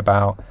to write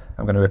about.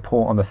 I'm going to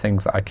report on the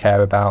things that I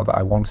care about, that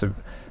I want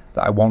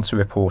to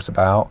report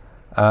about.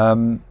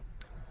 And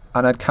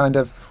I'd kind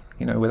of,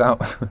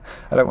 without,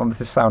 I don't want this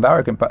to sound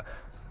arrogant, but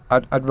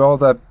I'd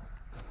rather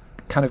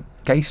kind of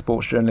gay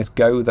sports journalists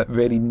go that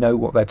really know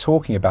what they're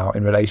talking about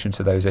in relation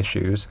to those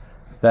issues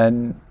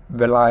than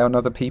rely on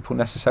other people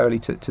necessarily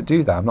to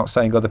do that. I'm not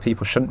saying other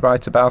people shouldn't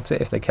write about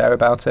it if they care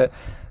about it,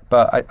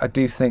 but I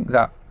do think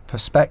that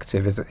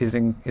perspective is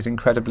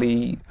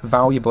incredibly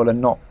valuable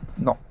and not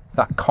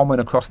that common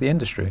across the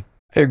industry.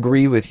 I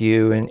agree with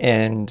you,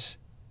 and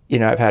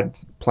I've had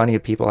plenty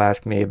of people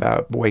ask me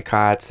about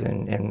boycotts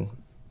and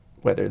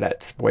whether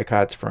that's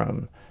boycotts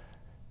from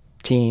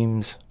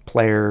teams,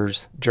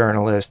 players,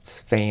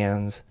 journalists,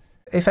 fans.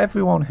 If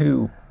everyone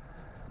who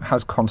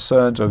has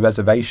concerns or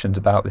reservations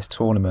about this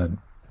tournament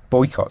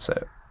boycotts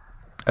it,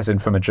 as in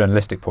from a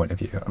journalistic point of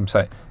view, I'm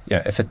saying,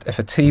 if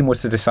a team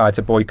was to decide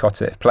to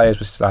boycott it, if players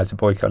were to decide to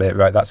boycott it,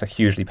 right, that's a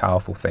hugely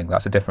powerful thing.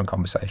 That's a different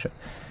conversation.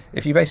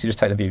 If you basically just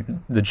take the view,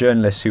 the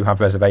journalists who have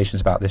reservations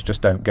about this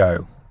just don't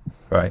go,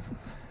 right,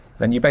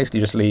 then you basically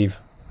just leave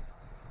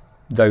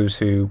those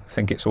who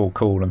think it's all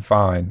cool and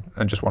fine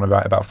and just want to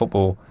write about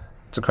football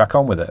to crack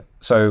on with it.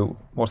 So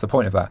what's the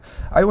point of that?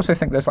 I also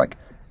think there's like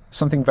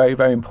something very,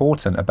 very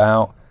important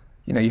about,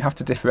 you have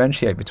to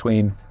differentiate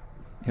between,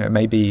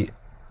 maybe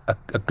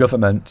a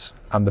government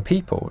and the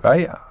people,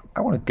 right?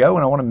 I want to go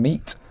and I want to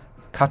meet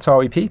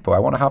Qatari people. I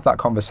want to have that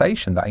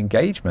conversation, that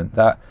engagement,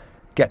 that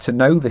get to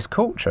know this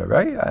culture,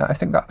 right? I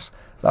think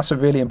that's a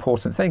really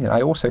important thing. And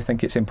I also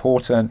think it's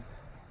important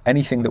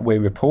anything that we're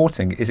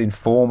reporting is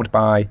informed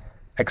by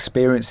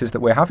experiences that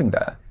we're having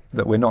there,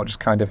 that we're not just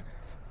kind of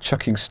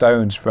chucking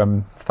stones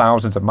from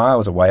thousands of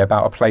miles away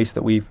about a place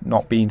that we've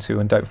not been to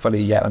and don't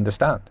fully yet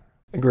understand.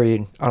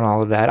 Agreed on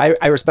all of that.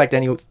 I respect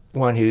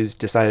anyone who's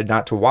decided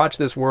not to watch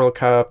this World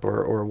Cup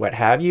or what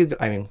have you.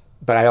 I mean,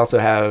 but I also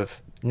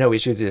have no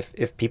issues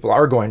if people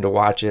are going to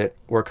watch it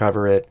or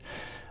cover it.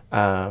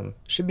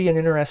 Should be an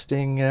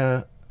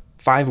interesting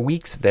 5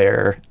 weeks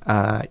there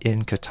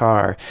in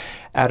Qatar.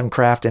 Adam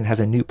Crafton has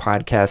a new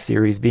podcast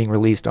series being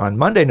released on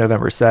Monday,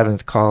 November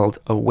 7th called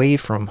Away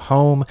From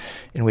Home,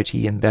 in which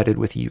he embedded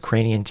with the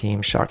Ukrainian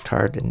team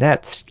Shakhtar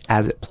Donetsk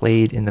as it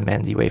played in the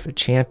Men's UEFA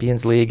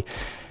Champions League.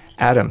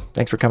 Adam,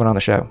 thanks for coming on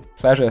the show.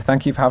 Pleasure.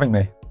 Thank you for having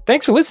me.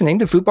 Thanks for listening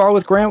to Football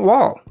with Grant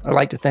Wahl. I'd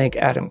like to thank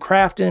Adam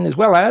Crafton as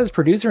well as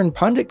producer and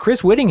pundit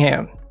Chris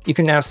Whittingham. You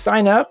can now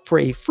sign up for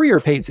a free or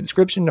paid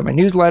subscription to my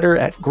newsletter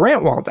at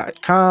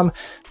grantwahl.com.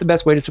 The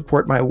best way to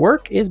support my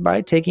work is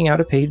by taking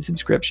out a paid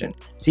subscription.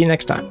 See you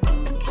next time.